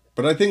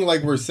but I think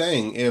like we're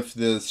saying, if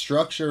the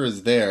structure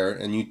is there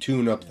and you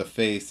tune up yeah, the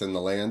face and the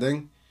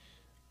landing,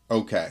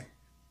 okay.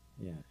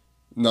 Yeah.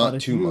 Not But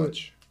if too you-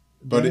 much.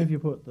 But Then if you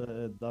put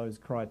those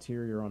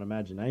criteria on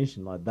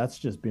imagination, like that's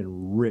just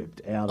been ripped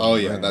out of Oh,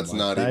 the yeah, ground. that's Like,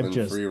 not they've even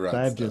just, free ride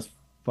They've stuff. just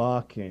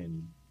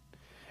fucking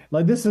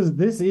like this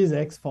is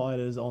X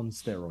Fighters on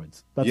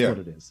steroids. That's Yeah. what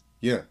it is.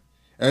 Yeah.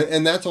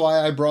 And that's why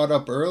I brought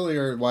up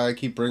earlier, why I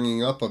keep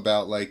bringing up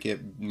about like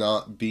it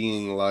not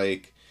being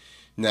like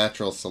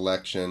natural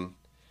selection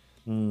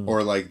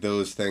or like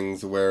those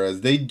things,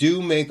 whereas they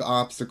do make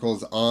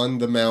obstacles on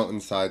the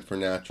mountainside for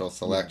natural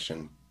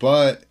selection.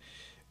 But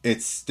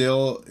it's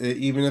still,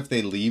 even if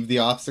they leave the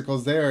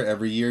obstacles there,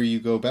 every year you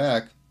go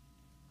back.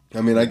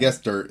 I mean, I guess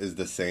dirt is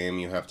the same.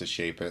 You have to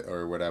shape it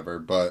or whatever.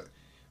 But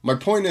my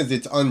point is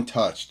it's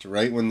untouched,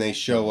 right? When they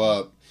show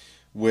up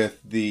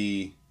with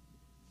the...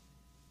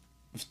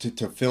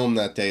 To film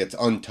that day, it's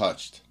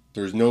untouched.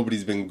 There's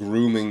nobody's been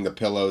grooming the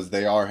pillows.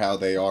 They are how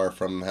they are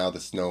from how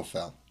the snow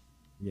fell.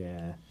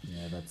 Yeah,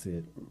 that's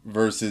it.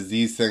 Versus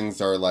these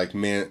things are like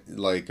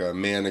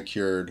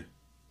manicured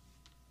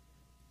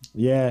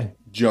Yeah.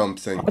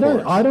 jumps and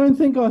course. I don't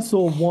think I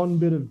saw one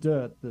bit of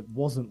dirt that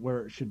wasn't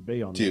where it should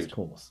be on this Dude,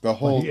 course. the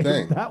whole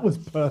thing. That was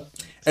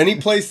perfect.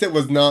 Any place that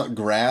was not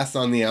grass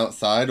on the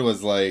outside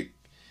was like...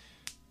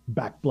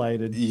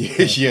 Backbladed.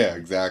 Yeah,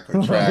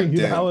 exactly. Tracked in.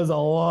 That was a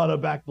lot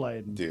of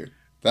backblading. Dude,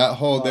 that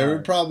whole... There were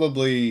Alright.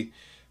 probably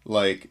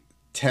like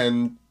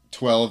 10,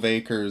 12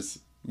 acres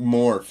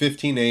more,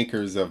 15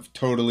 acres of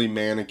totally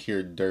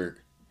manicured dirt.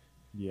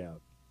 Yeah.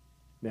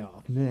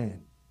 Now,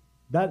 man,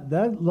 that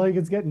like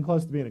it's getting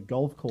close to being a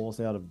golf course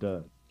out of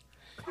dirt.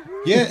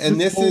 Yeah, and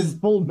Just this is...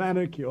 full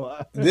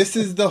manicure. This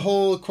is the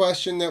whole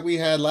question that we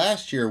had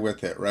last year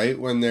with it, right?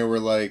 When they were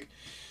like,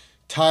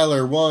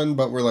 Tyler won,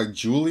 but we're like,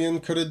 Julian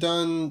could have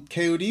done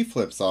KOD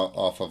flips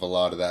off of a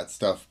lot of that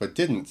stuff, but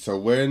didn't. So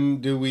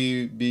when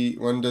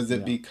does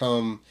it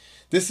become...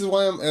 This is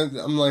why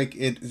I'm like,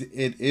 it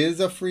is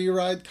a free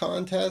ride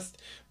contest,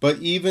 but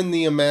even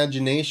the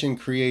imagination,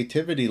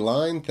 creativity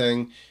line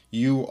thing,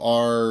 you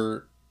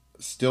are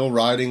still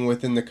riding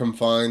within the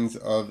confines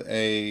of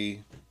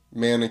a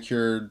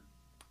manicured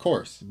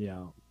course.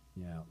 Yeah.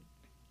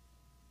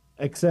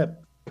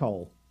 Except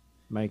Cole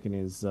making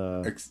his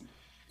There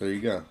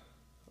you go.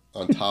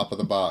 On top of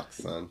the box,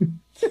 son.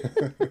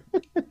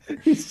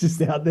 he's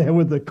just out there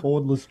with a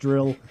cordless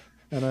drill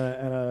and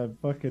a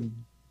fucking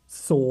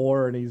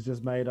saw, and he's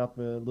just made up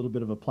a little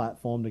bit of a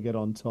platform to get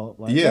on top.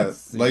 Like, Yeah, that's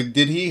sick. like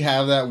did he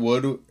have that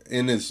wood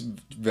in his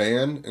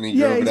van and he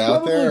Yeah, drove he's it out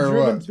probably there or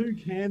driven what? to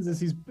Kansas.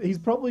 He's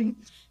probably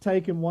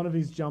taken one of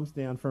his jumps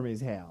down from his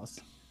house,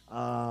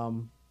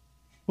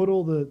 put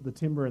all the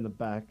timber in the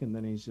back, and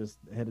then he's just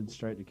headed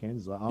straight to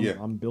Kansas. Like,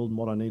 I'm building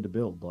what I need to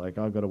build. Like,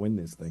 I got to win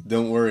this thing.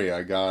 Don't worry,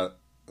 I got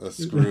a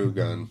screw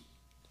gun.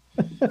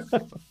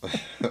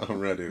 I'm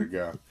ready to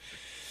go.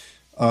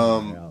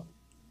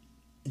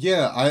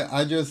 Yeah,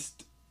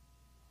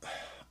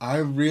 I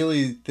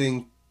really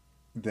think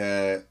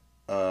that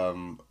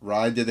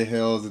Ride to the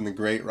Hills and the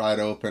Great Ride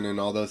Open and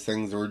all those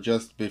things were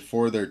just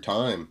before their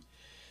time.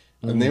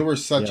 And they were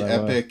such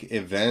epic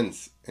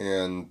events.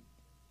 And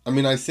I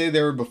mean, I say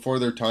they were before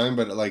their time,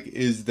 but like,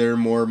 is there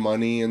more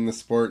money in the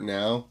sport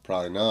now?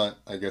 Probably not.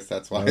 I guess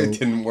that's why it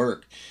didn't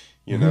work,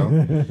 you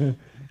know?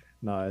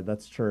 No,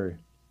 that's true.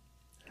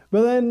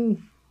 But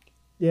then,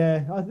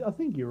 yeah, I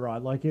think you're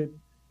right. Like it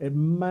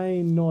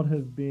may not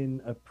have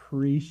been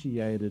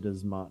appreciated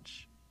as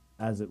much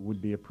as it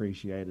would be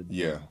appreciated.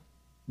 Yeah. now.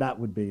 That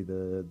would be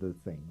the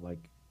thing.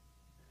 Like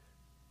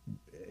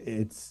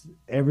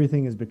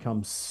everything has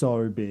become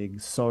so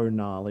big, so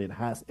gnarly.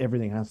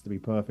 Everything has to be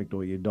perfect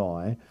or you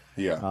die.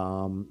 Yeah.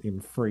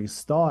 In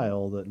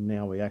freestyle, that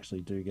now we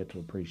actually do get to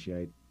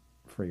appreciate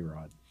free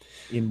ride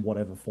in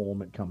whatever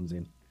form it comes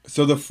in.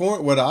 So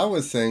what I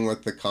was saying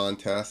with the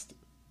contest,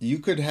 you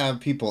could have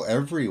people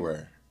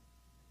everywhere.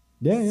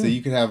 Yeah. So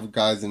you could have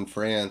guys in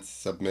France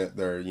submit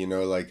their,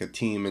 like a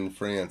team in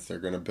France, they're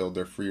going to build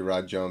their free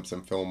ride jumps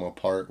and film a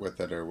part with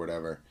it or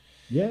whatever.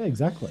 Yeah,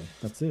 exactly.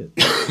 That's it.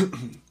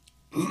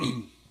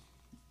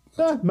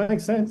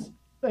 Makes sense.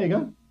 There you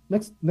go.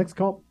 Next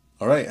comp.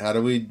 All right, how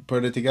do we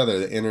put it together?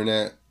 The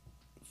internet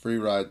free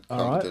ride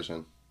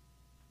competition.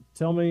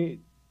 Tell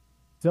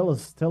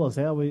us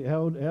how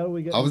do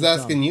we get? I was this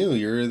asking done? you.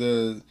 You're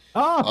the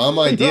I'm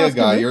idea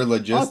guy. You're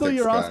logistics I thought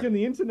you were guy. asking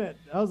the internet.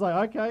 I was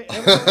like, okay,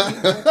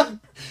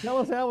 tell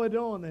us how we're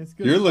doing this.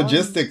 'Cause You're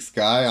logistics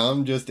guy.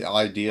 I'm just the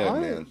idea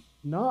man.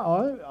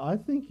 No, I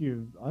think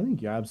you're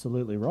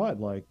absolutely right.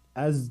 Like,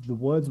 as the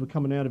words were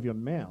coming out of your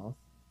mouth,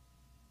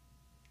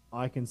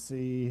 I can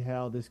see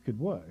how this could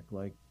work.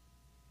 Like,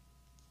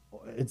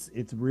 it's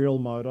real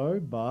moto,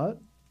 but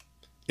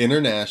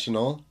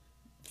International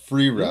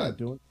free ride.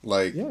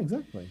 Like, yeah,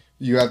 exactly.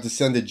 you have to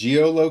send a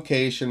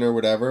geolocation or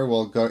whatever.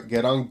 We'll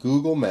get on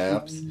Google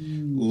Maps,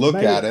 look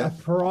Maybe at it. a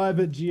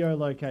private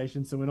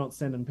geolocation, so we're not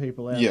sending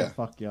people out to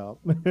fuck you up.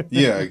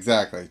 Yeah,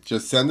 exactly.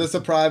 Just send us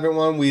a private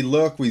one. We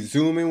look, we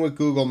zoom in with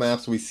Google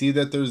Maps. We see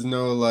that there's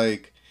no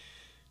like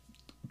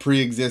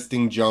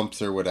pre-existing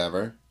jumps or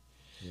whatever.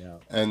 Yeah.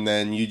 And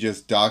then you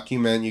just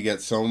document. You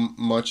get so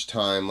much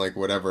time, like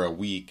whatever, a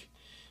week.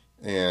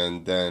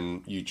 and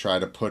then you try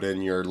to put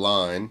in your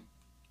line,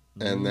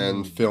 and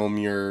then film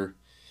your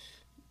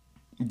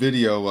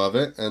video of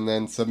it, and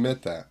then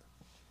submit that.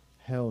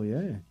 Hell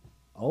yeah.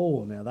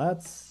 Oh, now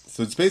that's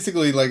So it's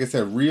basically, like I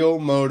said, real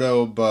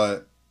moto,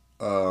 but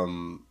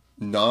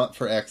not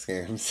for X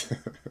Games.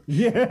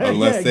 yeah,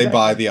 Unless yeah, they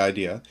buy exactly. the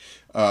idea.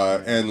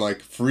 And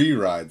like free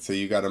ride. So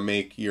you got to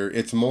make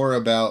it's more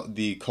about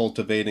the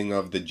cultivating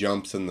of the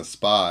jumps in the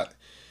spot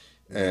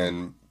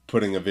and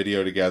putting a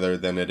video together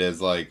than it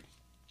is like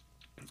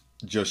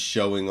just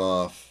showing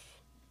off,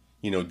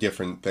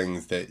 different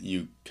things that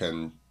you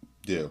can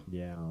do.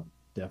 Yeah,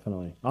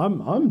 definitely.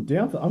 I'm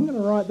down for. I'm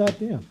gonna write that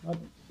down.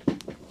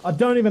 I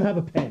don't even have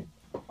a pen.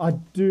 I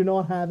do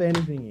not have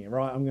anything here.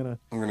 Right, I'm gonna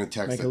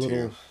text make it a to little.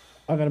 you.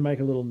 I'm gonna make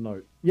a little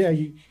note. Yeah,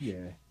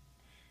 yeah.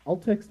 I'll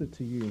text it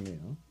to you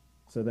now,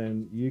 so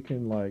then you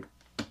can like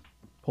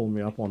pull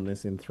me up on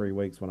this in 3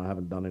 weeks when I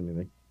haven't done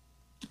anything.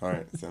 All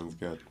right, sounds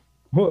good.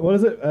 What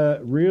is it?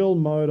 Real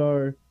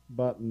moto,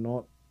 but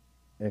not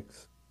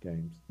X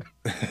Games.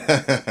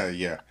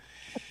 Yeah.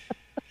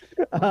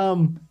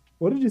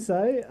 What did you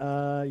say?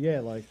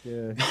 Yeah, like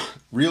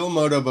Real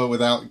moto, but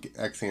without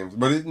X Games.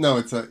 But no,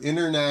 it's an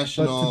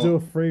international. but to do a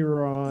free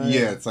ride.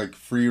 Yeah, it's like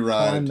free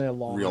ride, Find their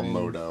real line.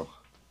 moto,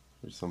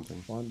 or something.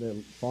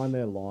 Find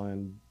their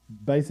line.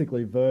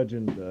 Basically,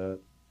 virgin dirt.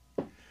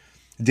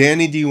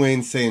 Danny D.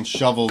 Wayne's saying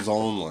shovels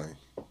only.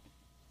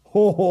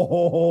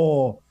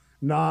 Ho.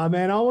 Nah,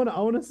 man, I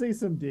want to see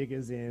some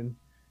diggers in.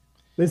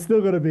 There's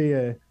still got to be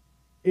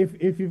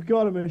if you've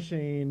got a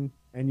machine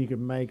and you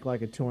can make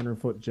like a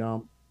 200-foot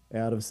jump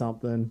out of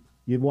something,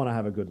 you'd want to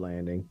have a good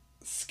landing.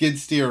 Skid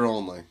steer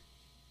only.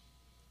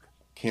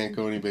 Can't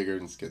go any bigger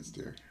than skid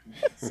steer.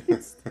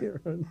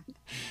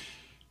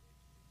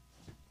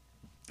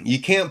 You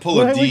can't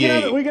pull a Well, hey,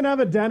 D8. we can have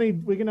a Danny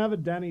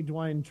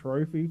Dwayne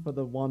trophy for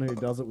the one who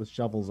does it with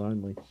shovels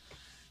only.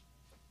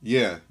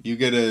 Yeah, you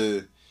get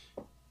a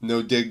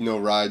no dig, no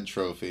ride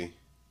trophy.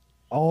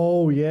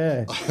 Oh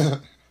yeah.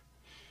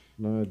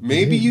 No,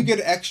 Maybe you get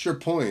extra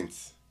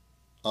points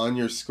on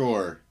your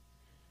score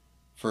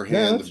for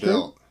hand that's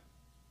built.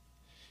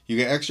 You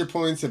get extra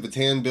points if it's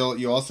hand built.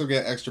 You also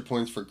get extra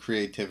points for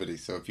creativity.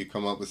 So if you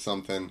come up with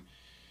something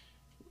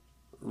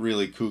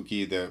really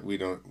kooky that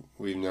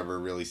we've never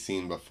really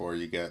seen before,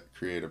 you get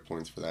creative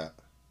points for that.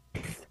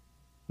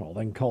 Well,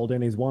 then Cole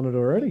Denny's won it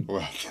already.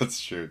 Well,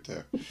 that's true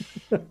too.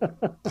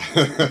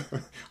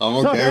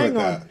 I'm okay with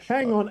that.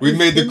 Hang on. We've Is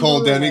made the timber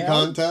Cole Denny allowed?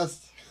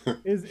 contest.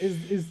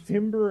 Is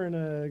timber and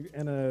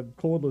a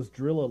cordless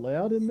drill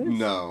allowed in this?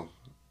 No.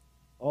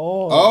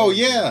 Oh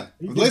yeah.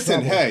 he's in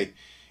Listen, trouble. hey,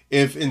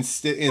 if in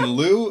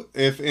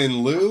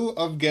lieu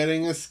of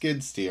getting a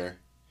skid steer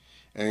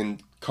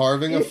and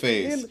carving a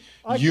face,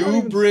 I can't you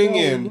even bring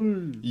spell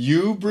in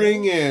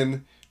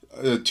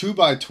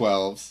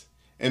 2x12s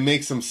and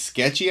make some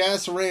sketchy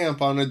ass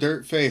ramp on a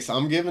dirt face,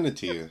 I'm giving it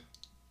to you.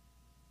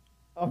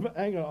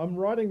 Hang on, I'm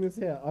writing this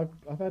here.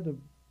 I've had to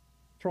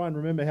try and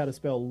remember how to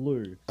spell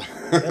Lou.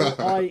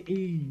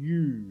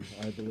 Lieu,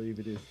 I believe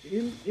it is.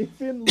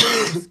 If in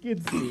lieu of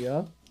skid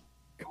steer,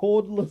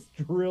 cordless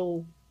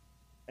drill,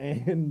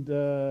 and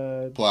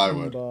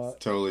Plywood. timber,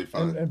 It's totally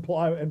fine. and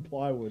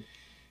plywood.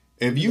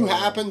 If you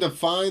happen to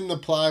find the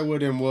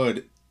plywood and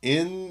wood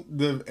in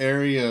the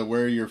area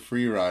where you're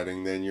free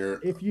riding, then you're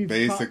If you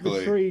basically cut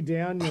the tree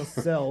down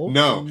yourself,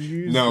 no. and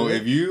used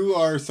If you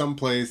are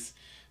someplace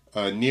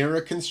near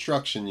a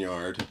construction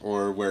yard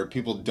or where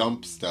people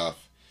dump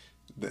stuff,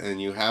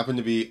 and you happen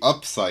to be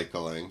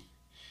upcycling,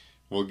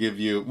 we'll give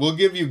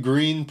you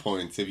green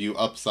points if you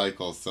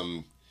upcycle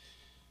some.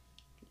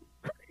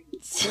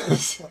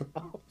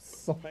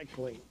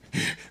 upcycling.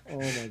 Oh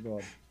my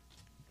god.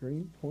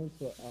 Green points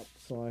for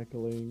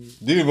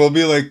upcycling. Dude, we'll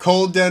be like,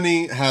 Cole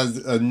Denny has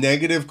a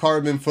negative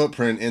carbon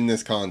footprint in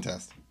this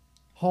contest.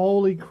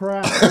 Holy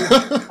crap.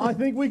 I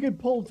think we could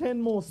pull 10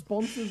 more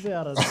sponsors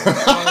out of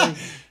that.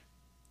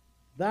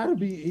 That'd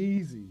be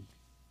easy.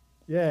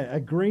 Yeah, a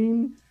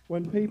green,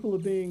 when people are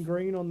being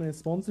green on their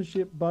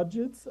sponsorship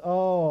budgets.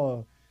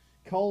 Oh,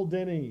 Cole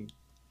Denny,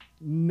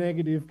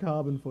 negative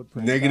carbon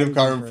footprint. Negative That is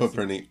carbon impressive.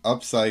 footprint. He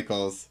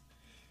upcycles.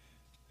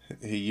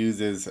 He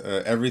uses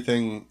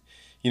everything.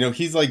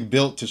 He's like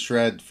built to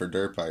shred for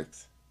dirt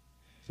bikes.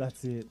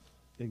 That's it.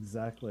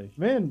 Exactly.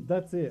 Man,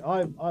 that's it.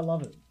 I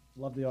love it.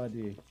 Love the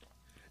idea.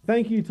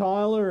 Thank you,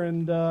 Tyler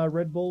and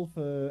Red Bull,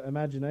 for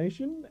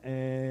imagination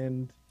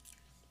and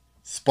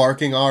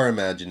Sparking our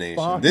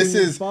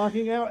imagination.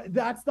 sparking out.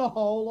 That's the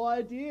whole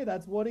idea.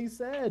 That's what he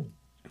said.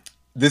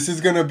 This is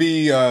going to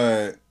be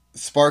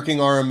Sparking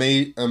Our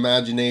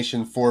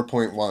Imagination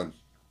 4.1.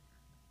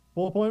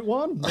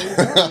 4.1. There you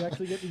go. We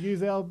actually get to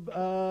use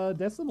our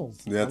decimals.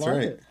 That's I like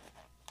right. it.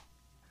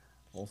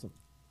 Awesome.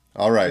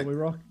 All right.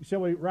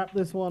 Shall we wrap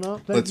this one up?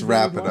 Let's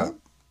wrap it up.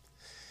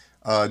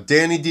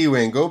 Danny D.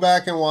 Wayne, go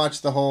back and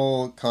watch the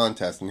whole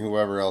contest, and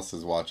whoever else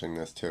is watching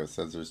this too. It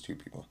says there's 2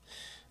 people.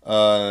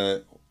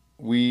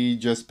 We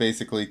just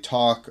basically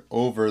talk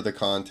over the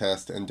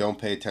contest and don't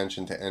pay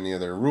attention to any of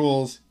their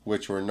rules,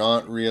 which were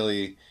not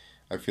really,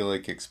 I feel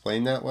like,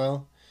 explained that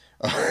well.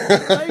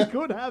 They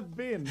could have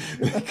been.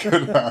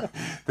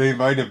 They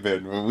might have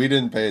been, but we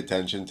didn't pay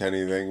attention to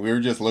anything. We were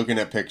just looking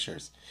at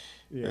pictures.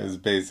 Yeah. It was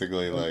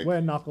basically like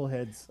We're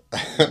knuckleheads.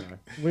 You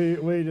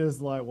know. We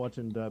just like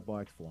watching dirt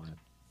bikes flying.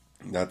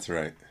 That's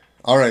right.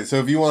 All right, so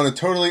if you want a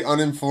totally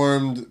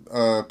uninformed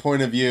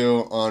point of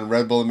view on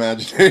Red Bull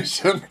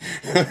Imagination,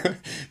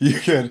 you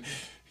can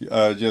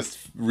just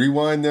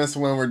rewind this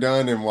when we're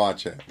done and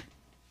watch it.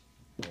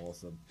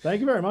 Awesome. Thank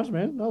you very much,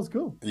 man. That was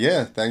cool.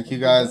 Yeah, thank you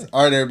guys.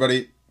 All right,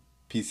 everybody.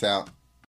 Peace out.